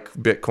 like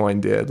Bitcoin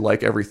did,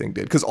 like everything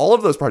did. Because all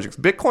of those projects,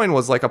 Bitcoin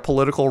was like a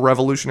political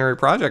revolutionary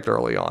project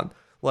early on.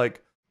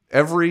 Like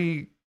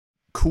every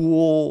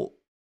cool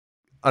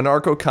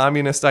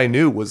anarcho-communist I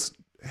knew was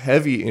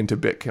heavy into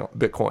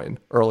Bitcoin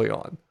early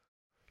on,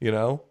 you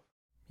know?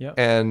 Yeah.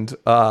 And,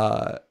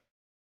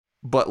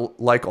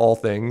 but like all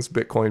things,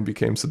 Bitcoin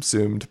became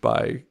subsumed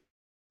by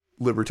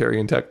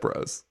libertarian tech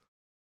bros.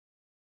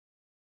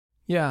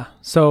 Yeah.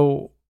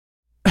 So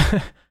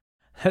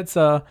that's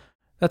a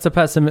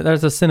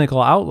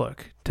cynical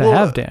outlook to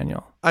have,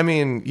 Daniel. I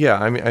mean, yeah,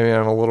 I mean,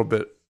 I'm a little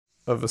bit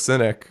of a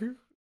cynic.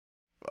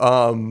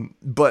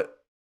 But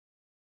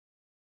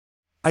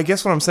I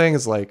guess what I'm saying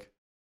is like,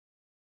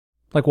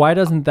 why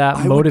doesn't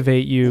that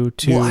motivate you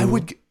to? Well, I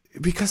would,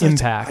 because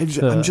impact.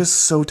 I'm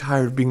just so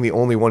tired of being the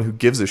only one who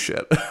gives a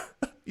shit.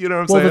 You know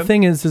what I'm saying? Well, the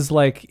thing is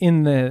like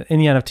in the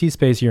NFT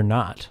space, you're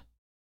not.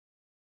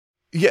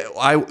 Yeah,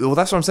 well,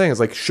 that's what I'm saying is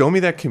like, show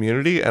me that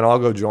community and I'll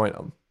go join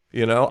them.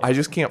 You know, I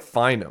just can't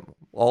find them.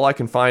 All I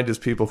can find is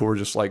people who are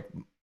just like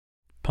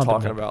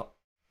talking about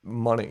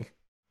money.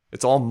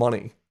 It's all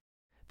money.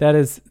 That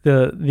is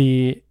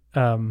the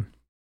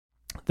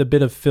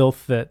bit of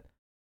filth that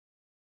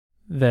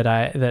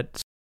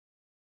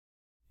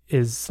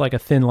is like a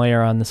thin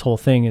layer on this whole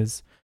thing,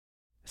 is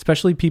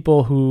especially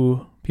people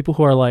who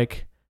are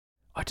like,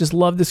 I just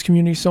love this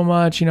community so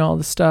much, you know, all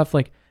this stuff,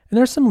 like, and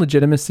there's some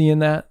legitimacy in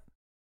that,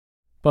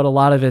 but a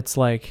lot of it's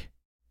like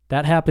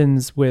that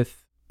happens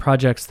with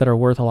projects that are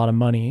worth a lot of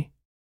money.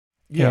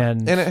 Yeah,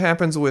 and it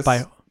happens with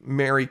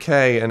Mary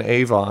Kay and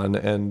Avon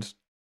and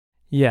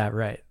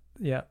right.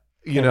 Yeah.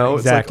 You know,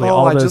 exactly. It's like,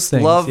 all I those just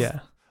things, love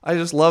I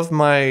just love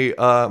my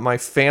my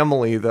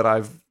family that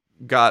I've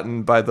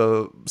gotten by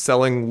the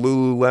selling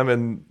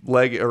Lululemon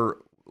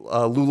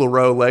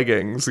LuLaRoe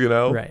leggings, you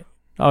know? Right.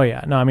 Oh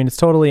yeah. No, I mean it's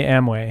totally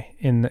Amway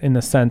in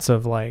the sense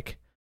of like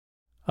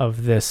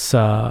of this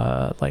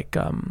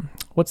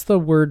what's the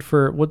word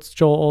for what's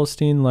Joel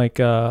Osteen like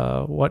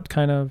what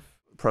kind of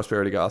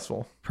Prosperity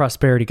gospel.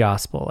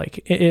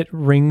 Like it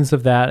rings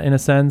of that in a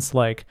sense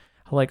like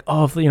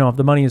oh if, if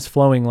the money is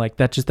flowing like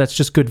that's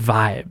just good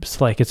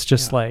vibes. Like it's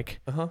just like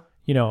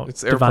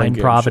it's divine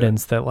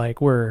providence that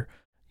like we're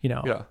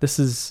this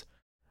is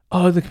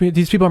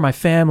these people are my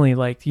family,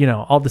 like,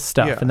 all this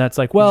stuff. Yeah. And that's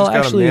like, well,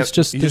 actually it's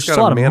just, there's just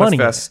a lot of money.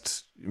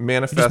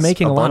 Manifest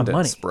making abundance, a lot of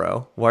money,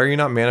 bro. Why are you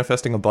not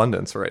manifesting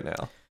abundance right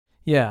now?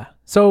 Yeah.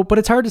 So, but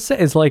it's hard to say.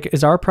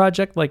 Is our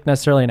project like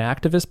necessarily an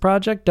activist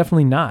project?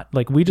 Definitely not.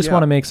 Like we just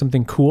want to make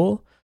something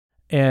cool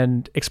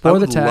and explore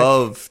the tech. I would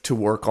love to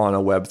work on a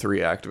Web3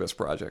 activist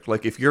project.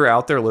 Like if you're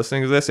out there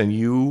listening to this and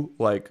you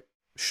like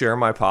share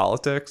my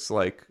politics,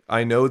 like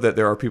I know that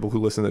there are people who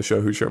listen to the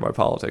show who share my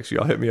politics.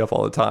 Y'all hit me up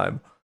all the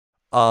time.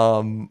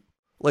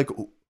 Like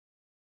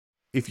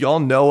if y'all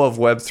know of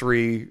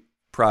Web3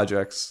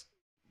 projects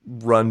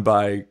run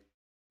by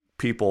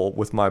people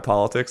with my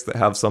politics that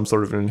have some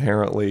sort of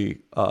inherently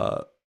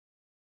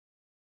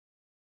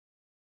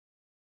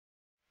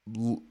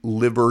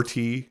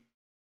liberty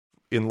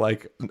in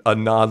like a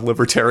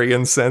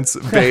non-libertarian sense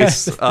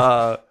based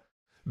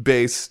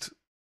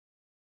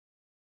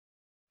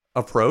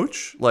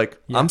approach,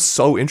 like I'm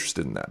so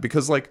interested in that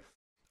because like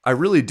I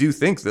really do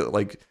think that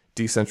like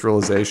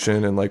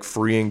decentralization and like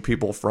freeing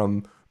people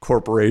from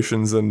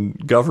corporations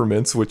and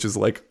governments, which is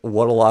like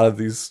what a lot of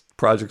these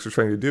projects are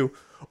trying to do,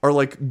 are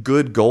like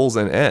good goals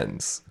and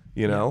ends,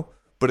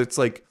 but it's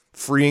like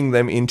freeing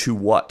them into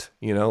what,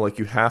 like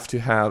you have to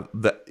have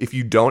that. If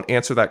you don't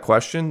answer that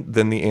question,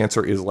 then the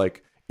answer is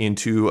like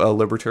into a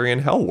libertarian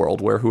hell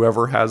world where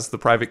whoever has the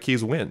private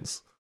keys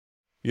wins,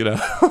 and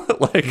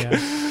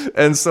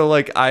so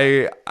like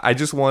I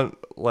just want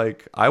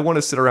I want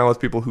to sit around with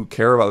people who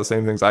care about the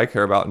same things I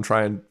care about and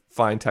try and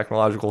find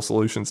technological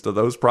solutions to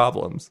those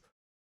problems.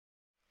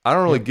 I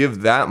don't really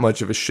give that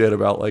much of a shit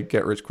about like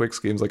get rich quick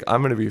schemes. Like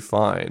I'm going to be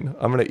fine.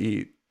 I'm going to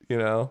eat,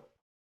 Yeah.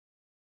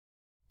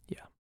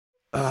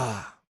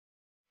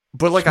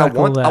 But like I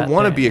want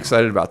to be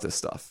excited about this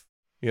stuff,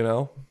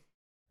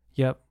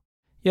 Yep.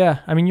 Yeah.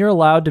 I mean, you're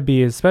allowed to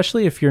be,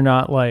 especially if you're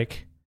not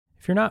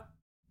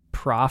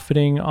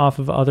profiting off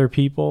of other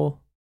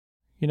people,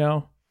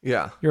 Yeah.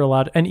 You're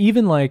allowed. And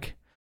even like,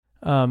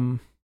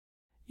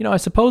 I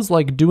suppose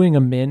like doing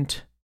a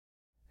mint,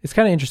 it's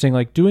kind of interesting.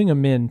 Like doing a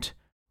mint,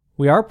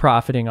 we are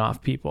profiting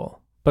off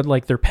people, but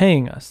like they're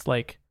paying us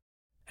like,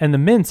 and the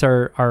mints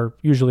are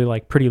usually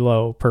like pretty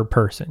low per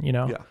person,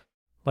 Yeah.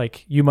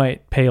 Like you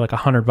might pay like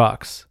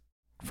 $100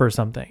 for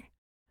something.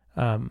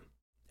 And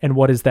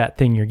what is that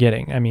thing you're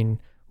getting? I mean,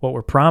 what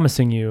we're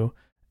promising you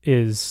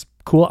is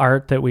cool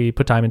art that we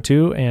put time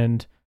into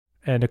and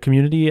a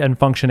community and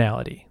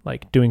functionality,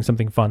 like doing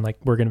something fun. Like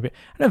we're going to be,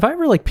 and if I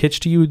ever like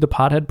pitched to you the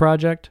Pothead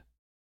project,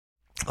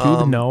 do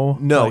you know?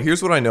 No,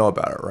 here's what I know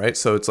about it, right?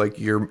 So it's like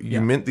you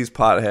mint these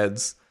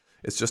potheads.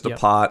 It's just a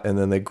pot, and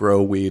then they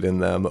grow weed in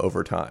them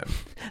over time.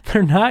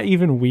 They're not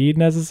even weed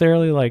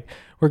necessarily. Like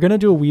we're gonna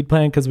do a weed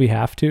plant because we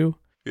have to.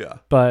 Yeah.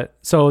 But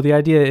so the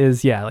idea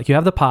is, like you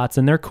have the pots,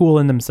 and they're cool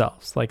in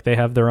themselves. Like they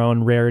have their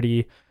own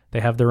rarity,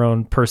 they have their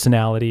own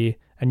personality,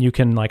 and you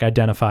can like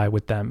identify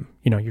with them,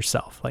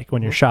 yourself. Like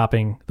when you're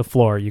shopping the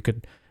floor, you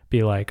could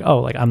be like, oh,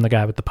 like I'm the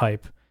guy with the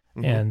pipe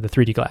and the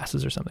 3D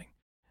glasses or something.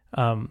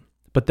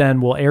 But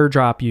then we'll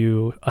airdrop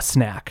you a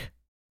snack,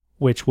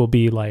 which will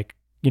be like,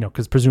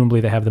 because presumably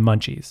they have the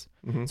munchies.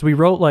 Mm-hmm. So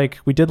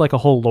we did like a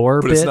whole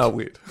lore bit. But it's not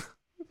weed.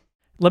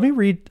 Let me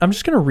read. I'm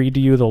just going to read to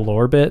you the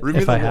lore bit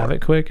if I have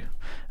it quick.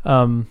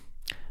 I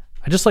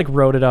just like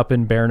wrote it up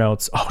in bare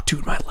notes. Oh,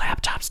 dude, my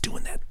laptop's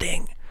doing that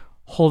thing.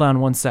 Hold on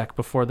one sec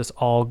before this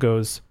all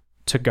goes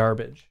to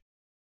garbage.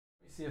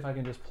 Let me see if I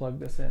can just plug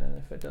this in and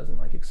if it doesn't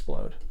like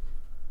explode.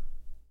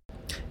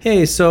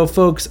 Hey, so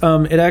folks,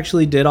 it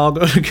actually did all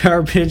go to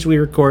garbage. We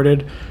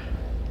recorded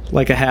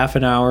like a half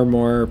an hour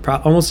more,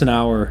 almost an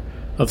hour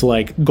of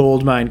like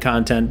goldmine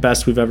content,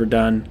 best we've ever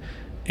done,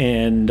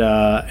 and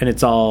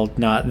it's all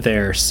not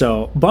there.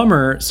 So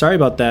bummer. Sorry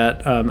about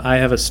that. I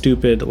have a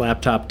stupid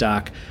laptop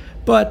dock,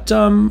 but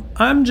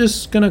I'm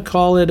just gonna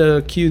call it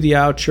a cue the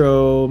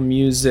outro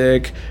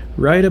music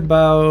right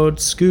about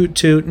scoot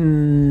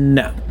tootin'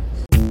 now.